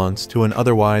incredible nuance to an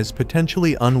otherwise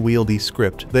potentially unwieldy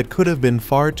script that could have been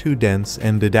far too dense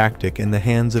and didactic in the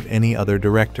hands of any other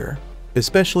director,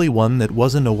 especially one that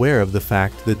wasn't aware of the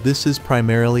fact that this is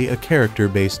primarily a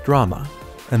character-based drama,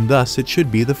 and thus it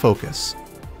should be the focus.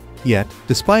 Yet,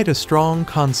 despite a strong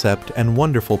concept and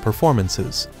wonderful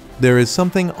performances, there is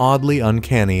something oddly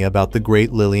uncanny about The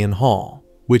Great Lillian Hall,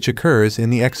 which occurs in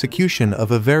the execution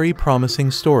of a very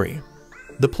promising story.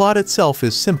 The plot itself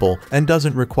is simple and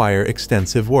doesn't require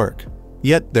extensive work,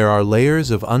 yet there are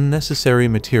layers of unnecessary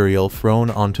material thrown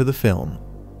onto the film,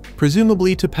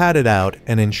 presumably to pad it out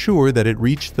and ensure that it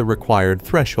reached the required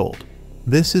threshold.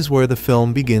 This is where the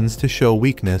film begins to show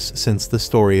weakness, since the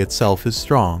story itself is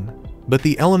strong, but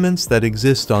the elements that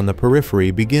exist on the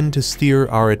periphery begin to steer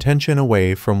our attention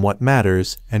away from what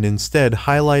matters and instead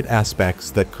highlight aspects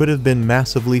that could have been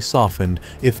massively softened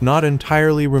if not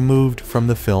entirely removed from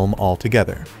the film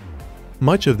altogether.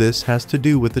 Much of this has to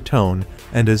do with the tone,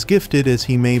 and as gifted as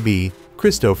he may be,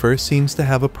 Cristofer seems to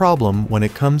have a problem when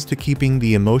it comes to keeping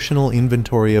the emotional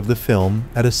inventory of the film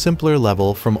at a simpler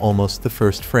level from almost the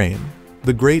first frame.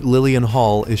 The great Lillian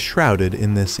Hall is shrouded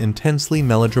in this intensely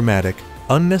melodramatic,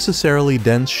 unnecessarily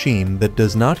dense sheen that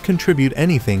does not contribute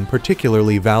anything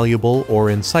particularly valuable or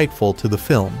insightful to the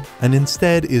film, and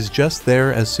instead is just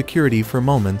there as security for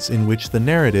moments in which the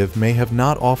narrative may have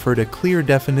not offered a clear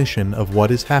definition of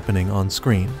what is happening on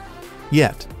screen.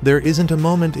 Yet, there isn't a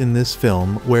moment in this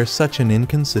film where such an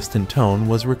inconsistent tone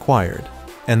was required,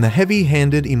 and the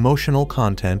heavy-handed emotional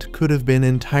content could have been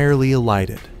entirely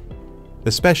elided,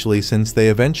 especially since they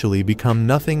eventually become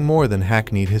nothing more than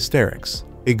hackneyed hysterics,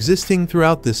 existing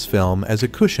throughout this film as a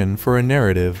cushion for a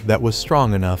narrative that was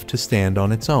strong enough to stand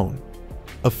on its own.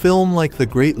 A film like The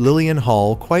Great Lillian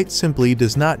Hall quite simply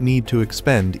does not need to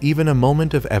expend even a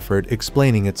moment of effort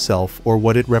explaining itself or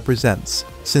what it represents,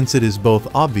 since it is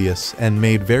both obvious and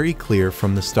made very clear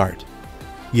from the start.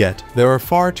 Yet, there are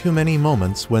far too many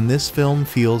moments when this film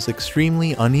feels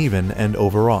extremely uneven and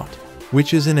overwrought,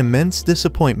 which is an immense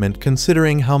disappointment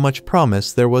considering how much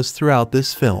promise there was throughout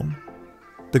this film.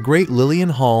 The Great Lillian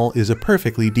Hall is a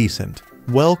perfectly decent,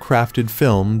 well-crafted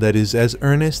film that is as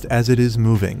earnest as it is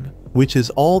moving, which is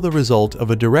all the result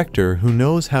of a director who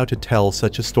knows how to tell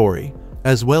such a story,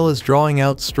 as well as drawing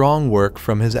out strong work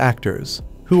from his actors,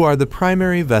 who are the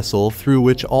primary vessel through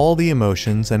which all the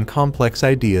emotions and complex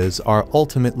ideas are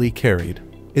ultimately carried.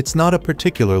 It's not a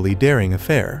particularly daring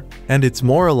affair, and it's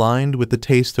more aligned with the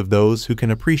taste of those who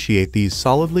can appreciate these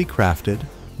solidly crafted,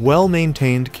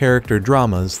 well-maintained character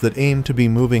dramas that aim to be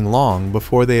moving long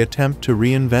before they attempt to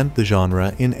reinvent the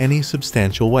genre in any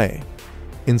substantial way.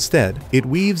 Instead, it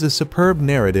weaves a superb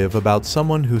narrative about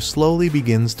someone who slowly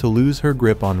begins to lose her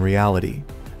grip on reality,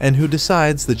 and who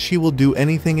decides that she will do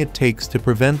anything it takes to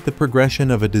prevent the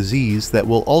progression of a disease that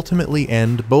will ultimately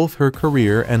end both her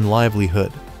career and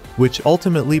livelihood, which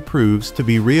ultimately proves to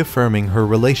be reaffirming her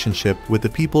relationship with the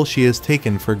people she has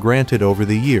taken for granted over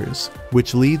the years,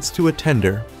 which leads to a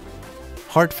tender,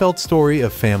 heartfelt story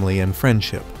of family and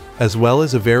friendship, as well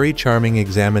as a very charming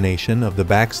examination of the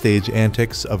backstage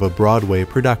antics of a Broadway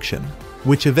production,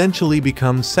 which eventually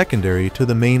becomes secondary to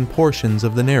the main portions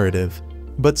of the narrative,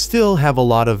 but still have a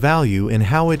lot of value in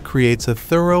how it creates a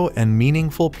thorough and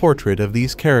meaningful portrait of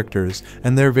these characters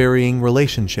and their varying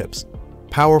relationships,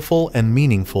 powerful and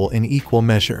meaningful in equal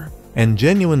measure, and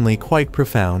genuinely quite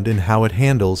profound in how it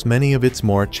handles many of its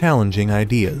more challenging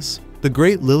ideas. The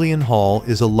Great Lillian Hall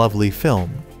is a lovely film,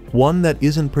 one that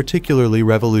isn't particularly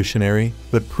revolutionary,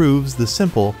 but proves the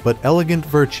simple but elegant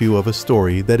virtue of a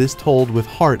story that is told with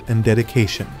heart and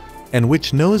dedication, and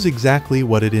which knows exactly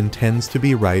what it intends to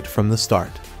be right from the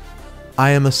start.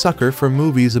 I am a sucker for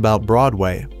movies about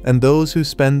Broadway and those who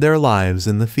spend their lives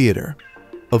in the theater.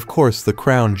 Of course, the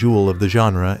crown jewel of the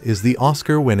genre is the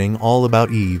Oscar-winning All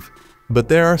About Eve, but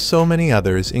there are so many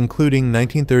others, including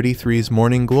 1933's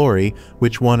Morning Glory,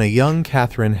 which won a young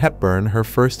Katharine Hepburn her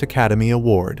first Academy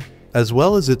Award, as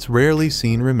well as its rarely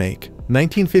seen remake,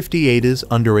 1958's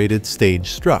underrated Stage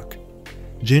Struck.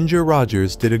 Ginger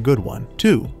Rogers did a good one,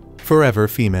 too. Forever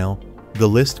Female. The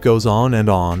list goes on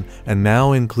and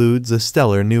now includes a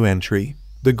stellar new entry,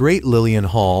 The Great Lillian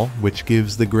Hall, which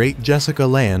gives the great Jessica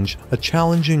Lange a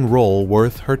challenging role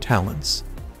worth her talents.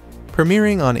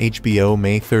 Premiering on HBO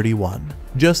May 31,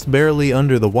 just barely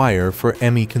under the wire for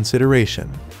Emmy consideration,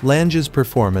 Lange's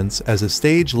performance as a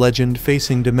stage legend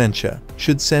facing dementia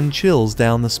should send chills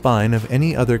down the spine of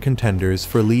any other contenders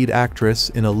for lead actress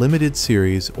in a limited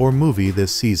series or movie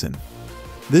this season.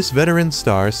 This veteran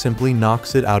star simply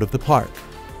knocks it out of the park.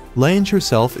 Lange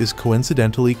herself is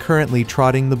coincidentally currently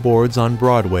trotting the boards on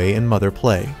Broadway in Mother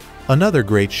Play, another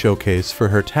great showcase for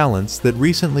her talents that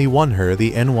recently won her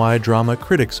the NY Drama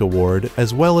Critics Award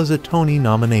as well as a Tony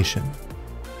nomination.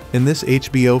 In this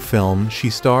HBO film, she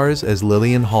stars as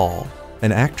Lillian Hall,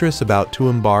 an actress about to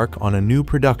embark on a new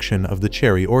production of The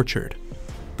Cherry Orchard.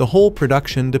 The whole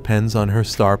production depends on her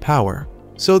star power,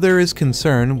 so there is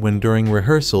concern when during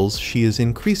rehearsals she is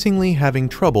increasingly having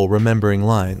trouble remembering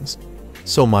lines.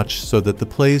 So much so that the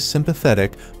play's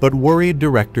sympathetic but worried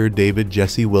director David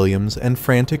Jesse Williams and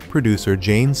frantic producer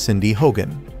Jane Cindy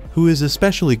Hogan, who is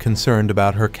especially concerned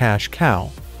about her cash cow,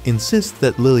 insist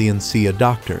that Lillian see a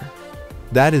doctor.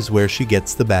 That is where she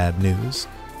gets the bad news.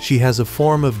 She has a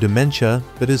form of dementia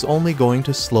that is only going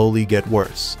to slowly get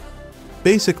worse.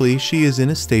 Basically, she is in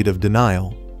a state of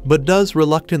denial, but does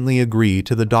reluctantly agree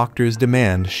to the doctor's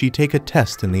demand she take a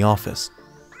test in the office.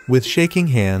 With shaking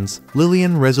hands,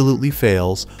 Lillian resolutely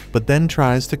fails, but then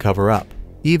tries to cover up,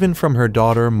 even from her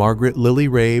daughter Margaret Lily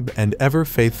Rabe and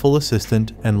ever-faithful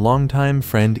assistant and longtime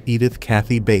friend Edith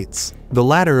Kathy Bates, the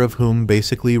latter of whom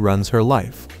basically runs her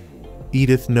life.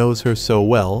 Edith knows her so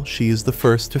well she is the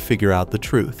first to figure out the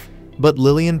truth, but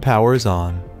Lillian powers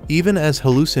on, even as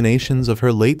hallucinations of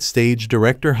her late-stage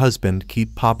director husband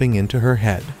keep popping into her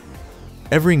head.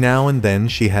 Every now and then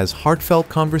she has heartfelt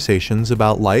conversations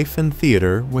about life and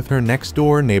theater with her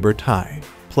next-door neighbor Ty,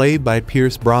 played by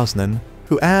Pierce Brosnan,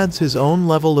 who adds his own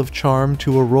level of charm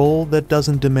to a role that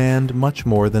doesn't demand much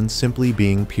more than simply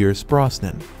being Pierce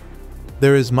Brosnan.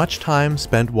 There is much time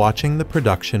spent watching the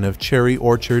production of Cherry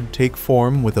Orchard take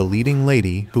form with a leading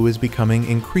lady who is becoming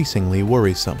increasingly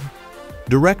worrisome.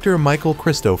 Director Michael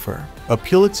Cristofer, a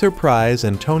Pulitzer Prize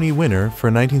and Tony winner for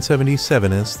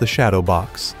 1977's The Shadow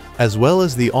Box, as well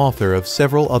as the author of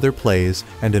several other plays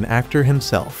and an actor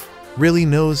himself, really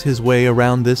knows his way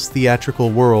around this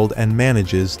theatrical world and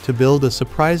manages to build a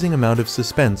surprising amount of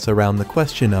suspense around the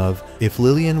question of if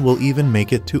Lillian will even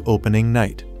make it to opening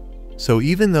night. So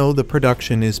even though the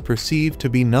production is perceived to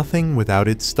be nothing without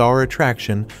its star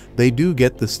attraction, they do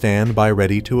get the standby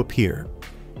ready to appear.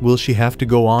 Will she have to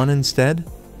go on instead?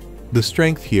 The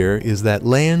strength here is that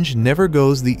Lange never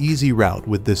goes the easy route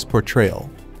with this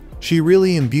portrayal. She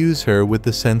really imbues her with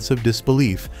the sense of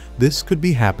disbelief this could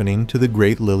be happening to the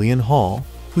great Lillian Hall,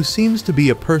 who seems to be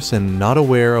a person not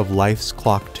aware of life's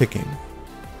clock ticking.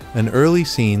 An early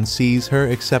scene sees her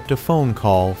accept a phone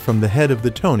call from the head of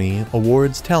the Tony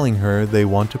Awards telling her they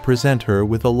want to present her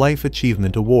with a Life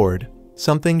Achievement Award,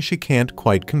 something she can't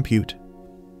quite compute.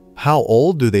 "How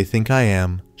old do they think I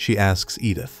am?" she asks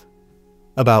Edith.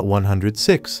 "About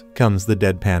 106, comes the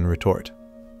deadpan retort.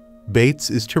 Bates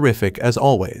is terrific as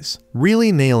always,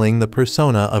 really nailing the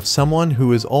persona of someone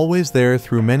who is always there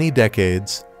through many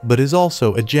decades, but is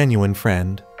also a genuine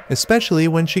friend, especially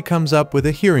when she comes up with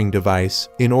a hearing device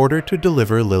in order to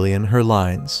deliver Lillian her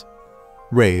lines.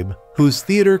 Rabe, whose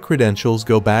theater credentials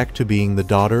go back to being the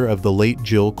daughter of the late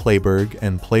Jill Clayburgh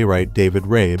and playwright David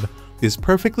Rabe, is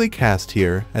perfectly cast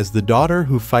here as the daughter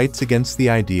who fights against the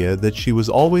idea that she was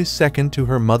always second to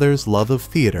her mother's love of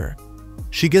theater.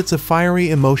 She gets a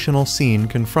fiery emotional scene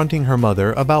confronting her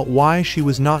mother about why she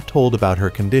was not told about her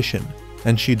condition,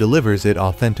 and she delivers it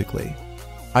authentically.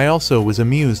 I also was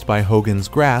amused by Hogan's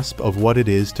grasp of what it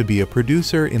is to be a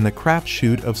producer in the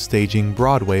crapshoot of staging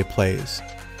Broadway plays.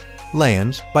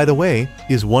 Lange, by the way,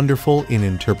 is wonderful in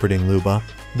interpreting Luba,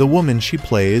 the woman she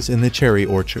plays in The Cherry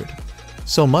Orchard.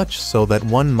 So much so that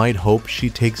one might hope she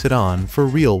takes it on for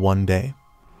real one day.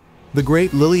 The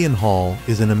Great Lillian Hall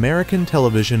is an American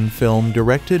television film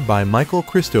directed by Michael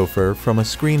Cristofer from a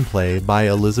screenplay by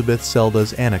Elisabeth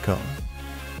Seldes Annacone.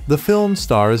 The film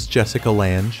stars Jessica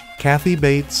Lange, Kathy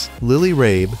Bates, Lily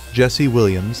Rabe, Jesse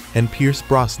Williams, and Pierce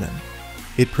Brosnan.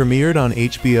 It premiered on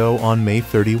HBO on May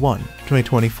 31,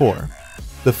 2024.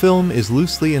 The film is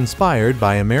loosely inspired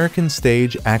by American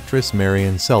stage actress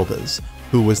Marion Seldes,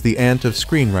 who was the aunt of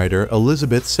screenwriter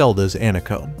Elisabeth Seldes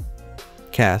Annacone.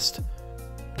 Cast: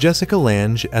 Jessica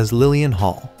Lange as Lillian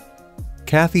Hall,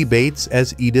 Kathy Bates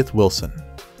as Edith Wilson,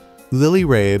 Lily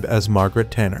Rabe as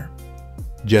Margaret Tanner,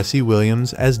 Jesse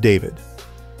Williams as David,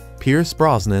 Pierce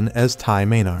Brosnan as Ty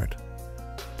Maynard.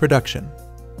 Production.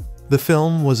 The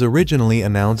film was originally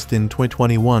announced in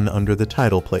 2021 under the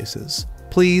title Places,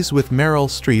 Please, with Meryl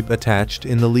Streep attached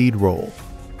in the lead role.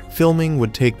 Filming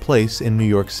would take place in New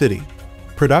York City.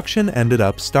 Production ended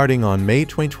up starting on May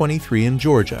 2023 in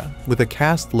Georgia, with a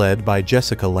cast led by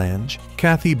Jessica Lange,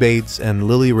 Kathy Bates, and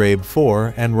Lily Rabe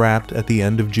IV, and wrapped at the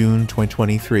end of June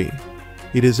 2023.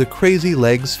 It is a Crazy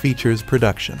Legs Features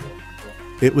production.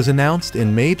 It was announced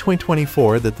in May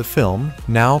 2024 that the film,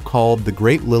 now called The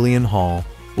Great Lillian Hall,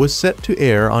 was set to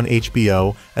air on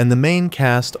HBO, and the main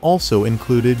cast also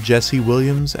included Jesse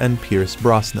Williams and Pierce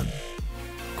Brosnan.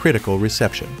 Critical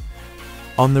reception.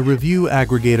 On the review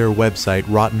aggregator website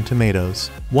Rotten Tomatoes,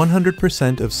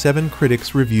 100% of 7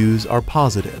 critics' reviews are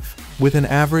positive, with an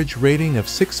average rating of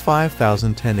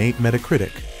 65010.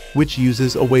 Metacritic, which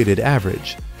uses a weighted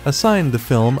average, assigned the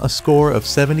film a score of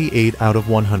 78 out of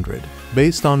 100,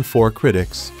 based on 4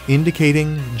 critics,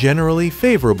 indicating generally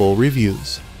favorable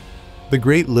reviews. The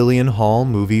Great Lillian Hall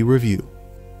Movie Review.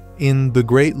 In The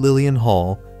Great Lillian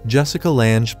Hall, Jessica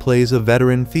Lange plays a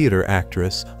veteran theater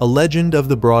actress, a legend of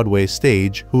the Broadway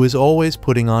stage who is always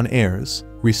putting on airs,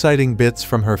 reciting bits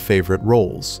from her favorite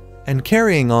roles, and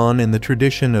carrying on in the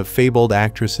tradition of fabled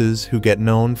actresses who get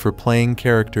known for playing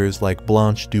characters like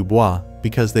Blanche Dubois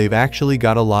because they've actually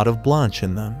got a lot of Blanche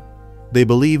in them. They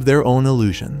believe their own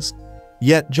illusions.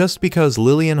 Yet just because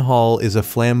Lillian Hall is a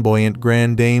flamboyant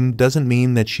grand dame doesn't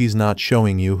mean that she's not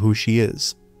showing you who she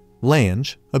is.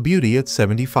 Lange, a beauty at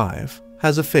 75,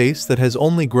 has a face that has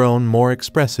only grown more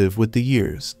expressive with the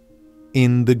years.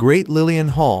 In The Great Lillian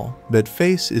Hall, that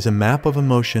face is a map of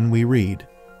emotion we read.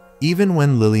 Even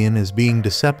when Lillian is being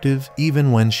deceptive,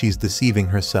 even when she's deceiving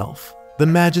herself, the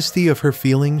majesty of her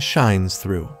feelings shines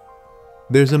through.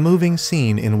 There's a moving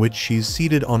scene in which she's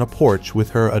seated on a porch with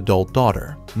her adult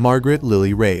daughter, Margaret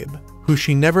Lily Rabe, who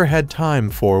she never had time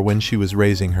for when she was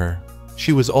raising her.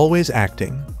 She was always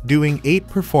acting, doing 8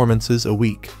 performances a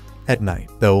week. At night,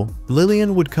 though,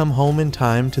 Lillian would come home in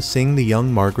time to sing the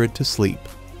young Margaret to sleep.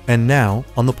 And now,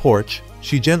 on the porch,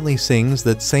 she gently sings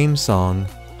that same song,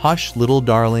 "Hush, little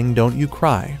darling, don't you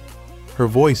cry." Her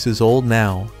voice is old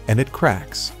now, and it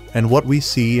cracks. And what we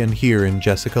see and hear in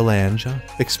Jessica Lange,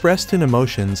 expressed in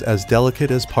emotions as delicate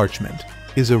as parchment,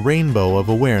 is a rainbow of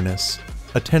awareness,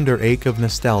 a tender ache of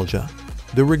nostalgia,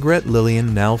 the regret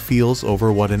Lillian now feels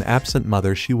over what an absent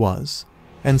mother she was,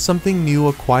 and something new,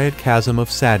 a quiet chasm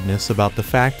of sadness about the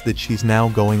fact that she's now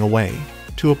going away,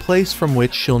 to a place from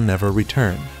which she'll never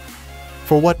return.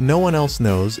 For what no one else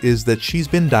knows is that she's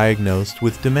been diagnosed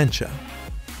with dementia.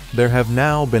 There have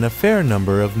now been a fair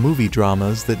number of movie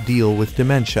dramas that deal with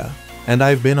dementia, and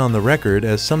I've been on the record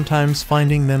as sometimes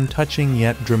finding them touching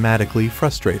yet dramatically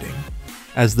frustrating.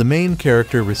 As the main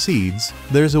character recedes,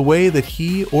 there's a way that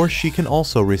he or she can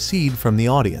also recede from the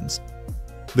audience.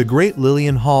 The great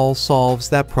Lillian Hall solves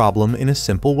that problem in a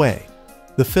simple way.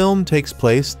 The film takes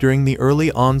place during the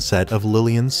early onset of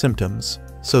Lillian's symptoms,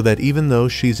 so that even though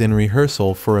she's in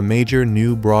rehearsal for a major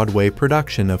new Broadway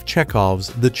production of Chekhov's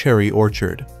The Cherry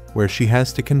Orchard, where she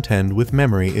has to contend with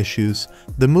memory issues,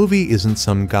 the movie isn't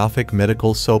some gothic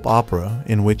medical soap opera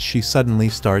in which she suddenly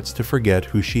starts to forget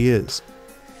who she is.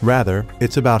 Rather,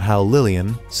 it's about how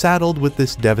Lillian, saddled with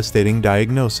this devastating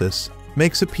diagnosis,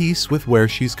 makes a peace with where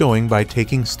she's going by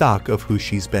taking stock of who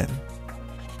she's been.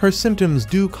 Her symptoms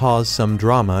do cause some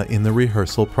drama in the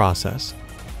rehearsal process.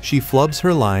 She flubs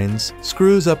her lines,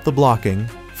 screws up the blocking,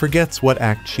 forgets what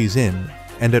act she's in,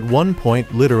 and at one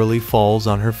point literally falls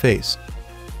on her face.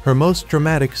 Her most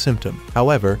dramatic symptom,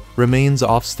 however, remains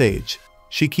offstage.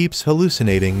 She keeps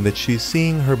hallucinating that she's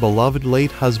seeing her beloved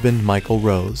late husband Michael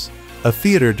Rose, a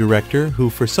theater director who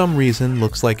for some reason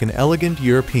looks like an elegant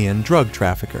European drug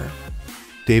trafficker.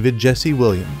 David Jesse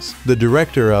Williams, the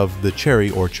director of The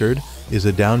Cherry Orchard, is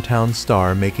a downtown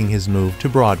star making his move to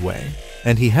Broadway,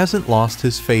 and he hasn't lost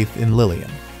his faith in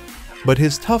Lillian. But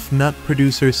his tough nut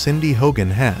producer Cindy Hogan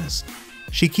has.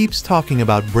 She keeps talking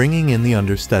about bringing in the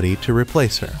understudy to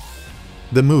replace her.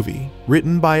 The movie,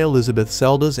 written by Elisabeth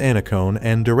Seldes Annacone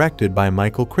and directed by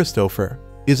Michael Cristofer,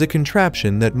 is a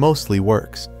contraption that mostly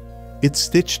works. It's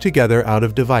stitched together out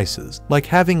of devices, like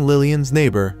having Lillian's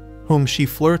neighbor, whom she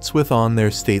flirts with on their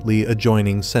stately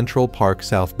adjoining Central Park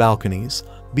South balconies,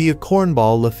 be a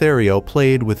cornball Lothario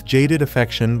played with jaded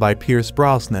affection by Pierce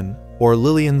Brosnan, or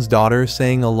Lillian's daughter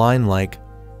saying a line like,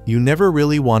 "You never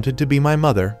really wanted to be my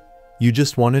mother. You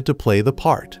just wanted to play the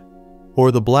part."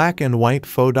 Or the black and white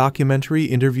faux documentary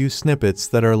interview snippets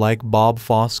that are like Bob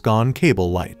Fosse gone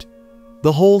cable light.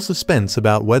 The whole suspense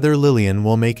about whether Lillian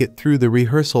will make it through the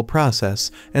rehearsal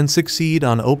process and succeed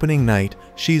on opening night,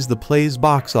 She's the play's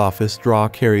box office draw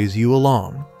carries you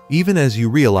along, even as you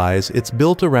realize it's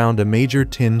built around a major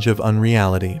tinge of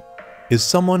unreality. Is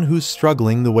someone who's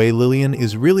struggling the way Lillian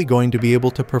is really going to be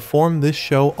able to perform this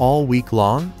show all week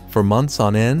long, for months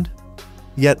on end?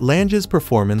 Yet Lange's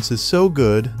performance is so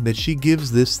good that she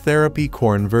gives this therapy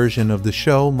corn version of the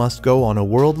show must go on a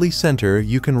worldly center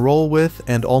you can roll with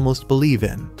and almost believe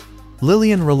in.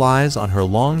 Lillian relies on her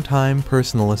longtime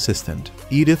personal assistant,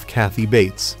 Edith Kathy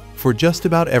Bates, for just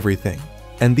about everything,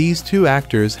 and these two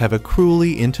actors have a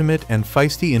cruelly intimate and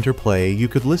feisty interplay you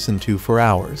could listen to for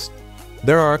hours.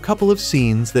 There are a couple of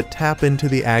scenes that tap into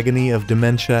the agony of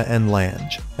dementia, and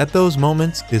Lange, at those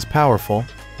moments, is powerful.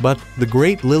 But The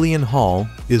Great Lillian Hall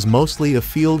is mostly a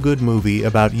feel-good movie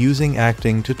about using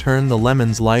acting to turn the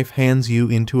lemons life hands you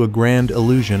into a grand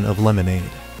illusion of lemonade.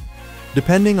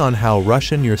 Depending on how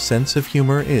Russian your sense of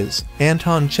humor is,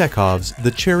 Anton Chekhov's The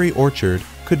Cherry Orchard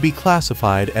could be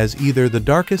classified as either the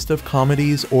darkest of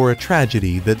comedies or a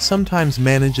tragedy that sometimes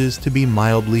manages to be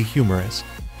mildly humorous.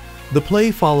 The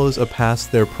play follows a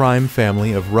past their prime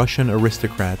family of Russian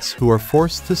aristocrats who are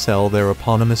forced to sell their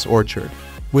eponymous orchard,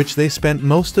 which they spent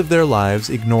most of their lives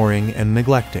ignoring and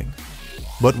neglecting.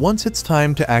 But once it's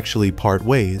time to actually part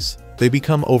ways, they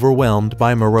become overwhelmed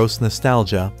by morose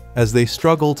nostalgia as they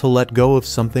struggle to let go of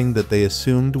something that they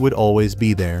assumed would always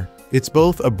be there. It's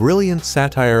both a brilliant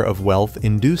satire of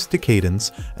wealth-induced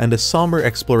decadence and a somber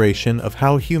exploration of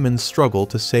how humans struggle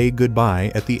to say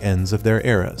goodbye at the ends of their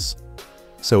eras.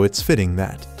 So it's fitting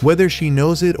that, whether she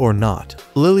knows it or not,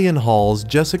 Lillian Hall's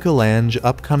Jessica Lange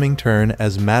upcoming turn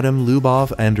as Madame Lyubov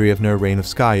Andreevna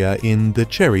Rainovskaya in The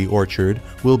Cherry Orchard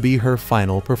will be her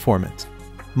final performance.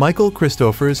 Michael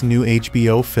Cristofer's new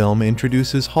HBO film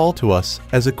introduces Hall to us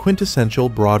as a quintessential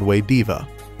Broadway diva,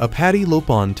 a Patti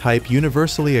LuPone type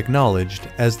universally acknowledged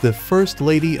as the First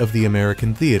Lady of the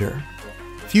American theater.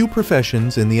 Few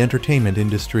professions in the entertainment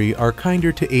industry are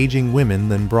kinder to aging women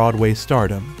than Broadway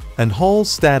stardom, and Hall's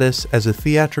status as a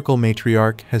theatrical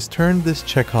matriarch has turned this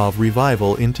Chekhov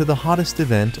revival into the hottest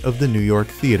event of the New York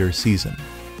theater season.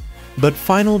 But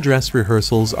final dress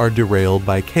rehearsals are derailed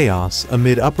by chaos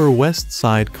amid Upper West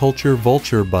Side culture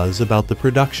vulture buzz about the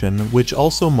production, which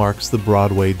also marks the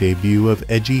Broadway debut of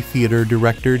edgy theater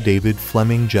director David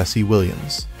Fleming Jesse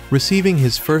Williams, receiving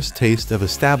his first taste of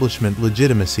establishment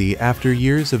legitimacy after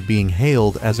years of being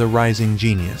hailed as a rising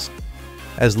genius.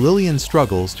 As Lillian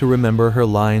struggles to remember her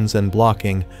lines and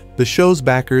blocking, the show's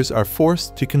backers are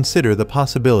forced to consider the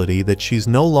possibility that she's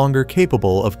no longer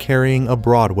capable of carrying a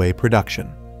Broadway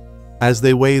production. As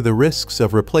they weigh the risks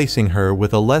of replacing her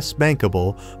with a less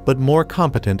bankable but more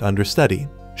competent understudy,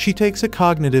 she takes a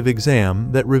cognitive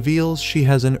exam that reveals she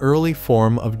has an early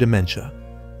form of dementia.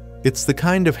 It's the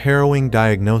kind of harrowing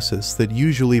diagnosis that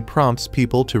usually prompts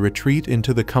people to retreat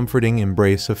into the comforting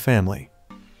embrace of family.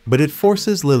 But it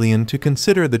forces Lillian to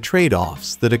consider the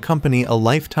trade-offs that accompany a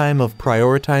lifetime of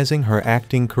prioritizing her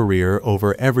acting career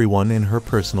over everyone in her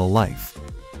personal life.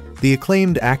 The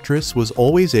acclaimed actress was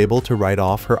always able to write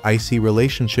off her icy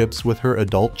relationships with her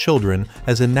adult children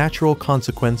as a natural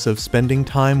consequence of spending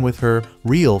time with her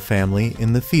real family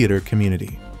in the theater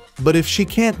community. But if she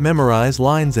can't memorize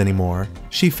lines anymore,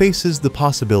 she faces the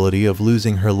possibility of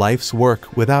losing her life's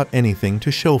work without anything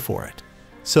to show for it.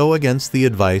 So, against the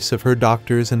advice of her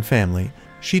doctors and family,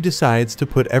 she decides to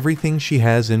put everything she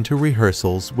has into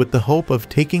rehearsals with the hope of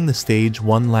taking the stage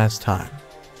one last time.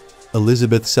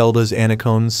 Elisabeth Seldes'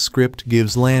 Annacone's script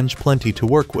gives Lange plenty to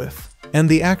work with, and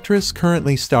the actress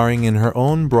currently starring in her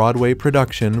own Broadway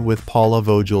production with Paula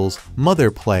Vogel's Mother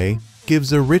play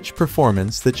gives a rich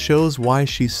performance that shows why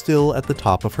she's still at the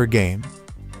top of her game.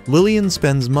 Lillian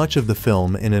spends much of the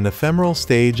film in an ephemeral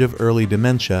stage of early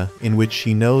dementia in which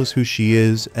she knows who she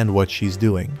is and what she's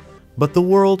doing, but the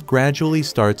world gradually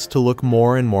starts to look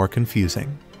more and more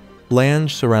confusing. Lange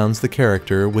surrounds the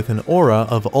character with an aura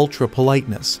of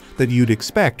ultra-politeness that you'd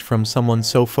expect from someone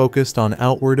so focused on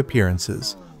outward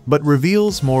appearances, but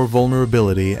reveals more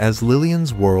vulnerability as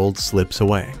Lillian's world slips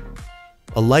away.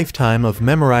 A lifetime of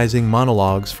memorizing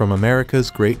monologues from America's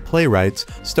great playwrights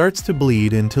starts to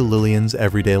bleed into Lillian's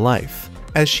everyday life,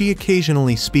 as she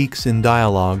occasionally speaks in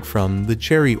dialogue from The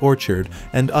Cherry Orchard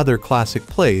and other classic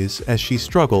plays as she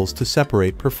struggles to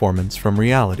separate performance from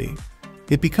reality.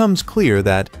 It becomes clear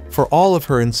that, for all of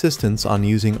her insistence on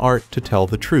using art to tell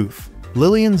the truth,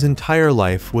 Lillian's entire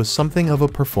life was something of a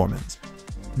performance.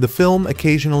 The film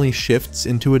occasionally shifts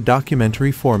into a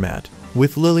documentary format,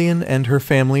 with Lillian and her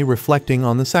family reflecting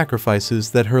on the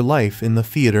sacrifices that her life in the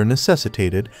theater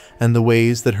necessitated and the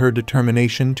ways that her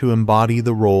determination to embody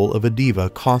the role of a diva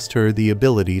cost her the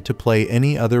ability to play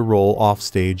any other role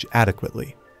offstage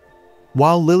adequately.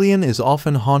 While Lillian is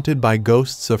often haunted by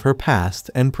ghosts of her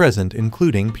past and present,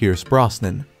 including Pierce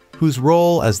Brosnan, whose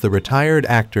role as the retired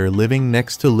actor living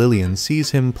next to Lillian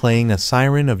sees him playing a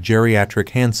siren of geriatric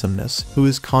handsomeness who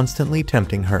is constantly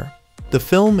tempting her. The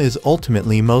film is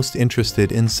ultimately most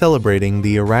interested in celebrating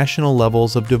the irrational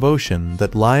levels of devotion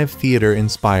that live theater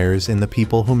inspires in the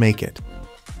people who make it.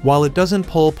 While it doesn't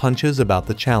pull punches about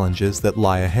the challenges that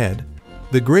lie ahead,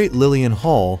 the great Lillian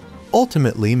Hall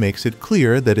ultimately makes it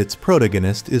clear that its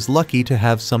protagonist is lucky to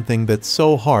have something that's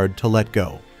so hard to let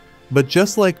go. But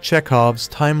just like Chekhov's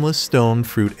timeless stone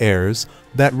fruit heirs,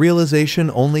 that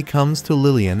realization only comes to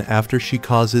Lillian after she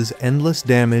causes endless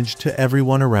damage to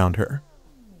everyone around her.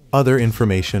 Other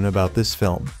information about this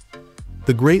film.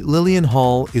 The Great Lillian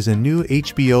Hall is a new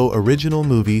HBO original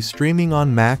movie streaming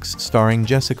on Max starring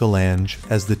Jessica Lange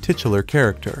as the titular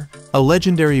character, a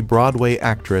legendary Broadway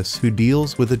actress who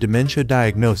deals with a dementia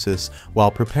diagnosis while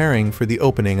preparing for the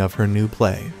opening of her new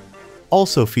play.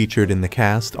 Also featured in the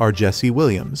cast are Jesse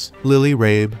Williams, Lily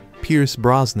Rabe, Pierce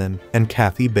Brosnan, and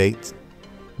Kathy Bates.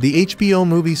 The HBO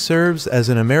movie serves as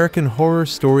an American Horror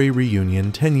Story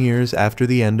reunion 10 years after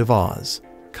the end of Oz.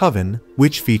 Coven,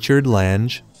 which featured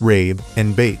Lange, Rabe,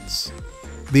 and Bates.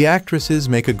 The actresses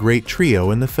make a great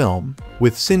trio in the film,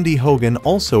 with Cindy Hogan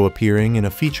also appearing in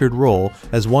a featured role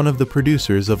as one of the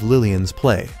producers of Lillian's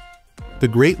play. The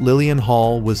Great Lillian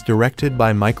Hall was directed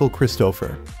by Michael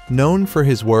Cristofer, known for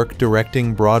his work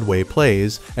directing Broadway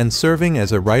plays and serving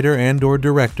as a writer and/or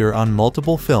director on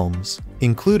multiple films,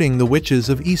 including The Witches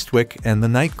of Eastwick and The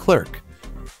Night Clerk.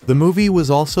 The movie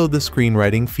was also the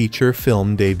screenwriting feature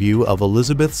film debut of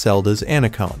Elisabeth Seldes'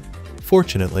 Annacone.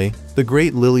 Fortunately, The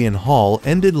Great Lillian Hall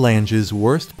ended Lange's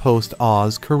worst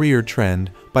post-Oz career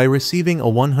trend by receiving a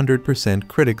 100%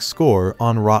 critic score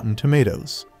on Rotten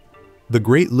Tomatoes. The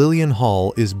Great Lillian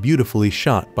Hall is beautifully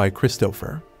shot by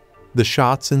Cristofer. The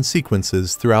shots and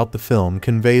sequences throughout the film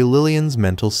convey Lillian's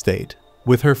mental state,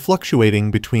 with her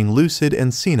fluctuating between lucid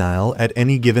and senile at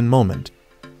any given moment.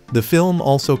 The film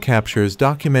also captures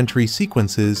documentary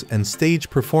sequences and stage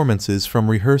performances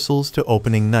from rehearsals to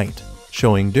opening night,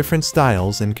 showing different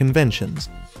styles and conventions.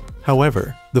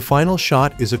 However, the final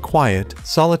shot is a quiet,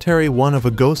 solitary one of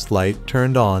a ghost light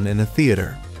turned on in a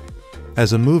theater.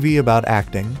 As a movie about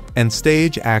acting, and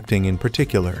stage acting in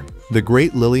particular, The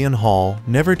Great Lillian Hall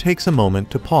never takes a moment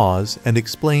to pause and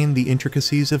explain the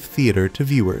intricacies of theater to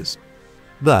viewers.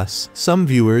 Thus, some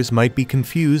viewers might be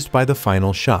confused by the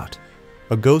final shot.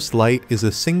 A ghost light is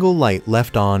a single light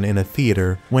left on in a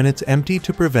theater when it's empty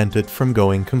to prevent it from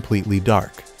going completely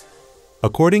dark.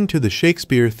 According to the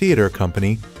Shakespeare Theatre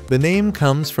Company, the name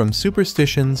comes from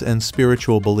superstitions and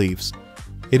spiritual beliefs.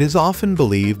 It is often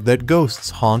believed that ghosts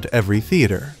haunt every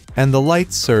theater, and the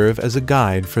lights serve as a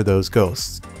guide for those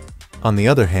ghosts. On the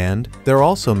other hand, they're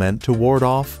also meant to ward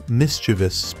off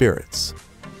mischievous spirits.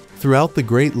 Throughout The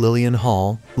Great Lillian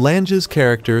Hall, Lange's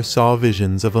character saw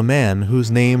visions of a man whose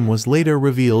name was later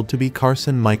revealed to be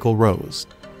Carson Michael Rose.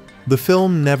 The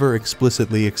film never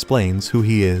explicitly explains who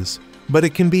he is, but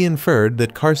it can be inferred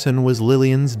that Carson was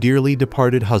Lillian's dearly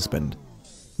departed husband.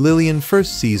 Lillian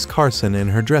first sees Carson in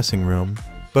her dressing room,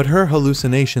 but her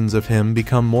hallucinations of him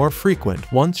become more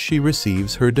frequent once she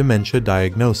receives her dementia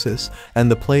diagnosis and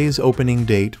the play's opening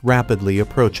date rapidly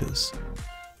approaches.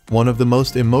 One of the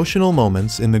most emotional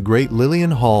moments in The Great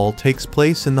Lillian Hall takes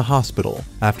place in the hospital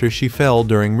after she fell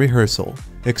during rehearsal,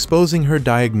 exposing her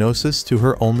diagnosis to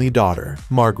her only daughter,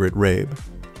 Margaret Rabe.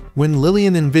 When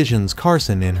Lillian envisions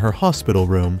Carson in her hospital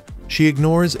room, she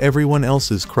ignores everyone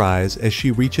else's cries as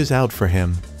she reaches out for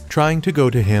him, trying to go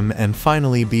to him and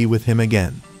finally be with him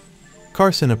again.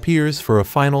 Carson appears for a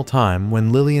final time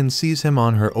when Lillian sees him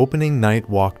on her opening night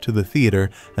walk to the theater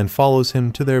and follows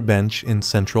him to their bench in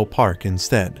Central Park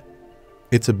instead.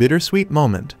 It's a bittersweet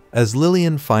moment, as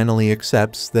Lillian finally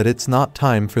accepts that it's not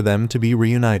time for them to be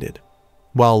reunited.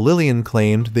 While Lillian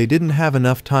claimed they didn't have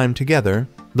enough time together,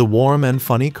 the warm and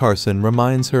funny Carson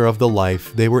reminds her of the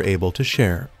life they were able to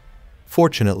share.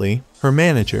 Fortunately, her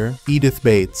manager, Edith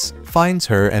Bates, finds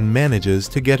her and manages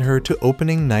to get her to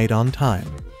opening night on time.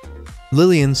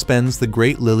 Lillian spends The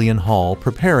Great Lillian Hall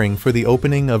preparing for the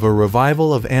opening of a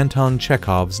revival of Anton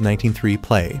Chekhov's 1903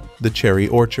 play, The Cherry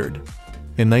Orchard.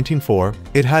 In 1904,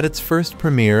 it had its first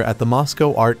premiere at the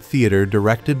Moscow Art Theater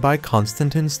directed by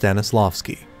Konstantin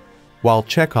Stanislavski. While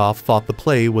Chekhov thought the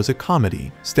play was a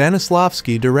comedy,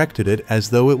 Stanislavski directed it as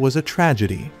though it was a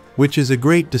tragedy, which is a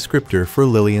great descriptor for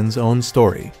Lillian's own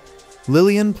story.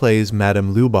 Lillian plays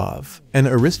Madame Lyubov, an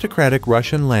aristocratic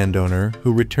Russian landowner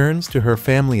who returns to her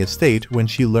family estate when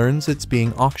she learns it's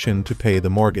being auctioned to pay the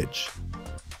mortgage.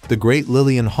 The Great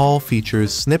Lillian Hall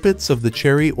features snippets of The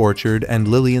Cherry Orchard and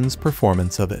Lillian's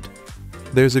performance of it.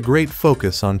 There's a great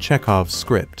focus on Chekhov's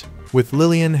script, with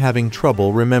Lillian having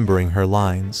trouble remembering her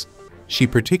lines. She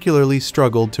particularly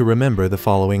struggled to remember the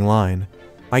following line: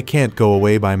 "I can't go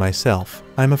away by myself,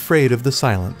 I'm afraid of the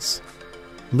silence."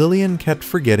 Lillian kept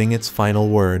forgetting its final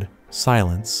word,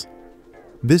 silence.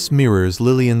 This mirrors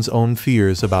Lillian's own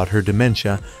fears about her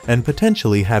dementia and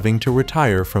potentially having to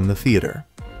retire from the theater.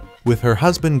 With her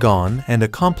husband gone and a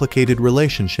complicated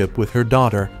relationship with her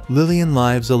daughter, Lillian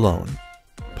lives alone.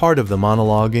 Part of the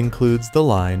monologue includes the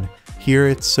line, "Here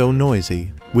it's so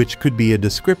noisy," which could be a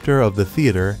descriptor of the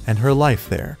theater and her life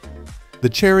there. The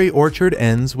Cherry Orchard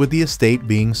ends with the estate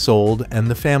being sold and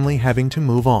the family having to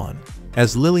move on,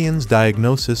 as Lillian's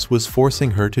diagnosis was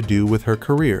forcing her to do with her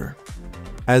career.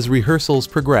 As rehearsals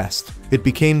progressed, it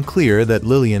became clear that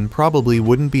Lillian probably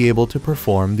wouldn't be able to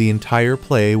perform the entire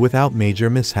play without major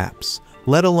mishaps,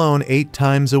 let alone 8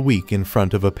 times a week in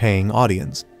front of a paying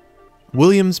audience.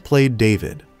 Williams played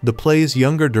David, the play's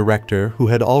younger director who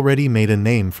had already made a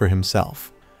name for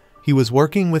himself. He was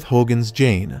working with Hogan's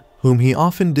Jane, whom he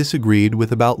often disagreed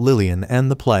with about Lillian and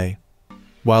the play.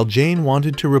 While Jane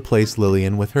wanted to replace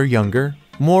Lillian with her younger,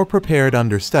 more prepared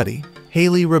understudy,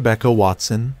 Haley Rebecca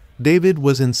Watson, David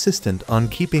was insistent on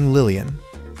keeping Lillian.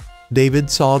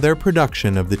 David saw their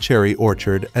production of The Cherry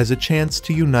Orchard as a chance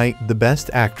to unite the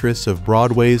best actress of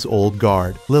Broadway's old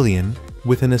guard, Lillian,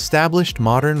 with an established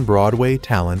modern Broadway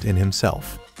talent in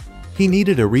himself. He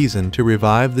needed a reason to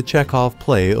revive the Chekhov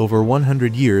play over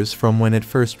 100 years from when it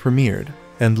first premiered,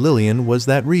 and Lillian was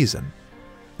that reason.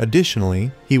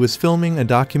 Additionally, he was filming a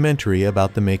documentary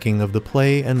about the making of the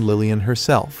play and Lillian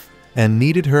herself, and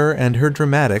needed her and her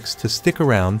dramatics to stick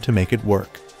around to make it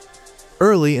work.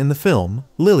 Early in the film,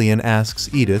 Lillian asks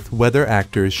Edith whether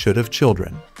actors should have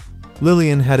children.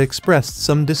 Lillian had expressed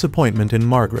some disappointment in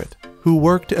Margaret, who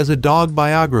worked as a dog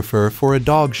biographer for a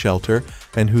dog shelter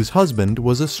and whose husband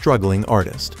was a struggling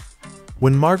artist.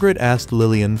 When Margaret asked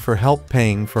Lillian for help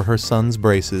paying for her son's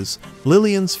braces,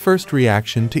 Lillian's first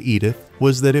reaction to Edith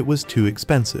was that it was too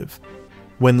expensive.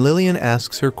 When Lillian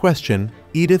asks her question,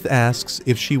 Edith asks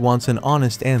if she wants an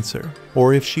honest answer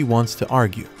or if she wants to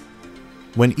argue.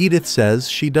 When Edith says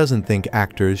she doesn't think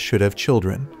actors should have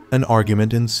children, an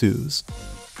argument ensues.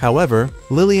 However,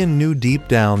 Lillian knew deep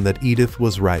down that Edith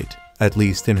was right, at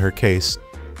least in her case.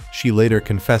 She later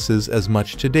confesses as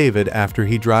much to David after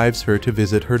he drives her to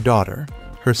visit her daughter,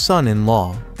 her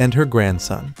son-in-law, and her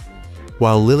grandson.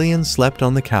 While Lillian slept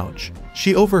on the couch,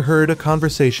 she overheard a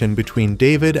conversation between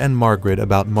David and Margaret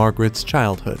about Margaret's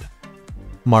childhood.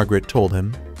 Margaret told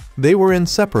him, "They were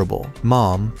inseparable,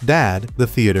 Mom, Dad, the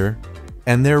theater,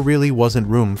 and there really wasn't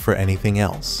room for anything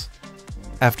else."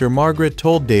 After Margaret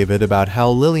told David about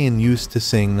how Lillian used to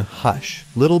sing "Hush,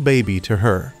 Little Baby" to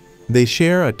her, they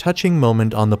share a touching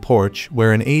moment on the porch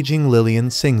where an aging Lillian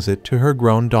sings it to her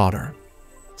grown daughter.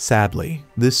 Sadly,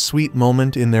 this sweet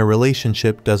moment in their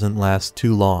relationship doesn't last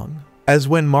too long, as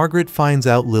when Margaret finds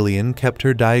out Lillian kept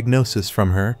her diagnosis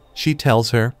from her, she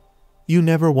tells her, "You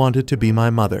never wanted to be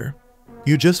my mother.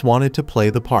 You just wanted to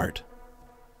play the part."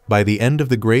 By the end of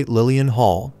the Great Lillian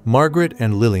Hall, Margaret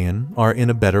and Lillian are in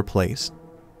a better place.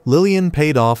 Lillian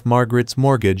paid off Margaret's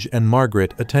mortgage and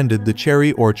Margaret attended the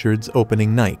Cherry Orchard's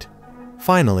opening night.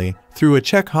 Finally, through a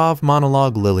Chekhov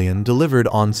monologue Lillian delivered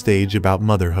on stage about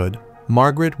motherhood,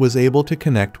 Margaret was able to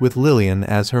connect with Lillian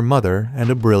as her mother and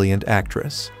a brilliant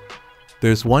actress.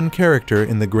 There's one character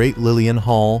in the Great Lillian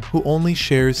Hall who only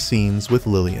shares scenes with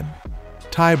Lillian.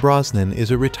 Ty Brosnan is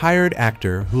a retired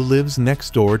actor who lives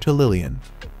next door to Lillian.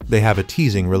 They have a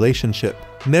teasing relationship,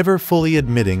 never fully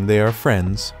admitting they are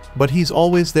friends, but he's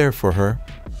always there for her.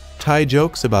 Ty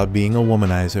jokes about being a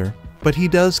womanizer, but he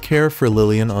does care for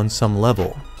Lillian on some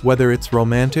level, whether it's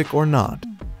romantic or not.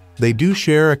 They do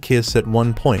share a kiss at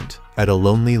one point, at a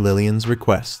lonely Lillian's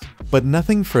request, but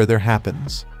nothing further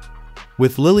happens.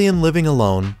 With Lillian living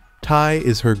alone, Ty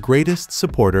is her greatest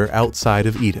supporter outside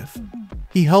of Edith.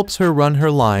 He helps her run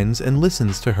her lines and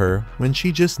listens to her when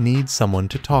she just needs someone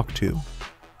to talk to.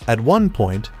 At one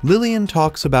point, Lillian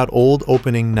talks about old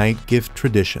opening night gift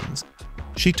traditions.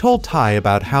 She told Ty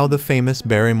about how the famous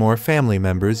Barrymore family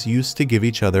members used to give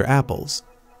each other apples.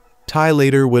 Ty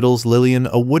later whittles Lillian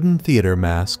a wooden theater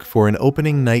mask for an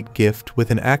opening night gift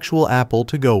with an actual apple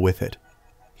to go with it.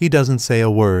 He doesn't say a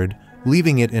word,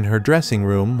 leaving it in her dressing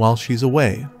room while she's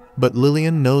away, but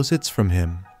Lillian knows it's from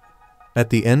him. At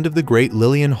the end of the Great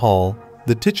Lillian Hall,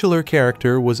 the titular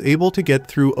character was able to get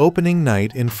through opening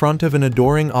night in front of an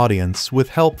adoring audience with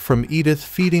help from Edith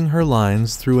feeding her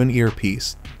lines through an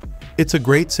earpiece. It's a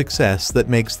great success that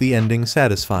makes the ending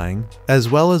satisfying, as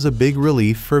well as a big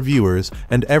relief for viewers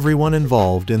and everyone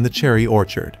involved in the Cherry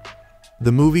Orchard.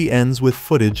 The movie ends with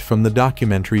footage from the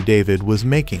documentary David was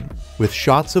making, with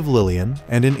shots of Lillian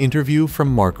and an interview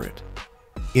from Margaret.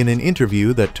 In an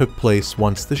interview that took place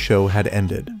once the show had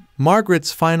ended,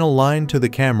 Margaret's final line to the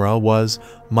camera was,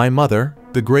 "My mother,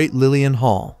 the Great Lillian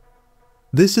Hall."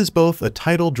 This is both a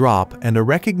title drop and a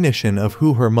recognition of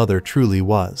who her mother truly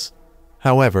was.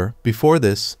 However, before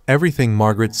this, everything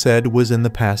Margaret said was in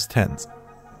the past tense.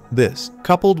 This,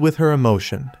 coupled with her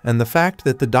emotion and the fact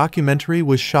that the documentary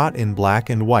was shot in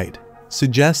black and white,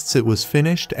 suggests it was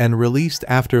finished and released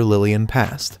after Lillian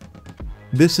passed.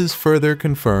 This is further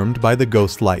confirmed by the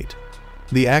ghost light.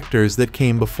 The actors that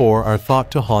came before are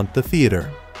thought to haunt the theater,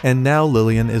 and now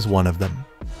Lillian is one of them.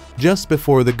 Just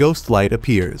before the ghost light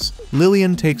appears,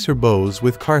 Lillian takes her bows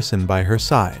with Carson by her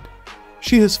side.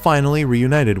 She has finally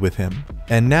reunited with him,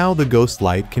 and now the ghost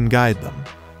light can guide them.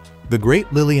 The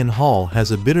Great Lillian Hall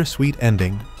has a bittersweet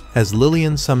ending, as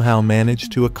Lillian somehow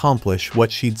managed to accomplish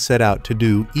what she'd set out to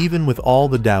do even with all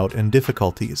the doubt and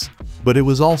difficulties, but it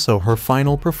was also her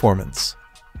final performance.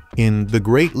 In The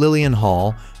Great Lillian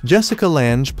Hall, Jessica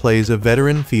Lange plays a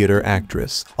veteran theater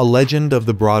actress, a legend of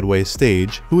the Broadway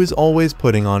stage who is always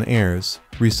putting on airs,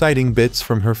 reciting bits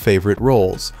from her favorite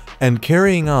roles, and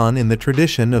carrying on in the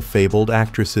tradition of fabled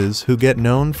actresses who get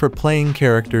known for playing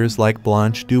characters like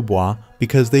Blanche Dubois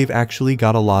because they've actually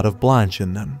got a lot of Blanche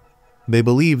in them. They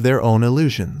believe their own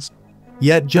illusions.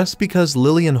 Yet just because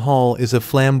Lillian Hall is a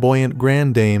flamboyant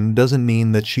grand dame doesn't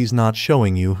mean that she's not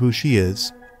showing you who she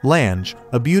is. Lange,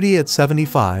 a beauty at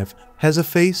 75, has a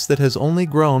face that has only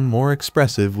grown more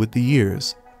expressive with the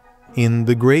years. In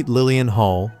The Great Lillian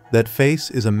Hall, that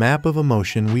face is a map of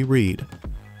emotion we read.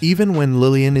 Even when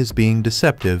Lillian is being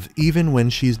deceptive, even when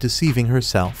she's deceiving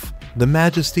herself, the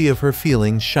majesty of her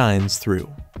feelings shines through.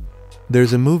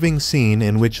 There's a moving scene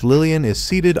in which Lillian is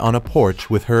seated on a porch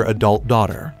with her adult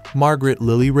daughter, Margaret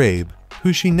Lily Rabe,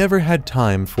 who she never had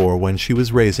time for when she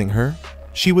was raising her.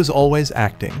 She was always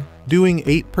acting, doing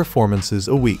 8 performances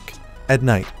a week. At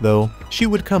night, though, she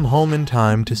would come home in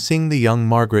time to sing the young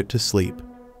Margaret to sleep.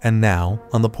 And now,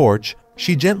 on the porch,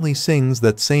 she gently sings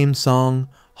that same song,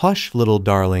 "Hush, little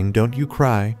darling, don't you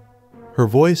cry." Her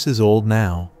voice is old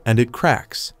now, and it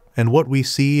cracks, and what we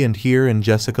see and hear in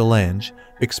Jessica Lange,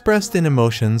 expressed in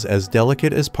emotions as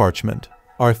delicate as parchment,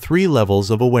 are 3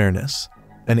 levels of awareness: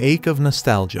 an ache of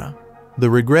nostalgia, the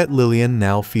regret Lillian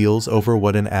now feels over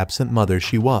what an absent mother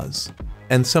she was,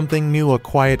 and something new, a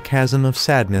quiet chasm of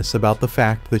sadness about the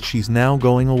fact that she's now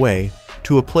going away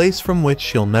to a place from which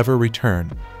she'll never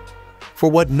return. For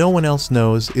what no one else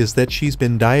knows is that she's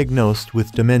been diagnosed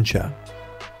with dementia.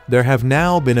 There have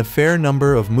now been a fair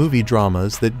number of movie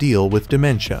dramas that deal with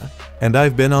dementia, and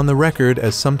I've been on the record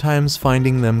as sometimes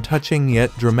finding them touching yet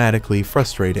dramatically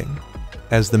frustrating.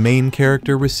 As the main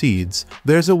character recedes,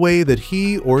 there's a way that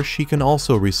he or she can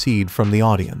also recede from the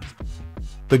audience.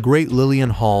 The great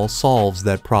Lillian Hall solves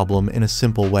that problem in a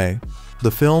simple way.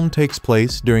 The film takes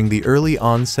place during the early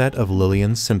onset of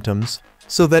Lillian's symptoms,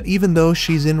 so that even though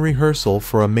she's in rehearsal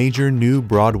for a major new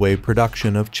Broadway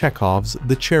production of Chekhov's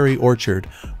The Cherry Orchard,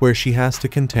 where she has to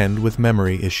contend with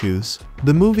memory issues,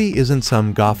 the movie isn't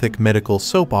some gothic medical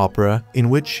soap opera in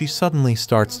which she suddenly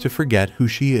starts to forget who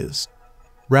she is.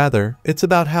 Rather, it's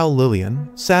about how Lillian,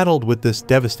 saddled with this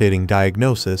devastating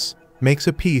diagnosis, makes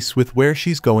a peace with where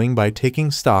she's going by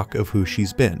taking stock of who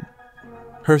she's been.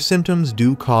 Her symptoms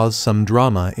do cause some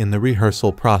drama in the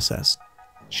rehearsal process.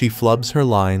 She flubs her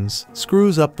lines,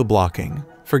 screws up the blocking,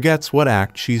 forgets what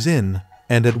act she's in,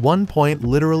 and at one point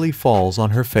literally falls on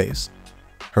her face.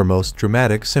 Her most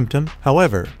dramatic symptom,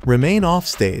 however, remain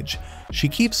offstage. She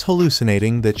keeps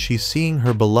hallucinating that she's seeing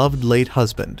her beloved late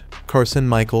husband, Carson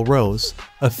Michael Rose,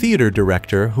 a theater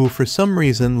director who for some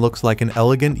reason looks like an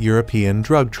elegant European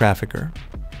drug trafficker.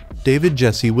 David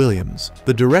Jesse Williams,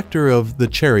 the director of The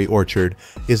Cherry Orchard,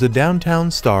 is a downtown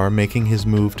star making his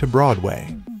move to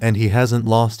Broadway, and he hasn't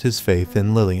lost his faith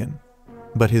in Lillian.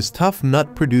 But his tough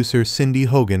nut producer Cindy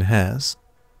Hogan has.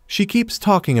 She keeps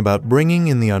talking about bringing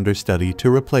in the understudy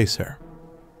to replace her.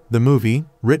 The movie,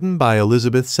 written by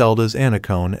Elisabeth Seldes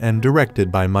Annacone and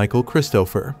directed by Michael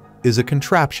Cristofer, is a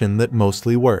contraption that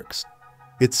mostly works.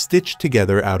 It's stitched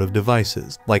together out of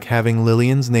devices, like having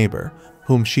Lillian's neighbor,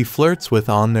 whom she flirts with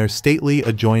on their stately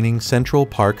adjoining Central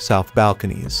Park South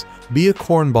balconies, be a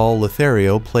cornball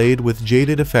Lothario played with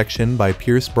jaded affection by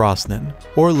Pierce Brosnan,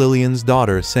 or Lillian's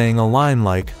daughter saying a line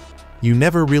like, "You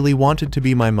never really wanted to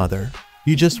be my mother,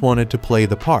 you just wanted to play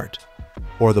the part,"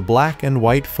 or the black and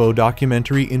white faux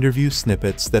documentary interview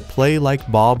snippets that play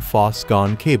like Bob Fosse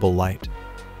gone cable light.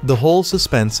 The whole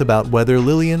suspense about whether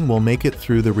Lillian will make it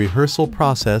through the rehearsal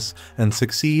process and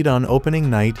succeed on opening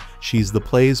night, she's the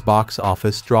play's box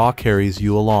office draw, carries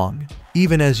you along,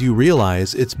 even as you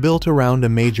realize it's built around a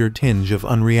major tinge of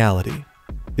unreality.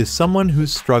 Is someone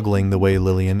who's struggling the way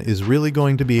Lillian is really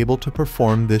going to be able to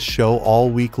perform this show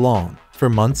all week long, for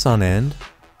months on end?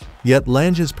 Yet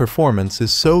Lange's performance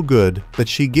is so good that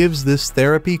she gives this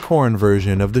therapy corn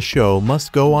version of the show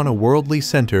must go on a worldly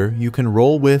center you can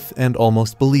roll with and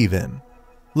almost believe in.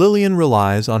 Lillian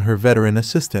relies on her veteran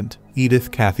assistant, Edith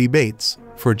Kathy Bates,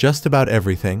 for just about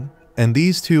everything, and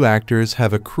these two actors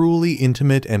have a cruelly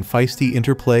intimate and feisty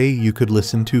interplay you could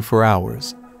listen to for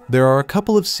hours. There are a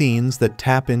couple of scenes that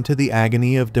tap into the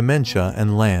agony of dementia,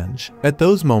 and Lange, at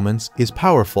those moments, is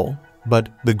powerful. But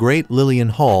The Great Lillian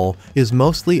Hall is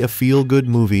mostly a feel-good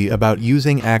movie about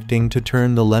using acting to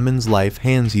turn the lemon's life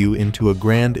hands you into a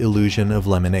grand illusion of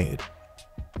lemonade.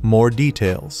 More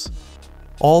details.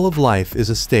 All of life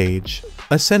is a stage,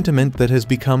 a sentiment that has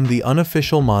become the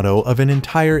unofficial motto of an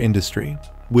entire industry,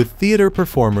 with theater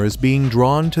performers being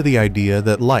drawn to the idea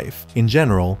that life, in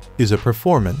general, is a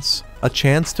performance, a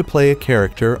chance to play a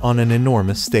character on an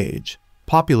enormous stage,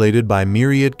 populated by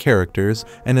myriad characters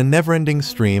and a never-ending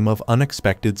stream of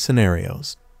unexpected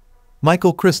scenarios.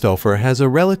 Michael Cristofer has a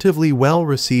relatively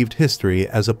well-received history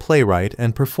as a playwright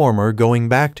and performer going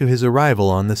back to his arrival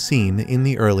on the scene in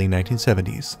the early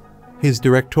 1970s. His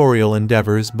directorial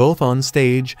endeavors both on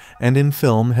stage and in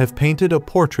film have painted a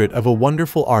portrait of a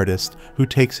wonderful artist who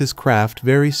takes his craft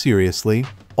very seriously,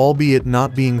 albeit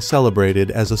not being celebrated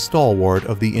as a stalwart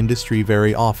of the industry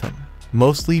very often,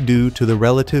 mostly due to the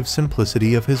relative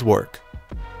simplicity of his work.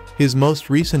 His most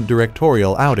recent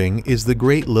directorial outing is The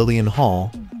Great Lillian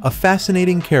Hall, a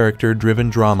fascinating character-driven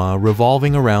drama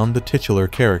revolving around the titular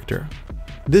character.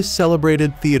 This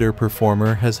celebrated theater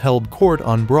performer has held court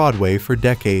on Broadway for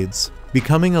decades,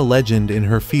 becoming a legend in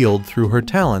her field through her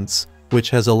talents, which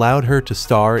has allowed her to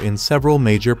star in several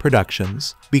major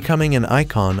productions, becoming an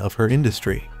icon of her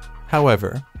industry.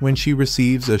 However, when she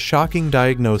receives a shocking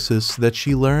diagnosis that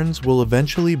she learns will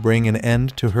eventually bring an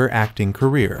end to her acting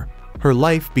career, her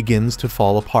life begins to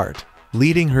fall apart,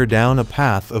 leading her down a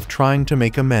path of trying to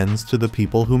make amends to the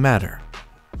people who matter,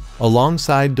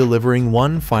 alongside delivering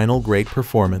one final great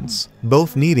performance,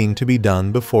 both needing to be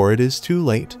done before it is too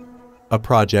late. A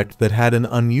project that had an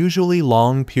unusually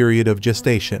long period of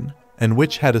gestation, and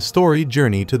which had a storied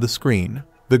journey to the screen.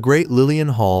 The Great Lillian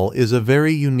Hall is a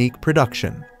very unique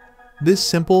production. This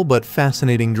simple but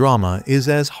fascinating drama is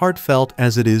as heartfelt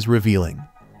as it is revealing.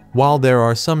 While there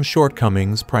are some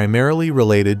shortcomings primarily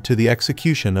related to the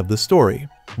execution of the story,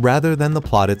 rather than the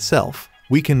plot itself,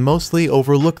 we can mostly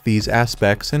overlook these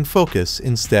aspects and focus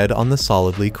instead on the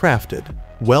solidly crafted,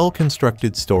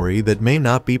 well-constructed story that may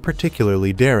not be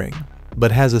particularly daring,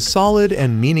 but has a solid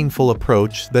and meaningful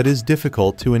approach that is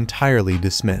difficult to entirely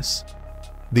dismiss.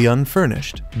 The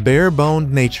unfurnished,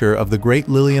 bare-boned nature of The Great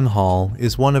Lillian Hall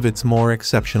is one of its more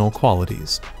exceptional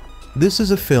qualities. This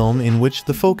is a film in which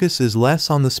the focus is less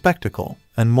on the spectacle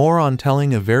and more on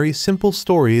telling a very simple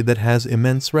story that has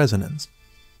immense resonance.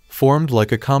 Formed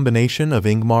like a combination of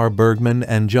Ingmar Bergman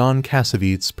and John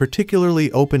Cassavetes'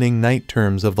 particularly opening night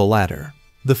terms of the latter,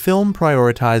 the film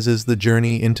prioritizes the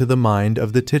journey into the mind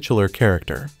of the titular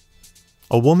character.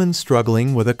 A woman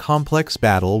struggling with a complex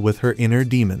battle with her inner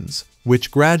demons,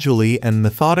 which gradually and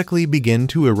methodically begin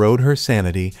to erode her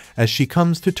sanity as she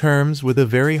comes to terms with a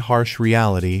very harsh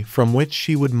reality from which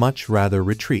she would much rather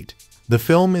retreat. The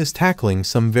film is tackling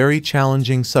some very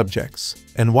challenging subjects,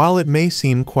 and while it may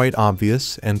seem quite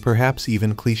obvious and perhaps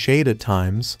even cliched at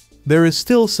times, there is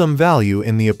still some value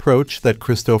in the approach that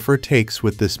Cristofer takes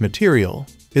with this material.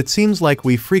 It seems like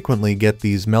we frequently get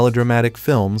these melodramatic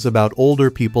films about older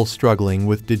people struggling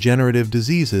with degenerative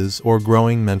diseases or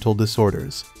growing mental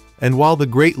disorders. And while The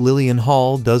Great Lillian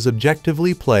Hall does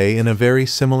objectively play in a very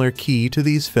similar key to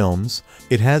these films,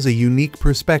 it has a unique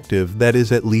perspective that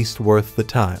is at least worth the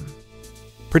time.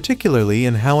 Particularly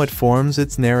in how it forms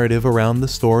its narrative around the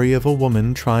story of a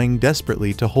woman trying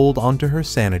desperately to hold onto her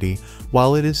sanity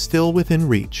while it is still within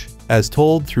reach, as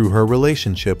told through her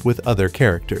relationship with other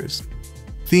characters.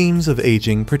 Themes of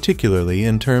aging, particularly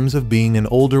in terms of being an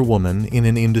older woman in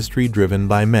an industry driven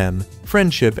by men,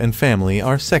 friendship and family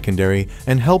are secondary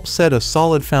and help set a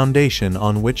solid foundation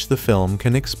on which the film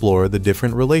can explore the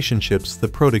different relationships the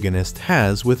protagonist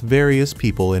has with various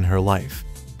people in her life.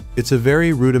 It's a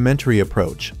very rudimentary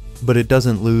approach, but it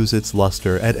doesn't lose its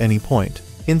luster at any point,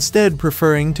 instead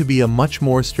preferring to be a much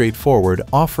more straightforward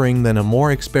offering than a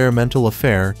more experimental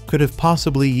affair could have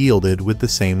possibly yielded with the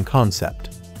same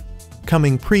concept.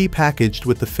 Coming pre-packaged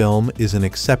with the film is an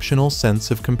exceptional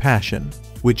sense of compassion,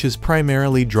 which is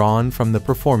primarily drawn from the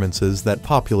performances that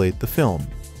populate the film.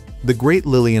 The Great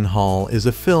Lillian Hall is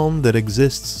a film that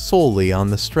exists solely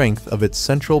on the strength of its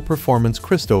central performance.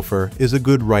 Cristofer is a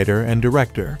good writer and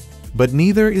director, but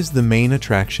neither is the main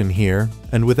attraction here,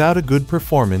 and without a good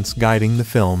performance guiding the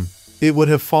film, it would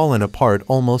have fallen apart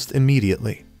almost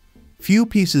immediately. Few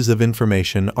pieces of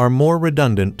information are more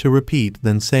redundant to repeat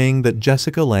than saying that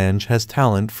Jessica Lange has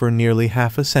talent for nearly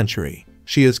half a century.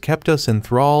 She has kept us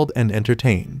enthralled and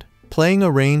entertained, playing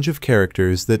a range of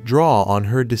characters that draw on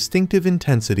her distinctive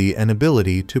intensity and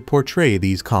ability to portray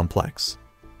these complex,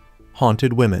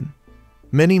 haunted women.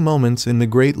 Many moments in The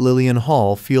Great Lillian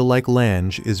Hall feel like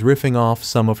Lange is riffing off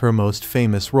some of her most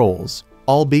famous roles,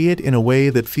 albeit in a way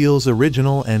that feels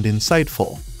original and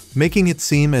insightful, making it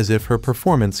seem as if her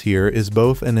performance here is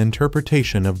both an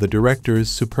interpretation of the director's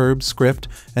superb script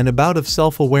and a bout of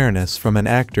self-awareness from an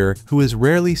actor who is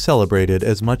rarely celebrated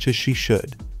as much as she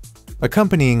should.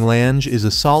 Accompanying Lange is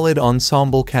a solid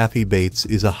ensemble. Kathy Bates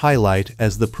is a highlight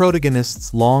as the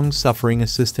protagonist's long-suffering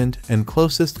assistant and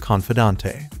closest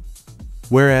confidante,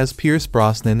 whereas Pierce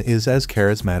Brosnan is as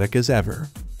charismatic as ever,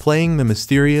 playing the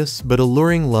mysterious but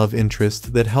alluring love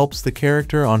interest that helps the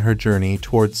character on her journey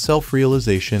towards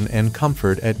self-realization and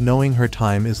comfort at knowing her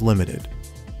time is limited.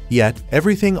 Yet,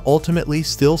 everything ultimately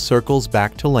still circles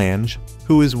back to Lange,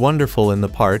 who is wonderful in the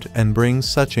part and brings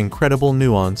such incredible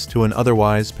nuance to an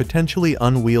otherwise potentially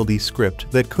unwieldy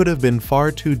script that could have been far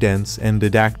too dense and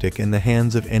didactic in the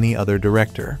hands of any other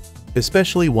director,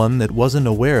 especially one that wasn't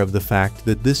aware of the fact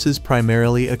that this is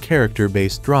primarily a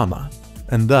character-based drama,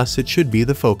 and thus it should be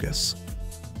the focus.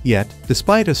 Yet,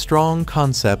 despite a strong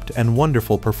concept and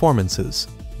wonderful performances,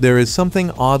 there is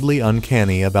something oddly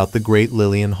uncanny about The Great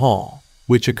Lillian Hall,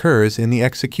 which occurs in the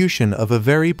execution of a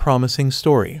very promising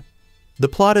story. The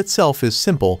plot itself is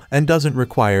simple and doesn't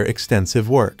require extensive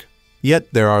work,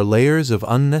 yet there are layers of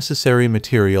unnecessary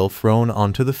material thrown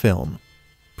onto the film,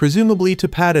 presumably to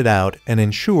pad it out and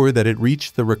ensure that it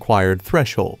reached the required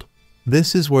threshold.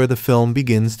 This is where the film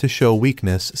begins to show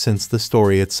weakness since the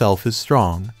story itself is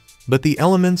strong, but the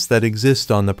elements that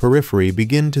exist on the periphery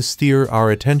begin to steer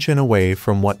our attention away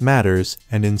from what matters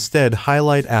and instead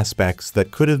highlight aspects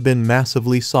that could have been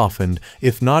massively softened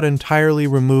if not entirely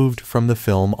removed from the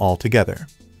film altogether.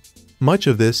 Much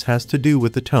of this has to do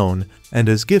with the tone, and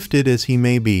as gifted as he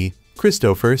may be,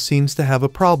 Cristofer seems to have a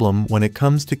problem when it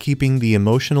comes to keeping the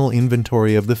emotional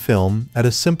inventory of the film at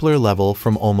a simpler level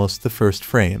from almost the first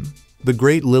frame. The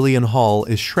great Lillian Hall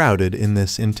is shrouded in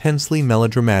this intensely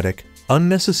melodramatic,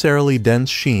 unnecessarily dense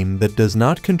sheen that does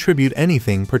not contribute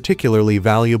anything particularly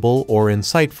valuable or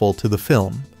insightful to the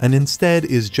film, and instead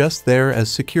is just there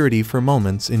as security for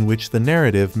moments in which the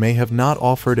narrative may have not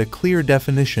offered a clear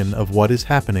definition of what is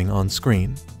happening on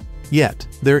screen. Yet,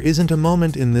 there isn't a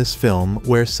moment in this film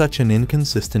where such an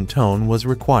inconsistent tone was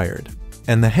required,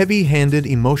 and the heavy-handed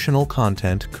emotional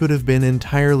content could have been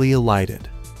entirely elided,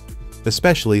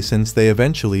 especially since they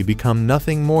eventually become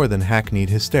nothing more than hackneyed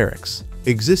hysterics,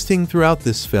 existing throughout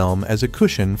this film as a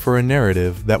cushion for a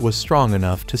narrative that was strong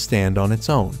enough to stand on its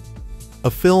own.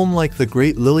 A film like The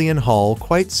Great Lillian Hall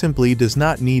quite simply does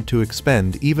not need to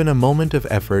expend even a moment of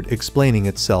effort explaining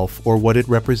itself or what it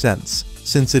represents,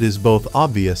 since it is both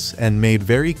obvious and made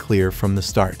very clear from the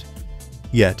start.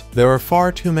 Yet, there are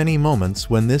far too many moments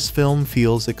when this film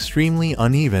feels extremely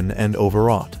uneven and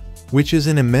overwrought, which is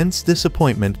an immense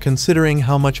disappointment considering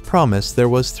how much promise there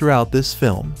was throughout this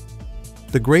film.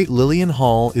 The Great Lillian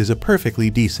Hall is a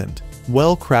perfectly decent,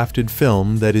 well-crafted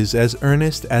film that is as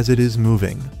earnest as it is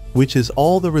moving, which is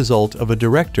all the result of a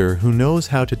director who knows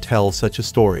how to tell such a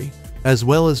story, as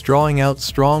well as drawing out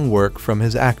strong work from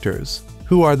his actors,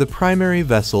 who are the primary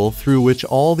vessel through which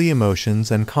all the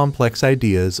emotions and complex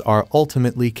ideas are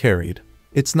ultimately carried.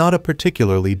 It's not a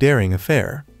particularly daring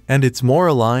affair, and it's more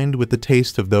aligned with the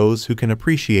taste of those who can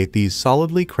appreciate these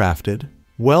solidly crafted,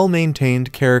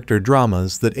 well-maintained character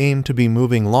dramas that aim to be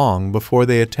moving long before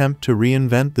they attempt to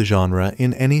reinvent the genre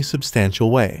in any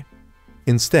substantial way.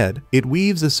 Instead, it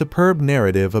weaves a superb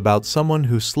narrative about someone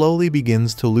who slowly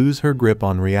begins to lose her grip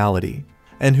on reality,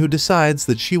 and who decides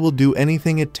that she will do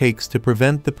anything it takes to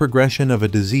prevent the progression of a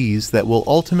disease that will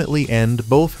ultimately end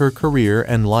both her career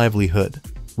and livelihood,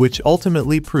 which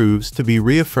ultimately proves to be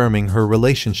reaffirming her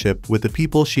relationship with the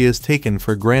people she has taken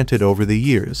for granted over the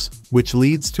years, which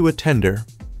leads to a tender,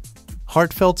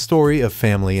 heartfelt story of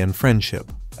family and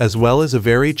friendship, as well as a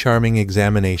very charming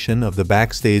examination of the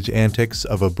backstage antics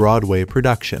of a Broadway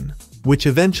production, which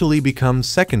eventually becomes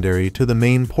secondary to the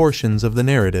main portions of the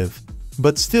narrative,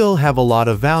 but still have a lot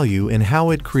of value in how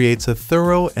it creates a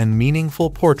thorough and meaningful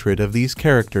portrait of these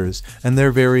characters and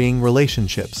their varying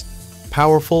relationships,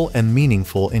 powerful and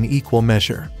meaningful in equal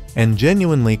measure, and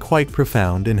genuinely quite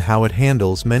profound in how it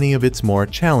handles many of its more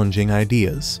challenging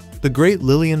ideas. The Great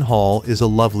Lillian Hall is a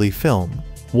lovely film,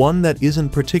 one that isn't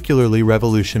particularly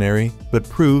revolutionary, but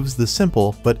proves the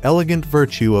simple but elegant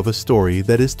virtue of a story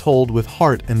that is told with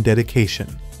heart and dedication,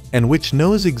 and which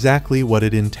knows exactly what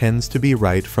it intends to be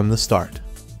right from the start.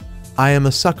 I am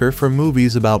a sucker for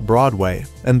movies about Broadway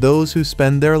and those who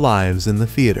spend their lives in the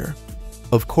theater.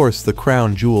 Of course, the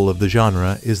crown jewel of the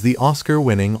genre is the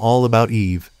Oscar-winning All About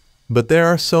Eve, but there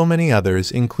are so many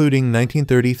others, including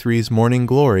 1933's Morning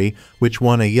Glory, which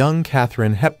won a young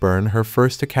Katharine Hepburn her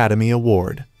first Academy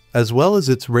Award, as well as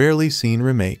its rarely seen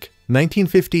remake,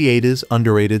 1958's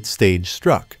underrated Stage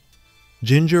Struck.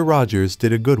 Ginger Rogers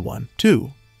did a good one,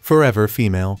 too. Forever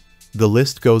Female. The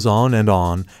list goes on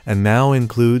and now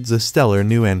includes a stellar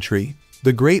new entry,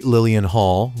 The Great Lillian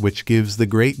Hall, which gives the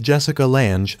great Jessica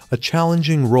Lange a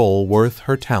challenging role worth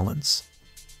her talents.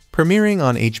 Premiering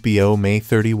on HBO May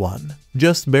 31,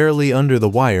 just barely under the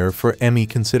wire for Emmy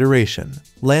consideration,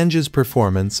 Lange's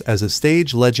performance as a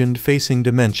stage legend facing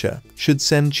dementia should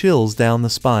send chills down the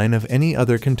spine of any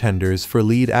other contenders for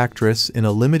lead actress in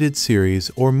a limited series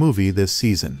or movie this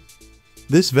season.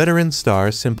 This veteran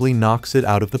star simply knocks it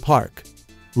out of the park.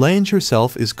 Lange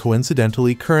herself is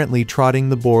coincidentally currently trotting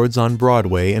the boards on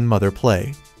Broadway in Mother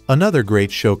Play, another great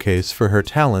showcase for her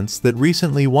talents that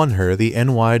recently won her the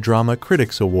NY Drama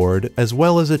Critics Award as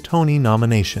well as a Tony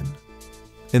nomination.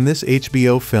 In this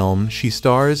HBO film, she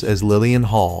stars as Lillian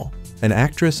Hall, an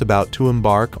actress about to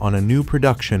embark on a new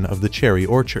production of The Cherry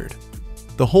Orchard.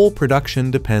 The whole production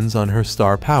depends on her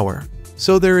star power,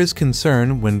 so there is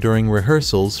concern when during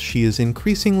rehearsals she is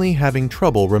increasingly having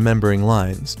trouble remembering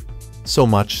lines. So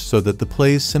much so that the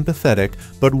play's sympathetic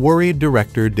but worried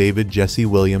director David Jesse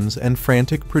Williams and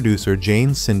frantic producer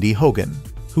Jane Cindy Hogan,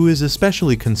 who is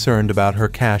especially concerned about her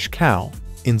cash cow,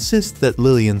 insist that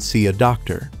Lillian see a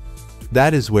doctor.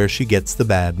 That is where she gets the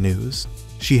bad news.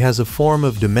 She has a form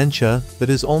of dementia that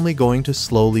is only going to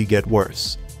slowly get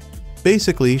worse.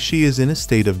 Basically, she is in a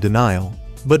state of denial,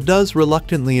 but does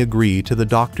reluctantly agree to the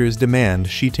doctor's demand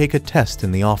she take a test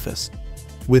in the office.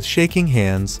 With shaking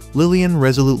hands, Lillian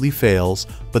resolutely fails,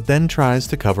 but then tries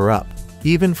to cover up,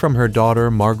 even from her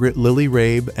daughter Margaret Lily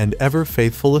Rabe and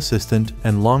ever-faithful assistant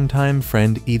and longtime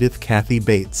friend Edith Kathy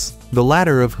Bates, the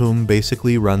latter of whom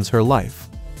basically runs her life.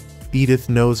 Edith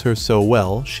knows her so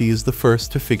well she is the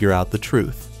first to figure out the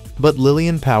truth. But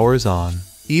Lillian powers on,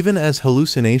 even as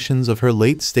hallucinations of her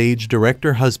late-stage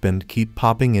director husband keep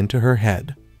popping into her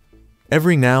head.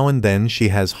 Every now and then she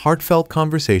has heartfelt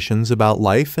conversations about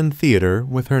life and theater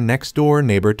with her next-door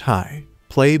neighbor Ty,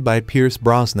 played by Pierce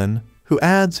Brosnan, who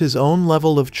adds his own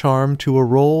level of charm to a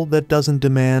role that doesn't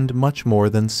demand much more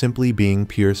than simply being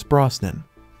Pierce Brosnan.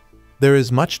 There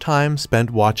is much time spent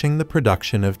watching the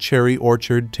production of Cherry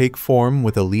Orchard take form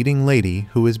with a leading lady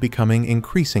who is becoming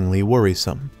increasingly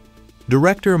worrisome.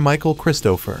 Director Michael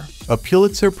Cristofer, a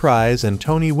Pulitzer Prize and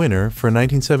Tony winner for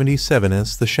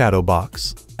 1977's The Shadow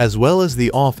Box, as well as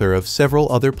the author of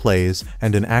several other plays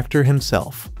and an actor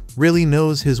himself, really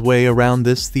knows his way around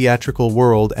this theatrical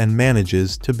world and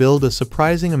manages to build a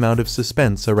surprising amount of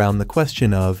suspense around the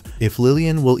question of if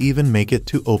Lillian will even make it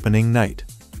to opening night.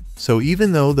 So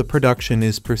even though the production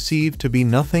is perceived to be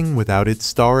nothing without its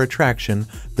star attraction,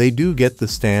 they do get the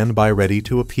standby ready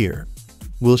to appear.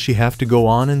 Will she have to go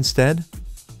on instead?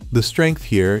 The strength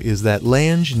here is that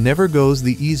Lange never goes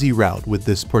the easy route with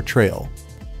this portrayal.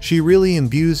 She really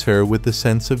imbues her with the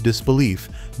sense of disbelief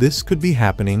this could be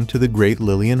happening to the great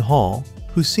Lillian Hall,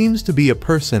 who seems to be a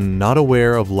person not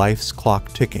aware of life's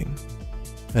clock ticking.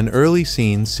 An early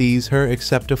scene sees her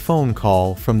accept a phone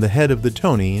call from the head of the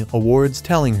Tony Awards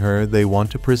telling her they want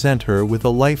to present her with a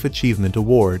Life Achievement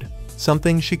Award,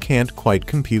 something she can't quite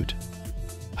compute.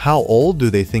 "How old do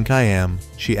they think I am?"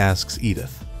 she asks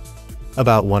Edith.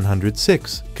 "About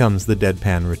 106, comes the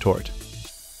deadpan retort.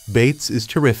 Bates is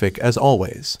terrific as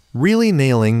always, really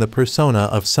nailing the persona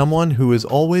of someone who is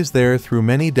always there through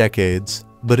many decades,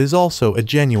 but is also a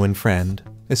genuine friend,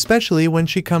 especially when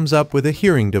she comes up with a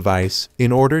hearing device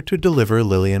in order to deliver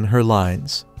Lillian her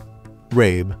lines.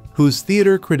 Rabe, whose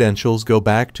theater credentials go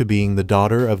back to being the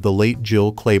daughter of the late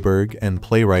Jill Clayburgh and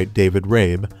playwright David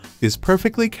Rabe, is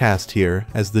perfectly cast here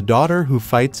as the daughter who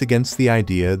fights against the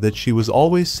idea that she was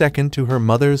always second to her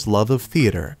mother's love of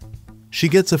theater. She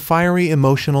gets a fiery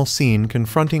emotional scene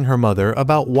confronting her mother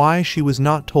about why she was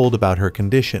not told about her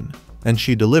condition, and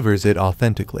she delivers it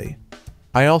authentically.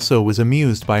 I also was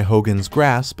amused by Hogan's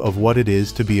grasp of what it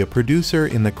is to be a producer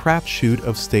in the crapshoot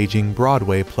of staging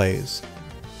Broadway plays.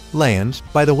 Lange,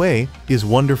 by the way, is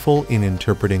wonderful in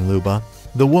interpreting Luba,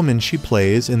 the woman she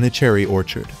plays in The Cherry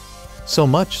Orchard. So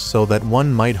much so that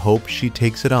one might hope she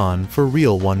takes it on for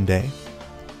real one day.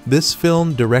 This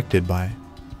film directed by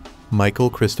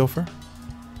Michael Cristofer.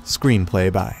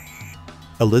 Screenplay by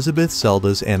Elisabeth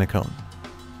Seldes Annacone.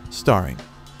 Starring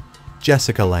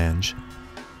Jessica Lange,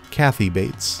 Kathy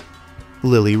Bates,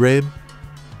 Lily Rabe,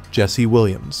 Jesse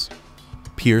Williams,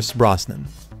 Pierce Brosnan.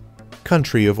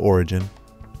 Country of origin: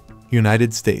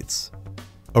 United States.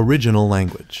 Original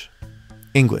language: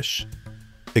 English.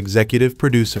 Executive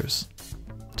producers: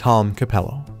 Tom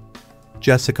Capello,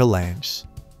 Jessica Lange,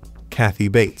 Kathy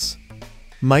Bates,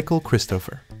 Michael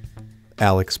Cristofer,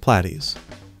 Alex Platties.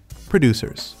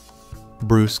 Producers: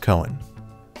 Bruce Cohen,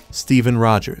 Stephen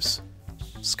Rogers,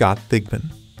 Scott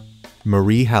Thigpen,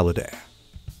 Marie Halliday.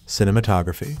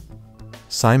 Cinematography: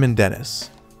 Simon Dennis.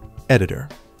 Editor: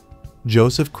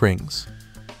 Joseph Krings.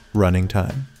 Running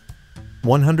time: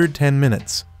 110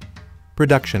 minutes.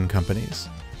 Production companies: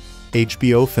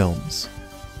 HBO Films,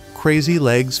 Crazy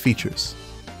Legs Features,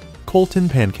 Kolton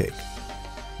Pancake,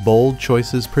 Bold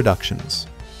Choices Productions,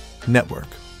 Network,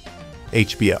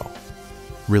 HBO.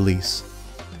 Release: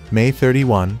 May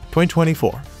 31,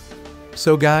 2024.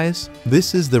 So guys,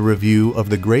 this is the review of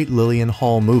the Great Lillian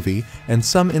Hall movie and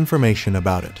some information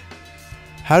about it.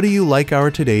 How do you like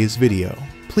our today's video?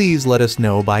 Please let us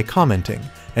know by commenting,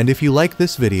 and if you like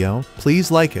this video,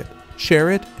 please like it,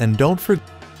 share it, and don't forget